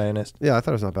it was not bad. Zionist. Yeah, I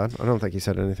thought it was not bad. I don't think he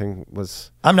said anything was...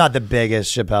 I'm not the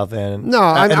biggest Chappelle fan.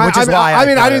 No, which is why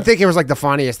I didn't think it was like the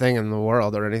funniest thing in the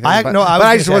world or anything. I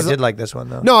did like this one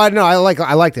though. No, I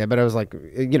liked it, but I was like,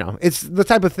 it's the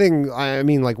type of thing, I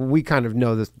mean, like we kind of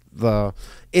know the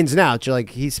ins and outs. You're like,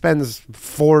 he spends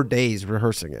 4 days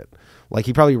rehearsing it. Like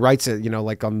he probably writes it,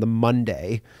 like on the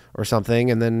Monday or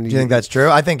something, and then. Do you think that's true?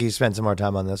 I think he spent some more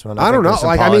time on this one. I don't know.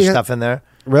 Like stuff in there.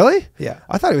 Really? Yeah.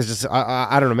 I thought it was just,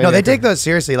 I don't know. Maybe No, they take those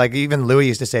seriously. Like even Louis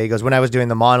used to say, he goes, when I was doing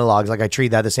the monologues, like I treat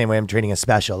that the same way I'm treating a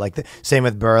special. Like the same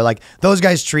with Burr. Like those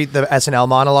guys treat the SNL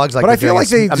monologues like. But I feel like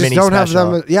they just don't have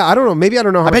them. Yeah, I don't know. Maybe I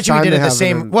don't know how I bet much you he time did they it the have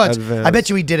same. in Well, advance. I bet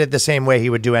you he did it the same way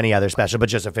he would do any other special, but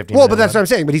just a 15. Well, but that's what I'm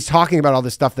saying. But he's talking about all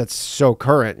this stuff that's so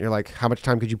current. You're like, how much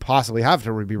time could you possibly have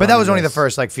to be? But that was only the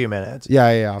first like few minutes.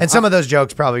 Yeah. And some of those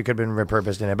jokes probably could have been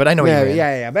repurposed in it. But I know what you mean.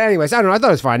 Yeah. But anyways, I don't know. I thought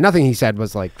it was fine. Nothing he said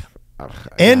was like.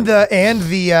 And the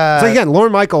so again,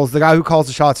 Lorne Michaels, the guy who calls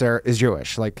the shots there, is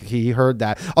Jewish. Like he heard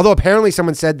that. Although apparently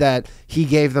someone said that he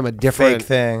gave them a different fake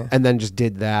thing and then just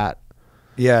did that.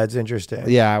 Yeah, it's interesting.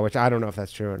 Yeah, which I don't know if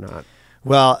that's true or not.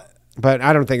 Well, but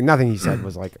I don't think nothing he said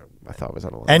was like I thought was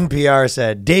on a line. NPR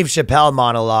said Dave Chappelle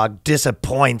monologue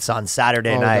disappoints on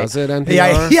Saturday night. Does it,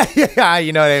 NPR? Yeah.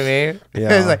 You know what I mean?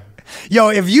 Yeah. It's like, yo,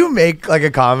 if you make like a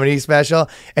comedy special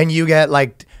and you get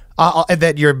like.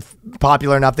 That you're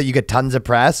popular enough that you get tons of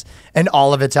press and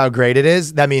all of it's how great it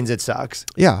is, that means it sucks.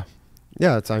 Yeah.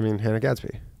 It's Hannah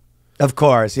Gadsby. Of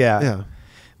course, yeah. Yeah.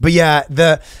 But yeah,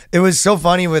 it was so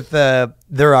funny with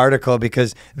their article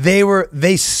because they go,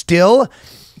 Dave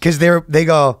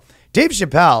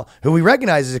Chappelle, who we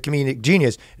recognize as a comedic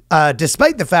genius,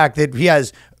 despite the fact that he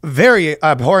has very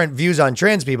abhorrent views on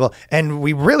trans people, and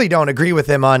we really don't agree with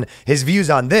him on his views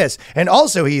on this. And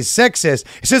also, he's sexist.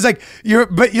 So it's like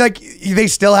they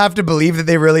still have to believe that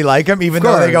they really like him, even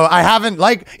though they go, I haven't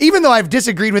even though I've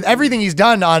disagreed with everything he's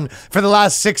done for the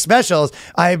last 6 specials,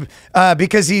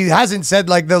 because he hasn't said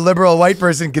like the liberal white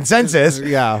person consensus.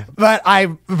 Yeah. But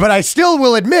I still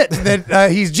will admit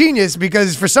that he's genius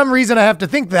because for some reason I have to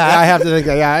think that. Yeah, I have to think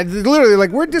that. Yeah, literally,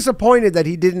 like we're disappointed that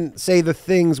he didn't say the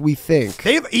things we think.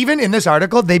 Even in this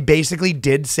article, they basically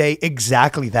did say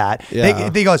exactly that. Yeah.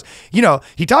 They goes,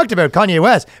 he talked about Kanye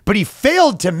West, but he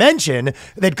failed to mention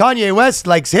that Kanye West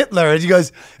likes Hitler. And he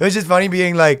goes, it was just funny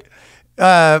being like,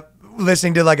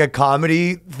 listening to like a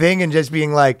comedy thing and just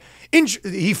being like,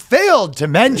 he failed to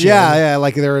mention. Yeah,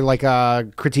 like they're like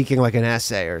critiquing like an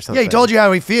essay or something. Yeah, he told you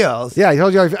how he feels. Yeah, he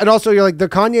told you and also you're like, the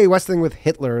Kanye West thing with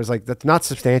Hitler is like, that's not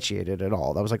substantiated at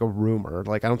all. That was like a rumor.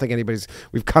 Like, I don't think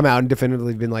we've come out and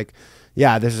definitively been like,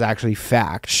 yeah, this is actually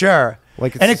fact. Sure.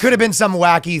 And it could have been some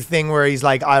wacky thing where he's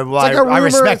like, I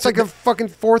respect. It's like a fucking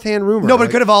fourth-hand rumor. No, but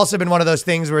it could have also been one of those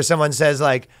things where someone says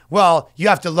like, well, you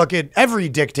have to look at every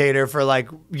dictator for like,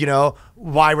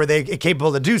 why were they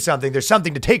capable to do something? There's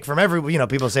something to take from every,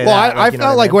 people say that. I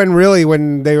felt like when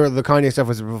the Kanye stuff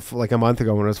was like a month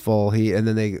ago when it was full, and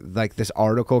then they like this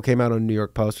article came out on New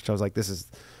York Post, which I was like, this was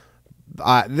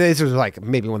like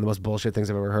maybe one of the most bullshit things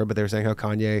I've ever heard, but they were saying how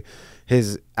Kanye,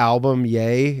 his album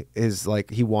Ye is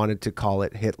like, he wanted to call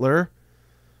it Hitler.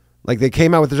 Like they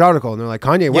came out with this article and they're like,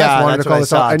 Kanye West wanted to call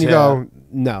this out, and you go,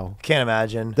 no. Can't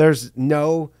imagine. There's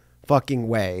no fucking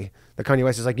way that Kanye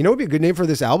West is like, what would be a good name for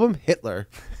this album? Hitler.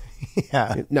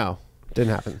 Yeah. No,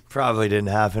 didn't happen. Probably didn't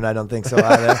happen. I don't think so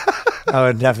either.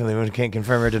 I can't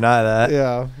confirm or deny that.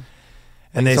 Yeah.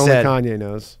 And they only said, Kanye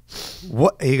knows.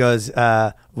 What he goes,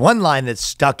 one line that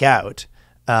stuck out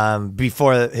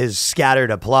before his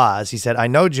scattered applause. He said, I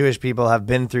know Jewish people have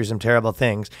been through some terrible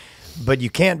things, but you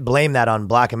can't blame that on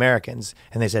black Americans.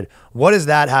 And they said, what does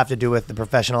that have to do with the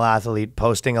professional athlete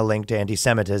posting a link to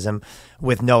anti-Semitism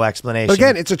with no explanation? But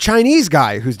again, it's a Chinese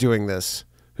guy who's doing this,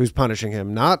 who's punishing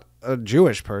him, not a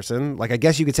Jewish person. Like, I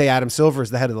guess you could say Adam Silver is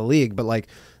the head of the league, but like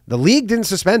the league didn't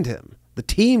suspend him. The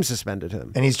team suspended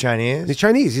him. And he's Chinese? He's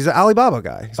Chinese. He's an Alibaba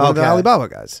guy. He's one of the Alibaba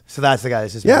guys. So that's the guy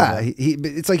that's suspended. Yeah.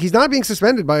 It's like he's not being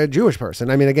suspended by a Jewish person.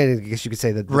 I mean, again, I guess you could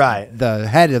say that the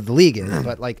head of the league is,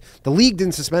 but like the league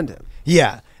didn't suspend him.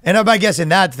 Yeah. And I guess in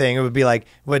that thing, it would be like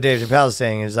what Dave Chappelle's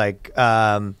saying is like,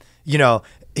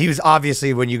 he was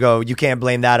obviously, when you go, you can't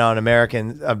blame that on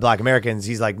black Americans.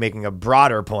 He's like making a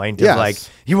broader point of like,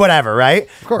 whatever, right?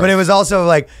 Of course. But it was also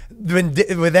like with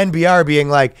NPR being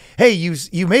like, hey,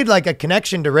 you made like a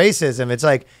connection to racism. It's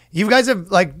like, you guys have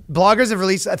like, bloggers have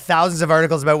released thousands of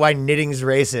articles about why knitting's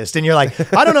racist. And you're like,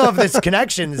 I don't know if this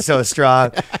connection is so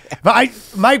strong. But I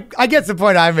guess the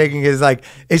point I'm making is like,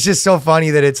 it's just so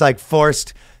funny that it's like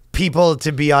forced people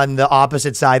to be on the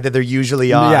opposite side that they're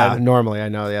usually on. Yeah, normally, I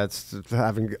know. Yeah, it's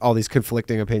having all these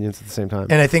conflicting opinions at the same time.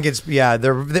 And I think it's,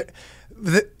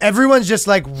 everyone's just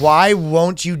like, why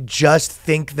won't you just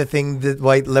think the thing that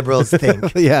white liberals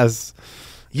think? Yes.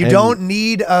 You don't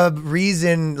need a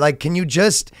reason. Like, can you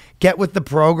just get with the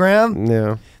program?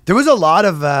 Yeah. There was a lot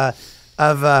of that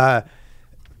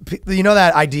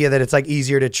idea that it's like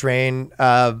easier to train,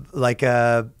 like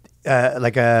a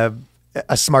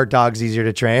smart dog's easier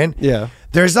to train. Yeah.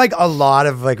 There's like a lot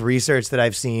of like research that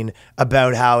I've seen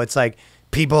about how it's like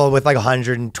people with like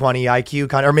 120 IQ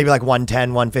kind of, or maybe like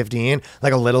 110, 115,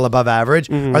 like a little above average,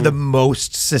 are the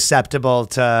most susceptible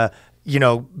to, you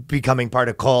know, becoming part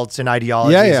of cults and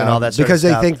ideologies and all that sort because of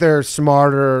stuff. They think they're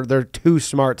smarter. They're too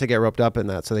smart to get roped up in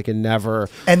that, so they can never.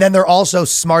 And then they're also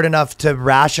smart enough to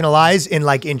rationalize in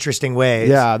like interesting ways.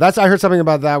 Yeah, I heard something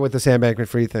about that with the Sam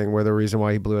Bankman-Fried thing, where the reason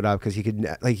why he blew it up because he could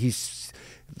like he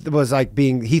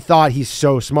thought he's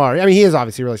so smart. I mean, he is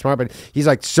obviously really smart, but he's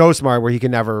like so smart where he can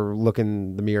never look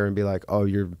in the mirror and be like, "Oh,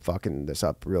 you're fucking this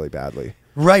up really badly."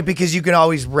 Right, because you can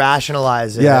always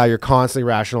rationalize it. Yeah, you're constantly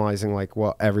rationalizing like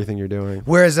everything you're doing.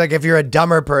 Whereas like if you're a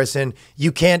dumber person,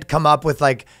 you can't come up with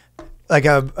like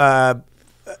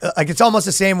it's almost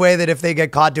the same way that if they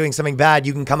get caught doing something bad,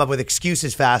 you can come up with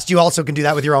excuses fast. You also can do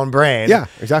that with your own brain. Yeah,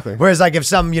 exactly. Whereas like if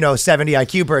some, 70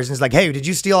 IQ person is like, hey, did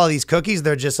you steal all these cookies?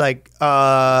 They're just like, you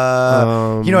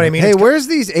know what I mean? Hey, where's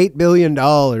these $8 billion?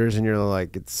 And you're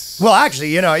like, it's... Well, actually,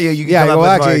 you can come up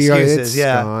with more excuses. It's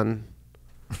gone.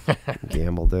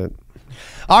 Gambled it.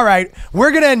 All right,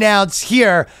 we're going to announce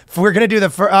here, we're going to do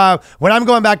when I'm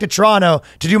going back to Toronto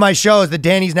to do my shows, that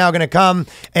Danny's now going to come,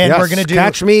 and we're going to do...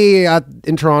 Catch me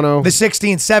in Toronto. The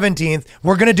 16th, 17th.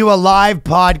 We're going to do a live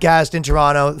podcast in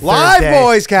Toronto Live Thursday,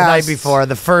 BOYSCAST. the night before,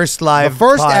 the first live The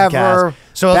first podcast. ever.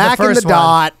 So back the first in the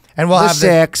dot. And we'll have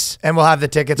six. And we'll have the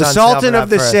tickets The on sale Sultan of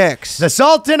the Six. The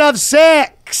Sultan of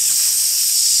Six.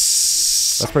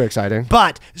 That's pretty exciting.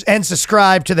 And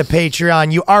subscribe to the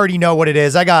Patreon. You already know what it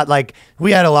is.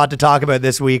 We had a lot to talk about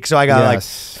this week, so I got like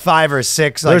 5 or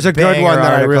 6. There's a good one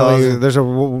that articles.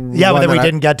 that we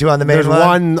didn't get to on the main one. There's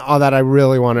one that I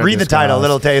really want to read the title,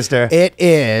 little taster. It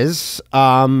is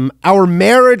Our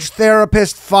Marriage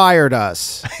Therapist Fired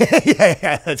Us.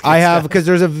 yeah, that's good I have stuff. because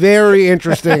there's a very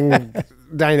interesting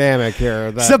dynamic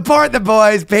here. Support the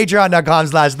boys.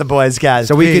 Patreon.com/theboyscast.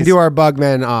 So we can do our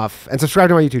Bugman off and subscribe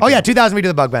to my YouTube channel. Oh yeah, 2000 we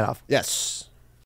do the Bugman off. Yes.